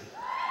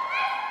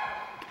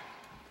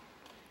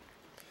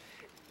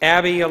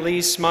 Abby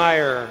Elise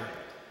Meyer,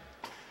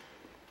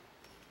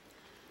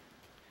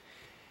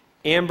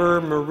 Amber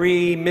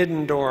Marie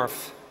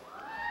Middendorf,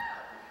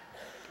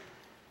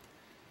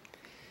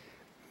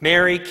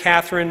 Mary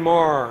Catherine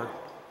Moore,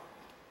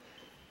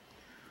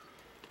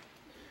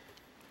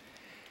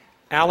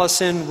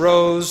 Allison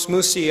Rose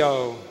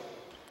Musio,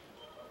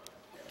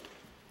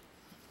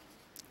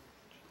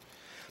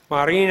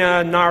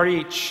 Marina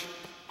Narich,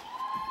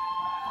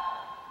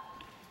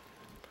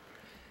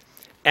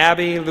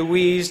 Abby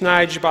Louise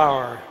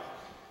Nijbauer,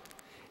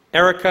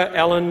 Erica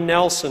Ellen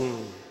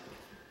Nelson,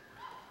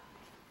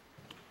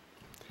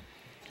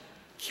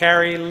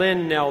 Carrie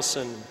Lynn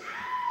Nelson,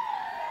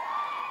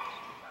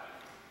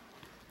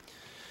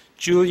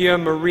 Julia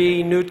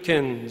Marie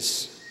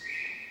Nutkins,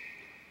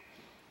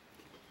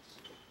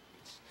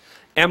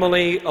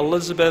 Emily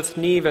Elizabeth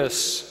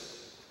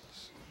Nevis,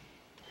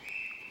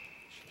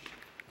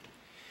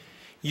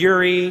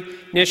 Yuri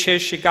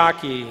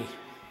Nishishigaki,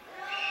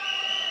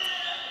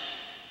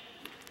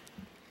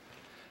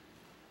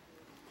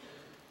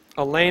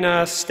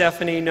 Elena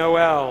Stephanie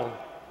Noel,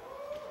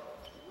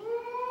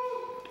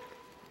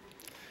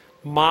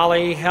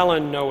 Molly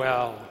Helen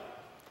Noel,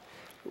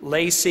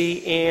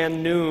 Lacey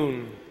Ann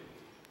Noon,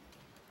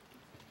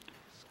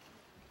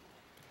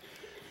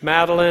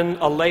 Madeline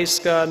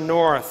Alaska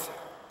North,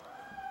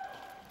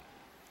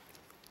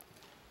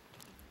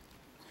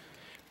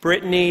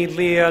 Brittany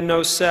Leah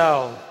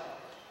Nocell,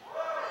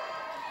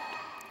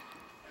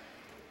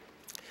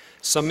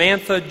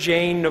 Samantha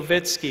Jane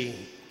Novitsky,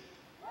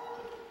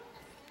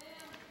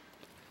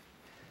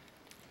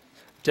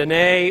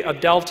 Danae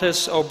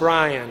Adeltis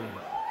O'Brien,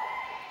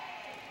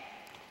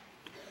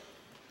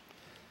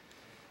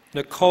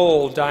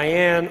 Nicole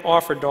Diane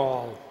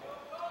Offerdahl,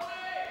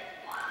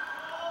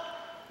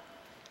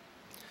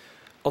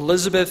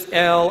 Elizabeth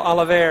L.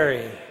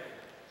 Oliveri,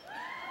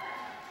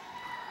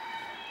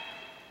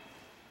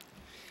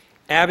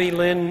 Abby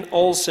Lynn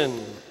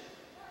Olson,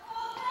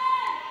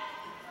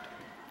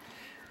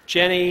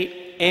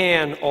 Jenny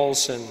Ann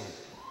Olson,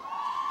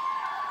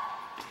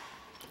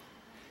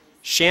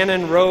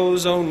 Shannon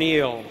Rose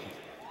O'Neill,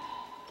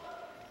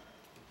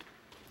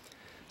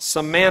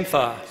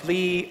 Samantha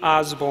Lee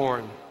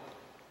Osborne,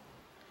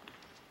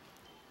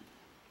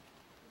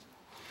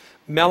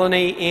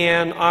 Melanie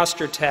Ann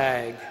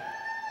Ostertag,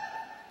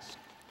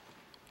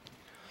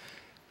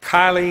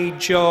 Kylie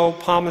Jo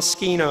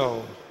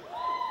Palmaskino,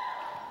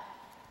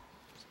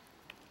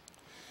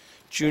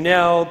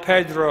 Junelle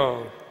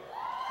Pedro,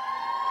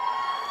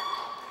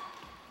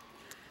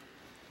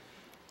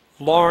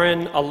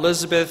 Lauren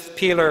Elizabeth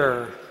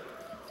Peeler,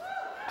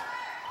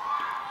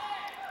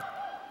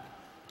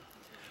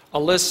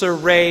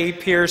 Alyssa Ray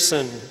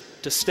Pearson,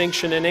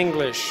 distinction in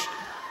English,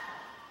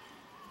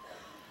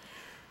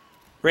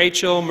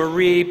 Rachel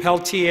Marie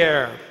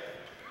Peltier,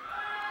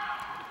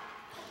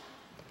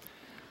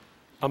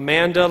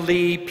 Amanda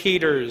Lee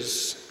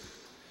Peters,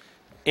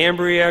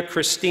 Ambria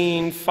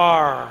Christine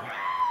Farr,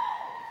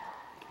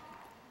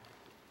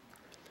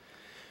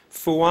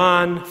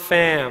 Fuan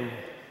Pham,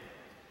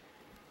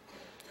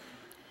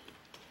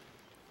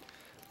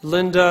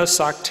 Linda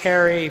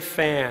Socteri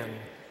Fan,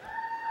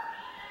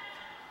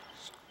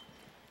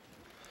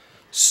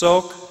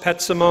 Sok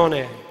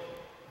Petsimone,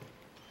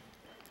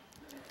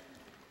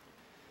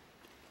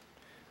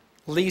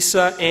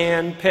 Lisa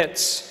Ann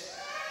Pitts,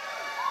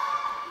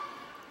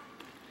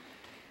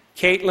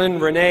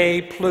 Caitlin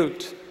Renee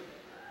Plute,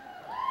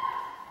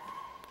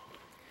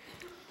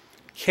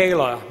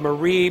 Kayla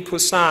Marie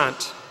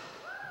Poussant,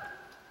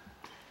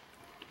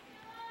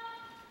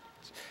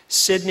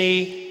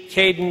 Sydney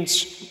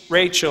Cadence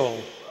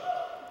Rachel,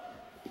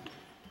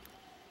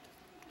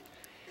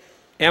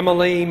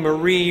 Emily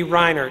Marie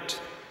Reinert,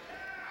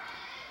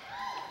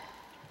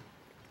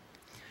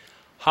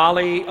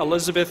 Holly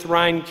Elizabeth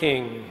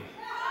Reinking,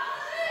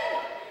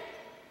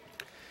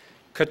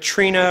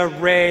 Katrina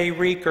Ray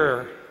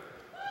Reeker,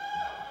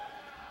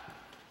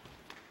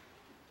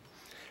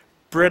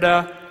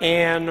 Britta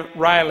Ann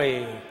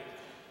Riley,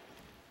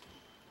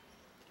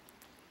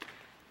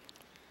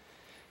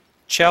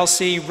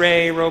 Chelsea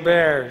Ray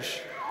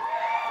Roberge,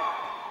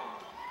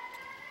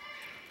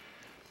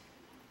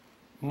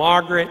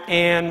 Margaret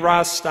Ann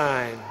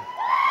Rostein,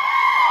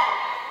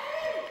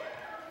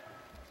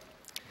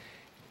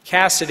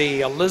 Cassidy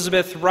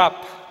Elizabeth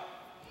Rupp,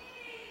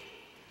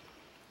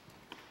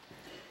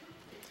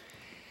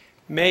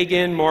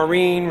 Megan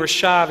Maureen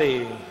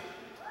Rashavi,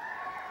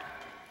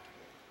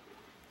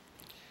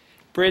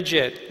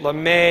 Bridget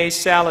LeMay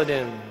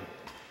Saladin,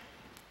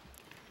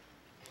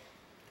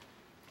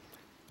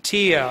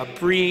 Tia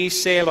Bree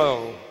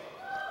Salo,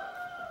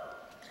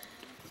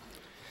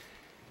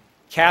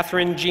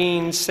 Catherine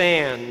Jean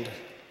Sand,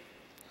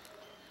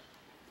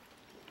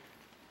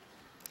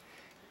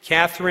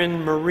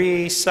 Catherine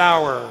Marie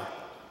Sauer,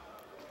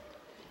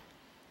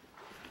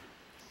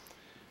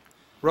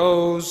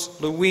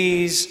 Rose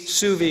Louise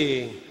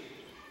Suvi,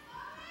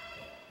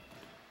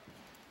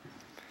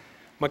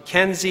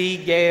 Mackenzie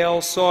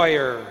Gail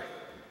Sawyer,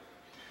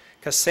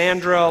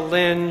 Cassandra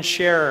Lynn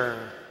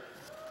Scherer,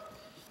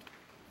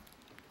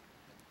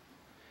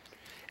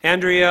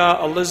 Andrea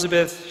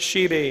Elizabeth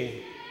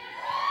Sheeby.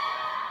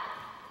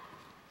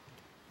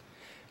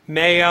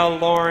 Maya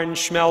Lauren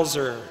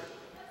Schmelzer.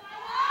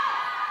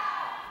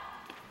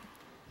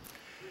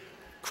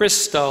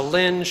 Krista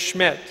Lynn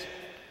Schmidt.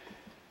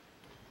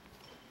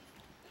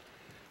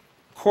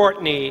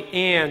 Courtney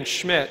Ann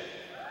Schmidt.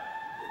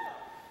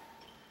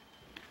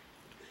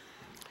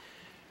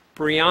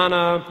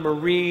 Brianna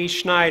Marie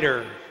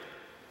Schneider.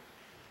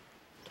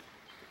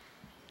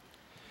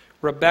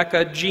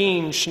 Rebecca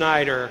Jean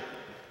Schneider.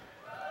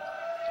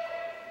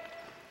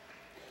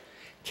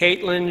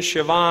 Caitlin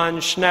Siobhan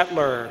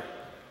Schnettler.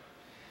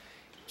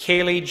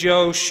 Kaylee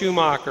Jo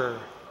Schumacher.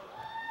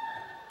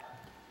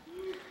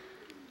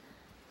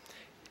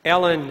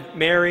 Ellen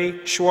Mary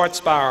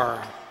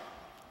Schwartzbauer.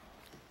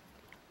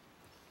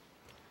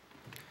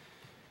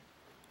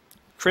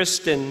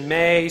 Kristen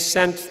May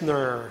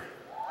Sentner.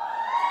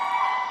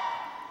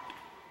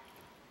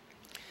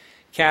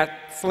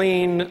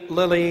 Kathleen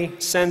Lily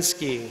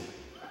Sensky.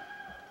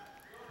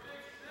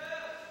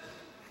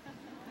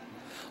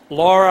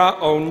 Laura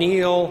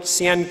O'Neill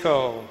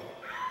Sienko.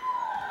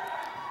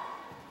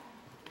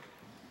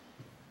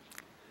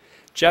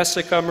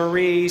 Jessica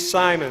Marie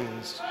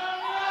Simons.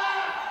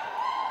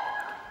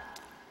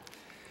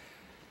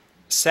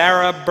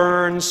 Sarah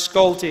Burns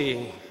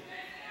Schulte.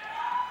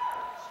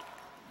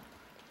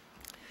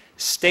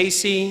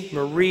 Stacy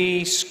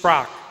Marie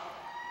Skrock.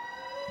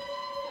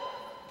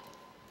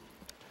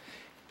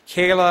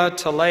 Kayla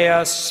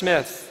Talea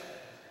Smith.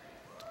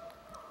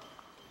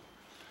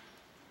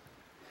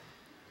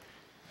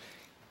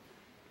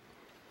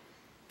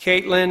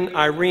 Caitlin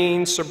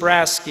Irene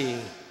Sobraski.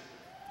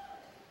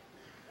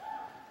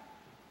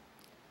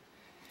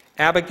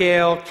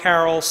 Abigail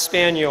Carol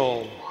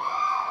Spaniel.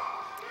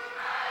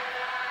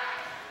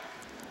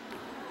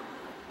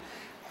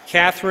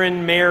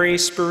 Catherine Mary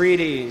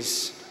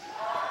Spirides.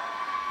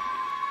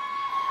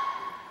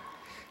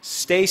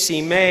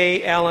 Stacy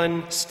May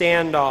Ellen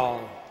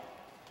Standall.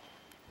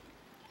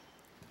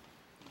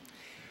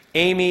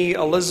 Amy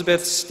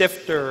Elizabeth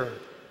Stifter.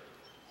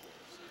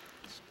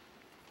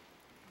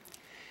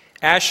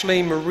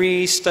 Ashley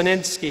Marie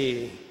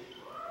Staninsky.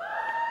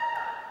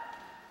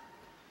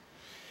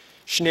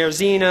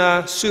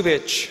 Schneerzina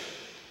Subich.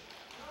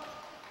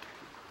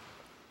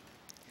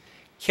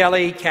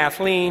 Kelly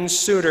Kathleen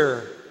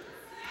Suter.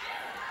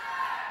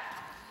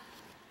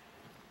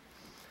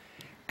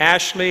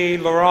 Ashley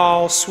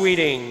Laurel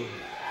Sweeting.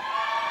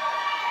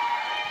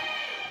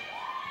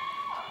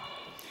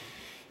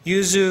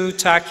 Yuzu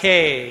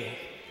Takei.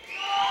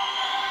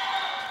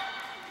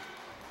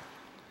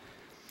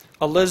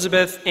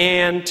 Elizabeth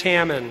Ann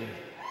Tamman.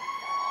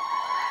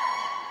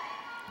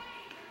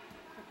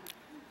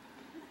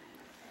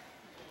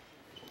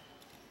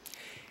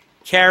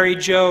 Carrie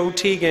Jo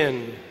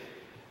Teagan.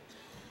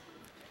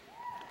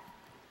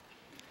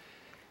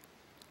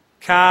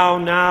 Kao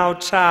Nao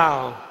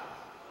Tao.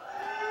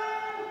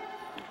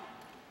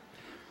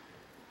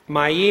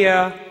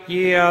 Maya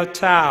Yia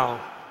Tao.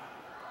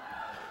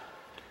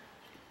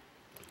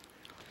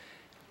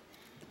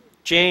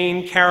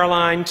 Jane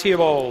Caroline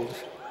Theobald.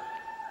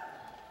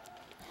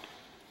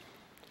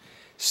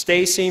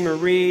 Stacy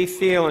Marie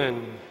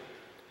Thielen.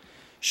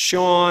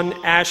 Sean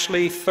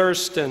Ashley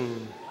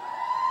Thurston.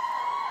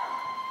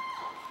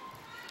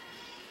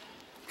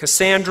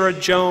 Cassandra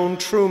Joan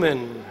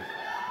Truman.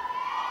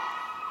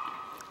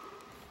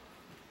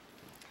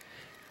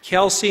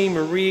 Kelsey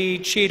Marie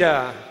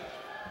Cheetah.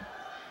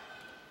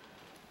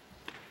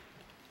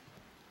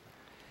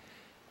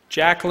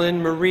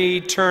 Jacqueline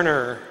Marie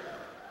Turner.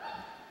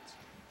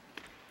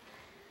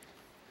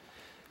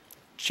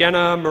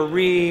 Jenna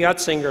Marie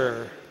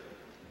Utzinger.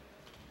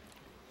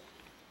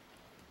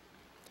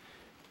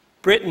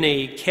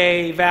 Brittany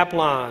K.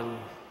 Vaplon.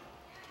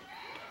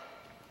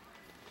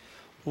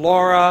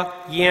 Laura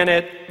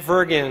Yanet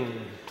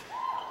Vergen.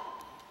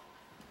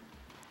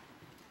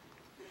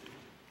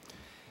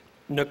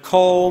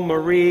 Nicole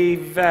Marie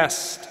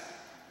Vest.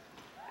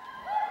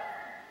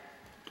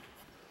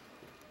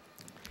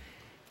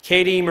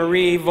 Katie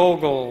Marie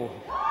Vogel.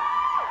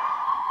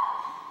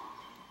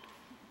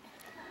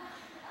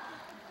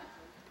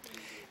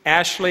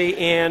 Ashley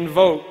Ann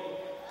Vogt.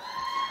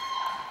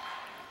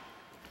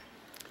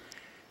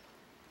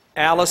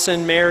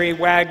 Allison Mary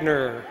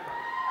Wagner.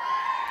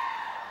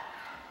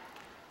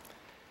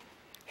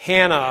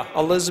 Hannah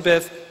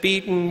Elizabeth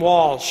Beaton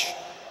Walsh.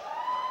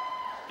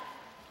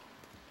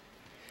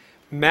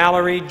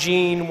 Mallory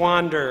Jean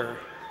Wander.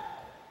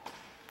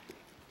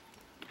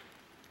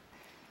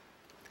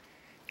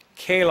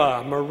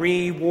 Kayla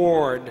Marie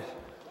Ward.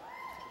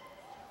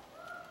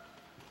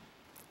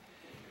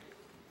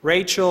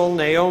 Rachel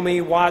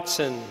Naomi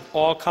Watson,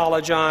 all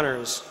college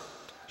honors.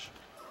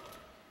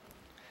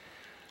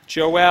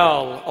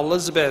 Joelle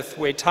Elizabeth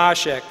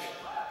Wetashek.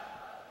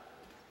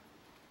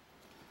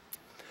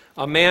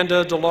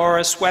 Amanda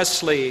Dolores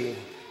Wesley.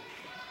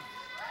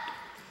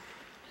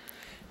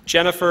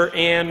 Jennifer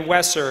Ann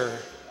Wesser.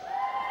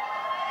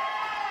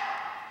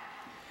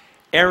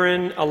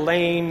 Erin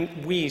Elaine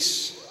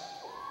Weiss.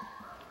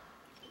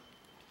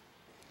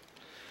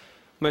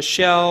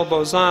 Michelle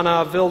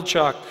Bozana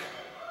Vilchuk,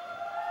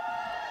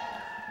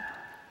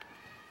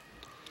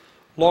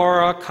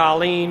 Laura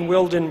Colleen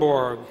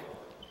Wildenborg,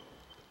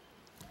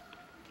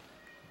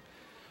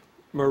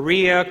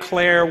 Maria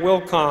Claire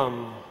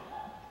Wilcom,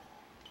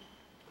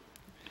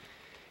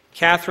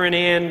 Catherine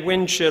Ann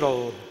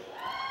Winchittle,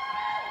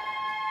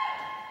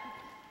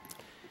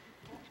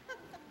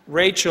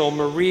 Rachel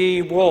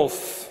Marie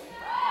Wolf,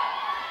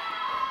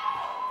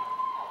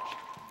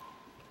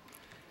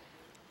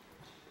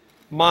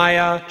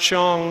 Maya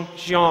Chong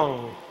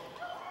Zhang,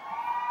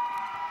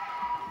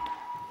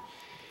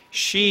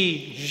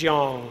 Shi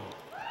Zhang,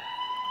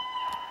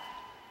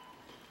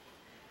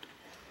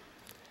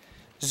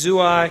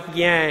 Zua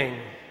Yang,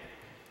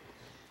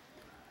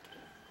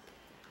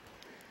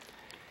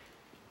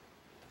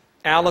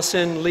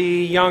 Allison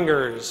Lee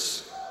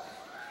Youngers,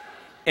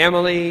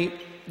 Emily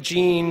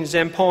Jean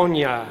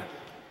Zamponia,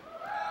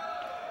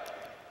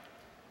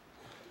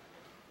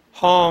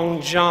 Hong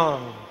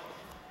Zhang,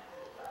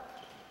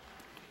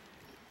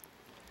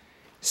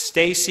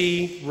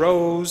 Stacy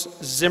Rose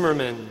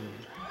Zimmerman,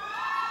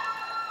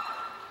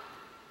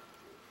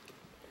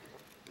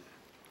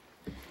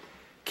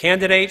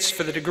 candidates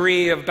for the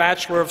degree of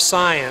Bachelor of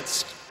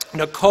Science: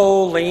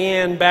 Nicole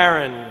Leanne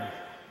Barron,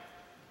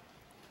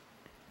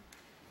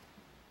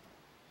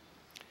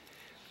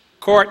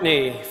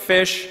 Courtney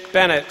Fish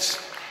Bennett,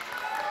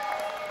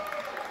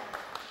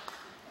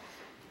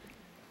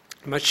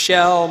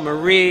 Michelle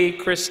Marie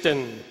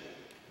Kristen,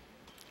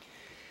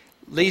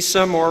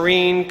 Lisa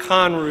Maureen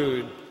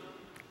Conrud,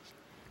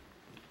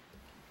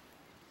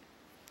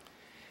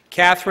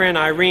 Catherine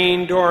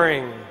Irene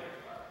Doring,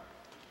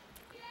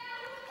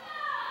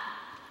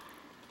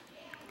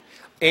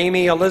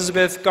 Amy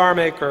Elizabeth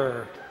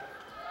Garmaker,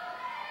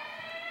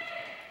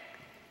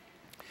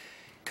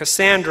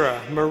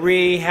 Cassandra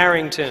Marie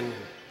Harrington,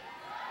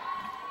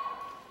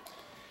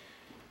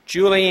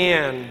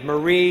 Julianne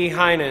Marie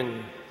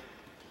Heinen,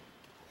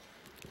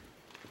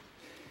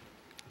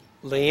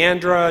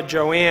 Leandra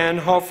Joanne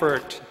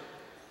Hoffert,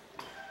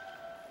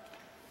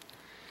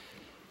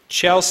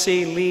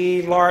 Chelsea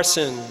Lee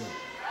Larson,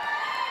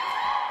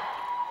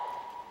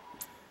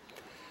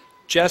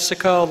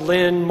 Jessica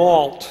Lynn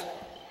Malt,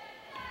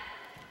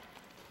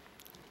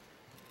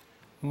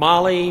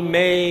 Molly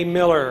Mae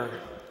Miller,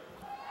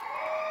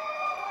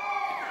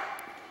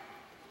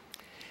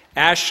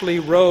 Ashley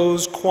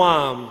Rose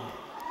Quam,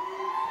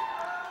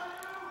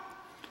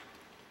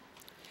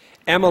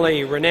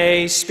 Emily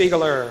Renee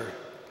Spiegler,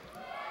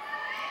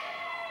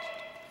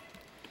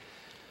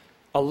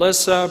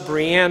 Alyssa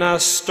Brianna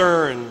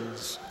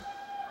Stearns,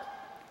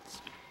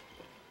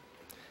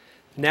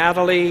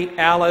 Natalie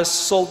Alice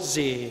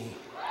Soltze,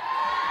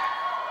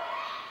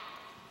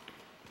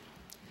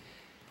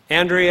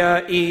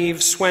 Andrea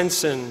Eve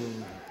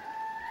Swenson,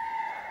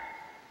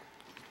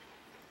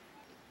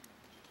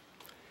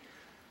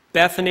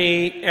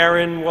 Bethany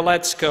Erin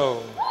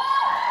Waletsko.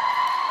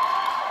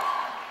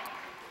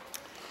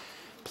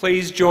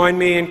 Please join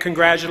me in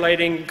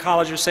congratulating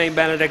College of St.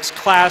 Benedict's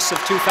class of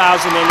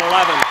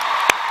 2011.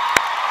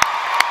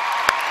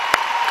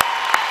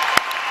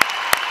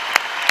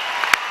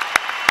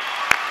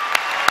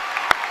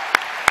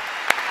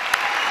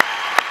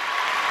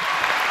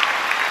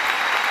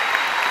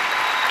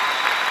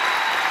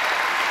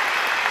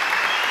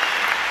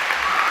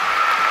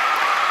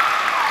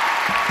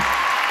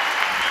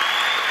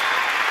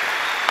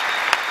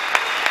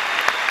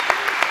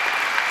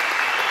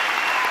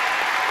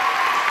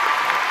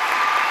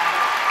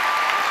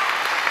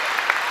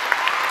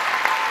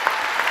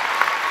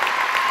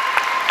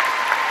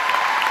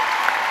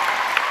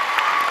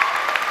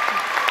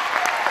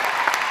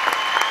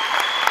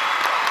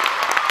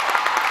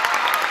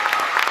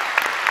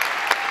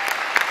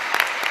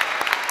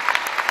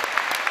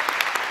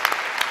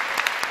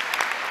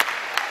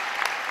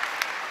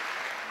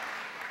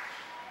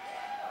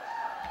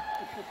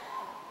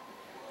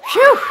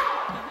 Phew!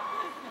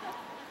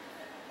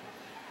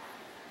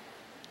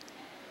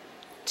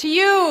 To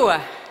you,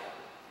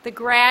 the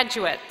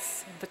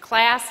graduates of the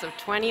class of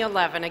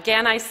 2011,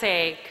 again I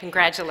say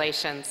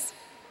congratulations.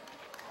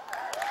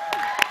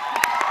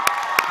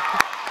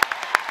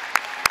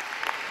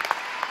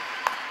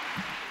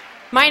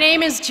 My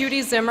name is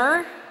Judy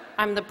Zimmer.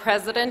 I'm the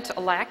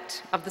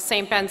president-elect of the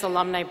St. Ben's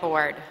Alumni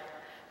Board.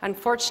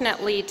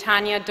 Unfortunately,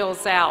 Tanya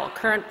Dozell,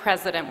 current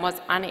president,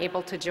 was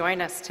unable to join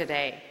us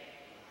today.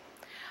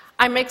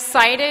 I'm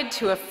excited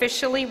to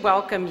officially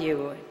welcome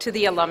you to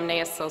the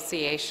Alumni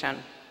Association.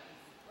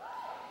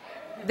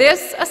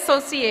 This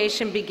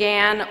association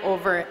began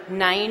over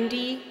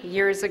 90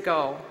 years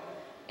ago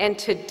and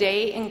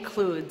today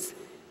includes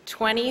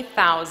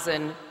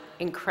 20,000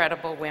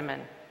 incredible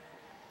women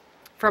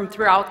from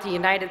throughout the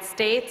United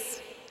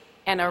States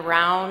and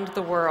around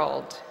the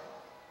world.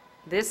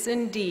 This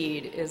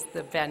indeed is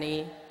the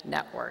Benny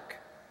Network.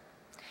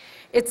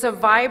 It's a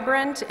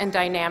vibrant and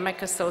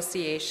dynamic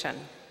association.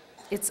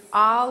 It's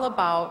all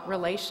about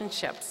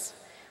relationships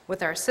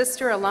with our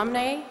sister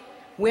alumni,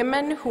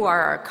 women who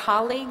are our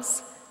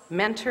colleagues,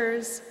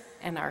 mentors,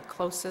 and our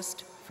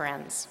closest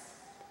friends.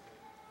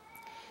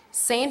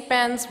 St.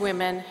 Ben's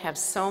women have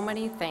so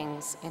many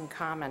things in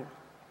common.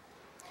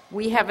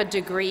 We have a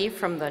degree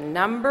from the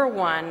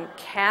 #1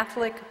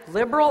 Catholic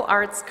liberal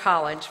arts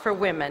college for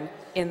women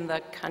in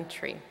the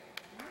country.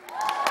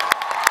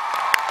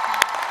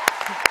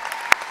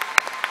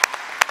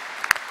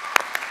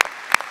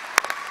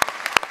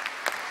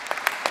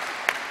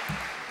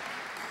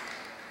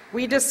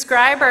 We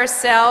describe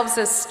ourselves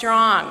as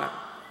strong,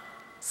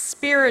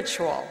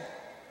 spiritual,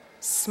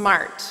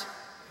 smart,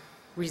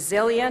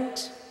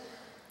 resilient,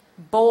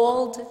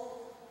 bold,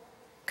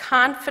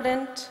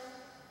 confident,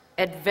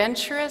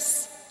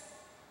 adventurous,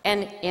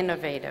 and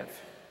innovative.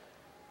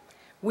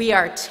 We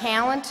are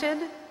talented,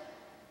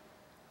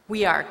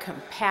 we are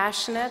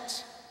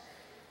compassionate,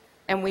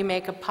 and we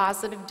make a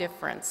positive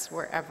difference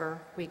wherever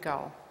we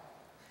go.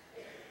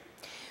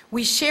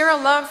 We share a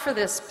love for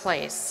this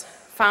place,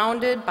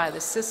 founded by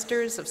the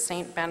Sisters of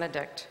St.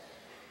 Benedict,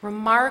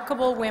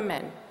 remarkable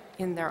women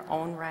in their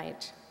own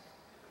right.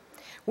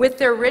 With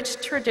their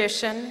rich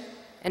tradition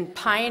and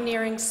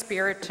pioneering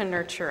spirit to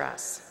nurture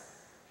us,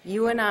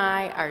 you and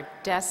I are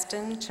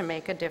destined to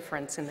make a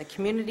difference in the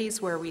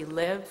communities where we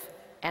live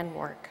and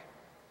work.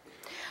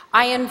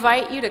 I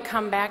invite you to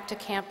come back to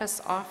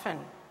campus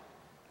often,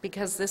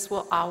 because this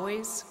will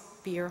always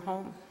be your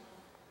home.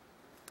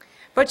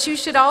 But you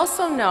should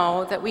also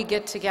know that we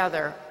get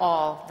together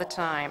all the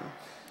time,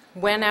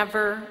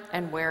 whenever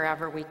and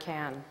wherever we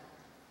can.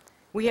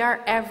 We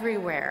are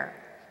everywhere,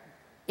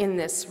 in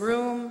this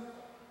room,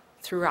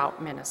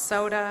 throughout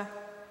Minnesota,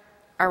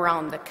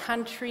 around the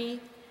country,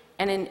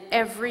 and in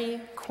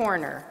every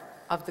corner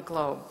of the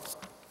globe.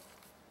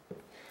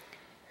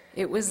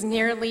 It was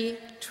nearly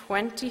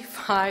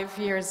 25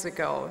 years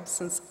ago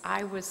since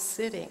I was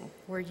sitting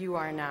where you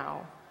are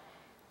now,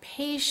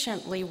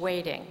 patiently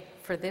waiting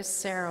for this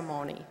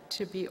ceremony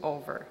to be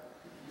over.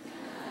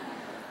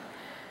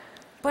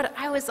 But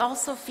I was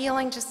also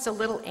feeling just a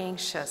little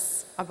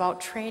anxious about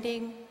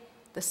trading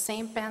the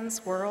St.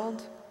 Ben's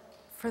world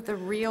for the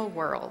real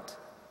world.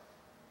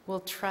 Well,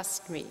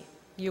 trust me,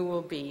 you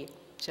will be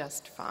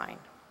just fine.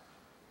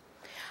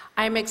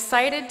 I'm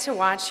excited to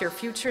watch your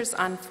futures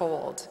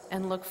unfold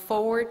and look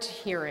forward to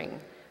hearing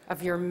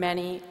of your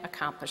many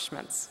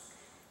accomplishments.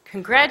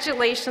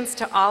 Congratulations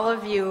to all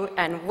of you,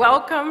 and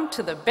welcome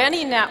to the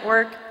Benny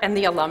Network and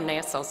the Alumni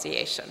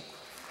Association.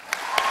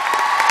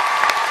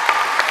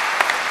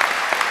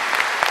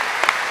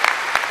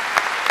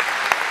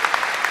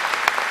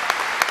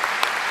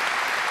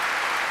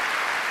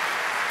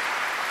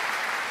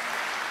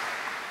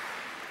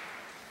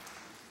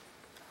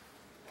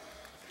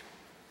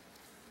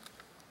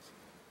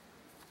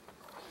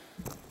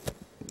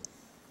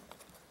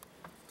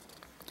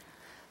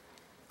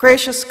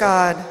 Gracious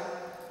God,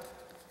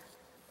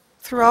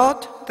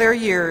 throughout their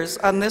years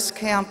on this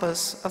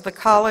campus of the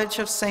College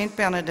of St.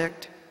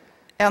 Benedict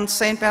and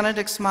St.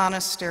 Benedict's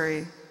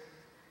Monastery,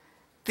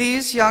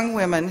 these young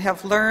women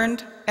have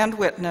learned and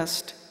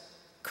witnessed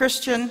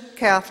Christian,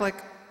 Catholic,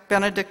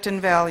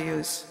 Benedictine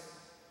values.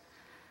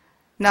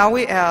 Now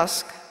we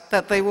ask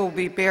that they will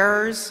be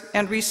bearers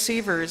and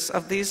receivers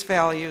of these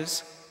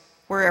values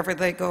wherever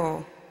they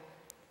go.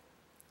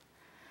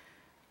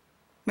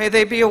 May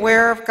they be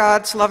aware of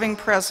God's loving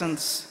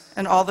presence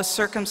in all the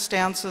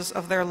circumstances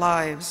of their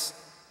lives,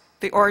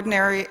 the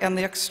ordinary and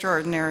the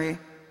extraordinary,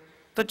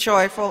 the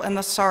joyful and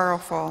the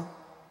sorrowful,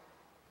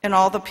 in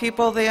all the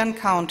people they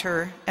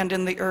encounter and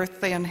in the earth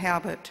they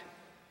inhabit.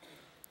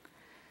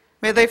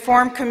 May they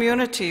form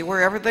community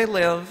wherever they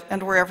live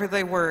and wherever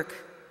they work,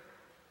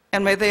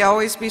 and may they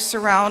always be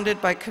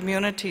surrounded by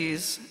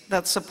communities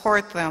that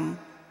support them,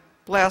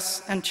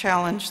 bless and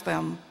challenge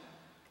them.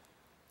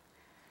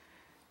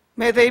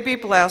 May they be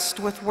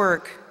blessed with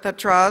work that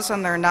draws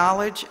on their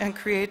knowledge and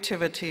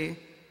creativity,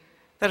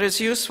 that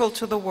is useful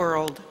to the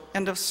world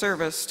and of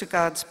service to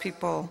God's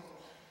people.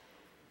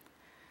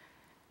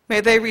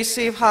 May they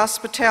receive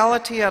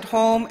hospitality at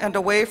home and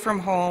away from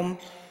home,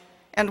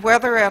 and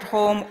whether at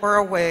home or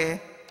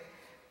away,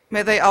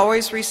 may they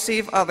always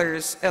receive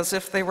others as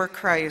if they were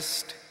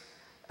Christ,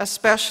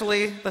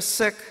 especially the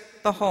sick,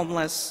 the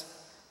homeless,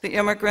 the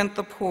immigrant,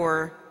 the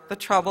poor, the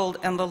troubled,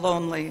 and the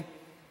lonely.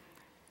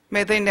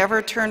 May they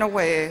never turn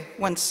away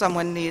when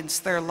someone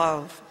needs their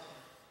love.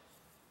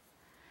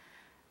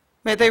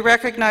 May they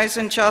recognize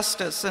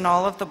injustice in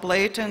all of the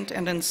blatant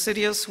and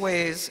insidious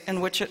ways in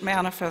which it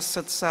manifests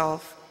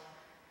itself,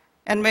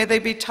 and may they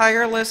be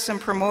tireless in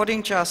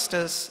promoting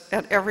justice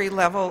at every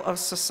level of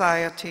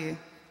society.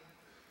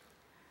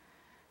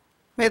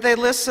 May they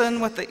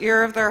listen with the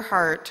ear of their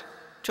heart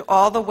to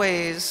all the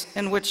ways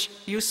in which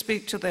you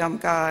speak to them,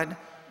 God,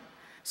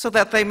 so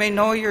that they may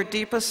know your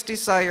deepest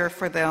desire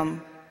for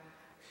them,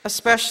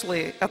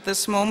 especially at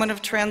this moment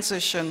of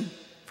transition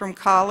from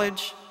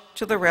college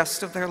to the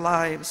rest of their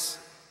lives.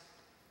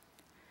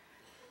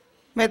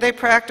 May they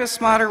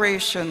practice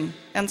moderation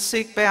and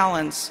seek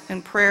balance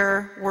in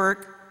prayer,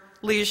 work,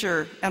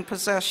 leisure, and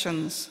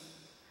possessions.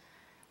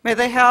 May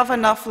they have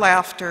enough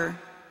laughter,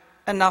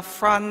 enough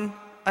fun,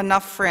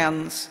 enough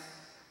friends,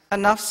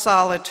 enough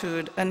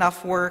solitude,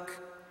 enough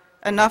work,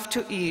 enough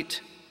to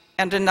eat,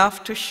 and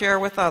enough to share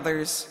with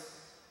others,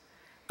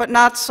 but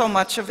not so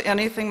much of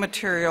anything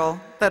material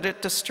that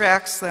it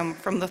distracts them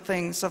from the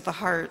things of the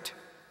heart.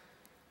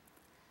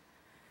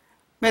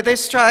 May they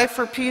strive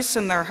for peace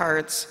in their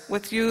hearts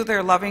with you,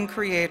 their loving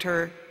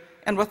Creator,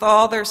 and with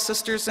all their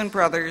sisters and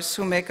brothers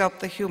who make up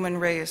the human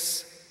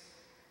race.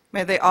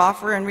 May they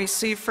offer and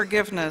receive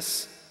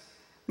forgiveness.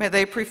 May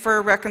they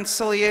prefer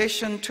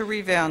reconciliation to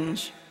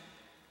revenge.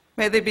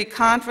 May they be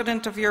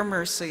confident of your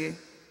mercy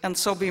and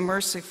so be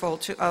merciful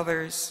to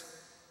others.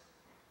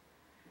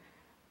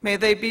 May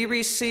they be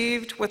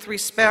received with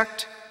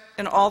respect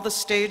in all the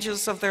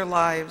stages of their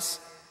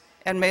lives,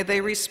 and may they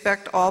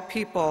respect all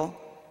people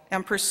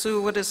and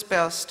pursue what is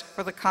best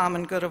for the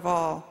common good of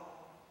all.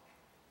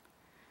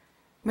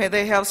 May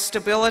they have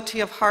stability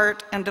of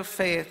heart and of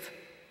faith.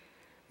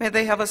 May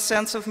they have a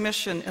sense of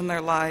mission in their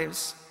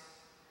lives.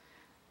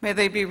 May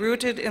they be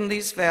rooted in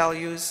these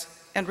values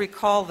and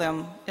recall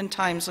them in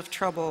times of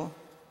trouble.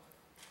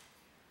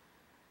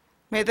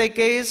 May they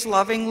gaze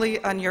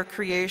lovingly on your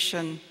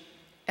creation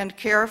and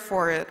care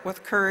for it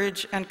with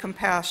courage and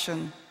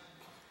compassion.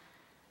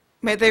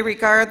 May they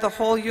regard the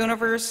whole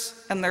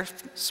universe and their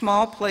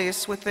small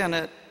place within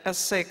it as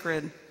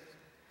sacred.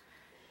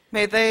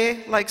 May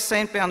they, like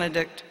Saint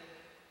Benedict,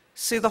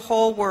 see the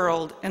whole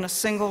world in a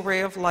single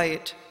ray of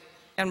light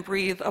and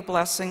breathe a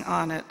blessing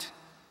on it.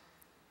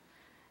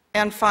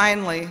 And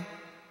finally,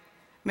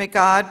 may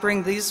God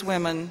bring these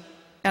women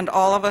and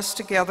all of us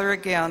together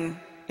again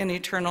in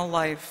eternal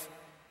life.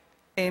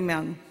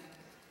 Amen.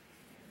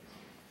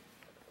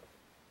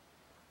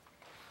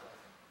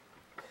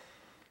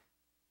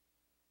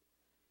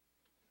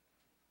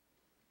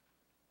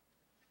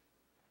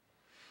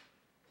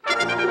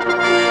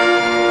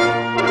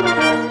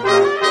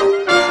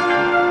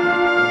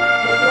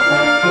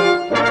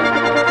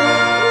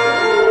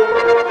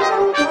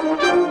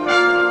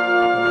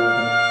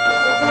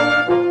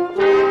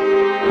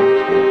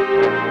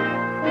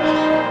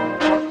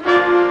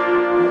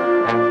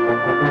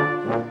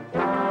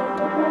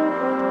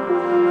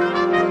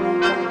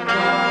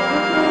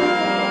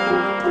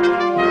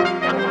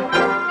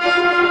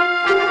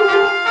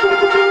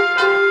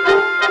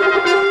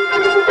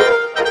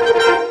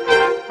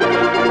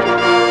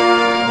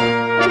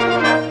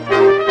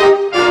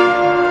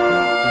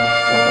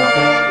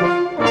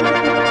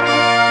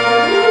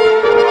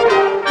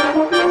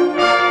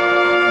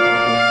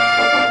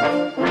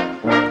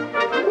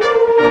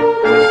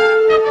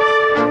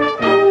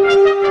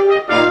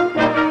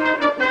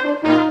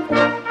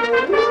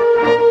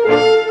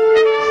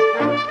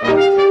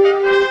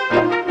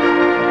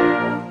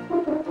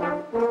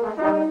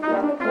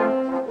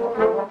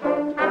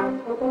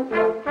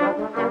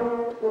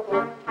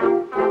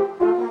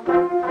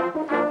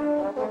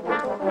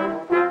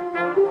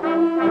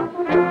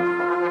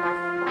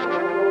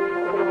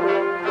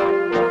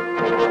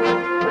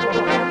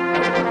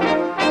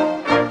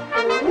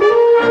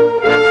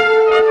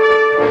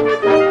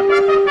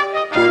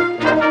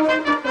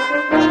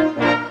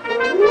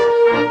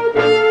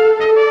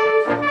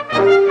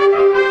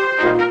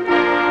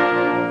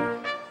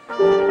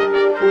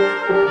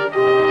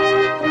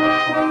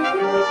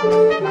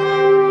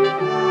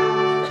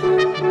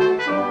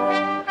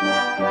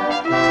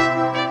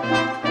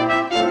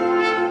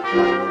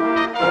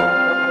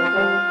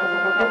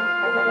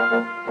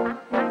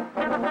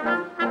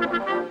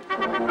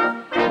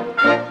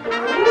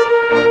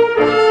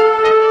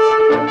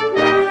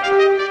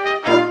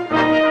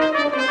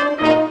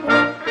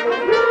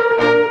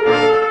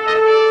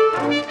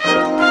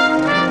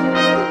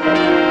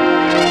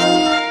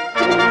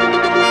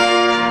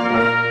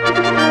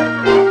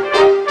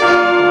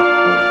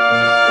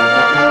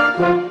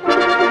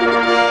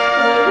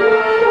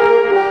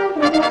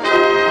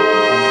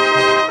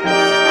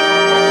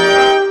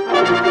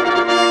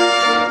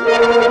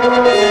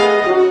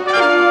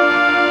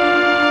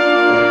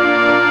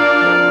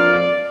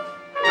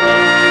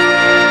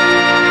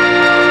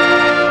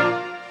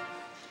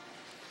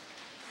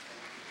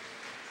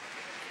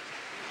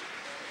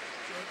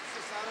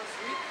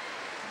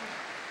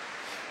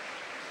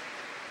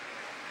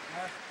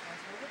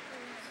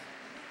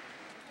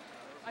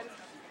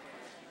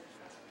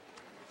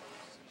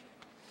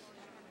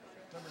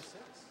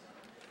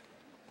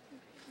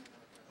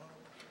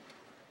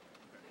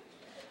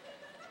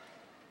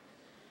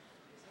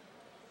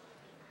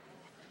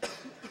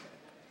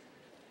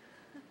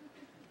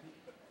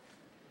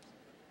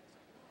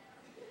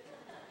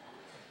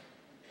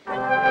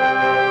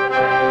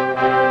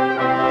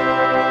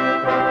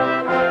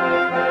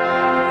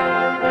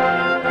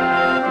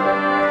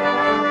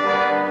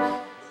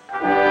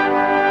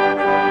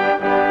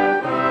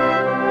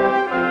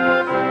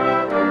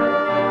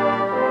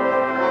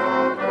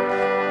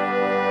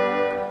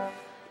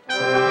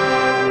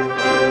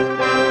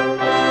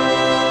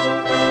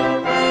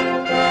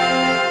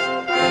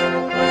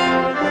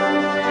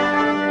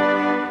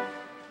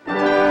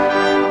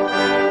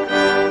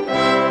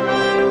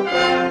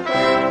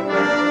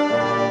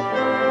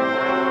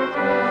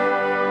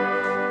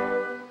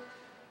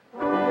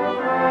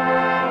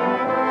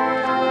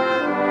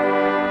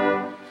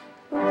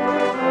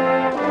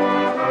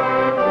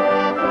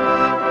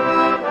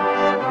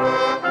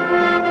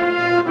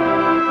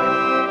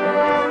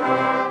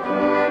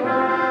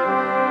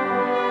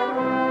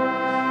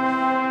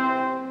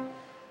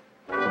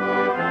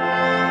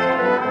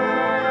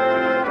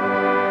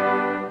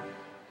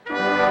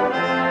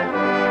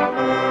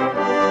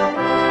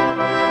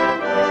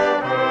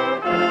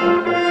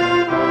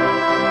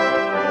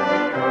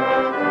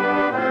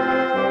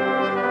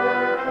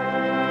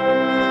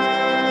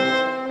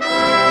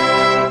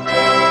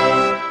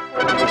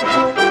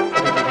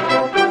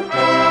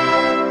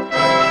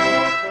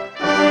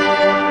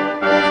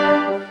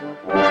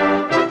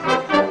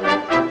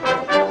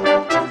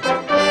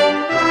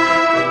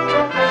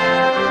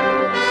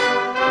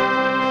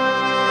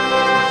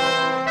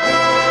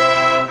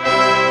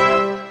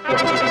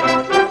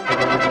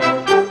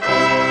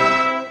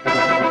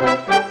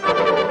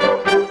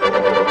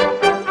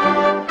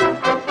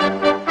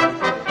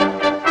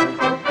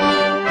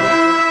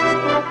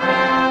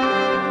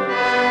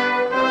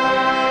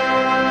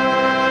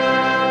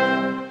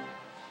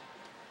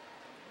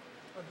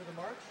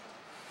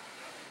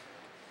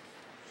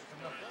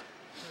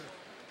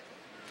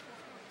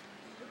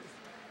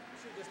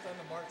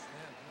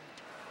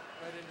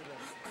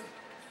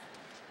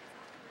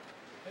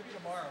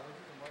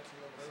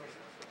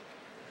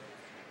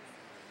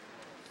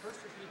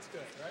 First repeat's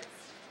good, right?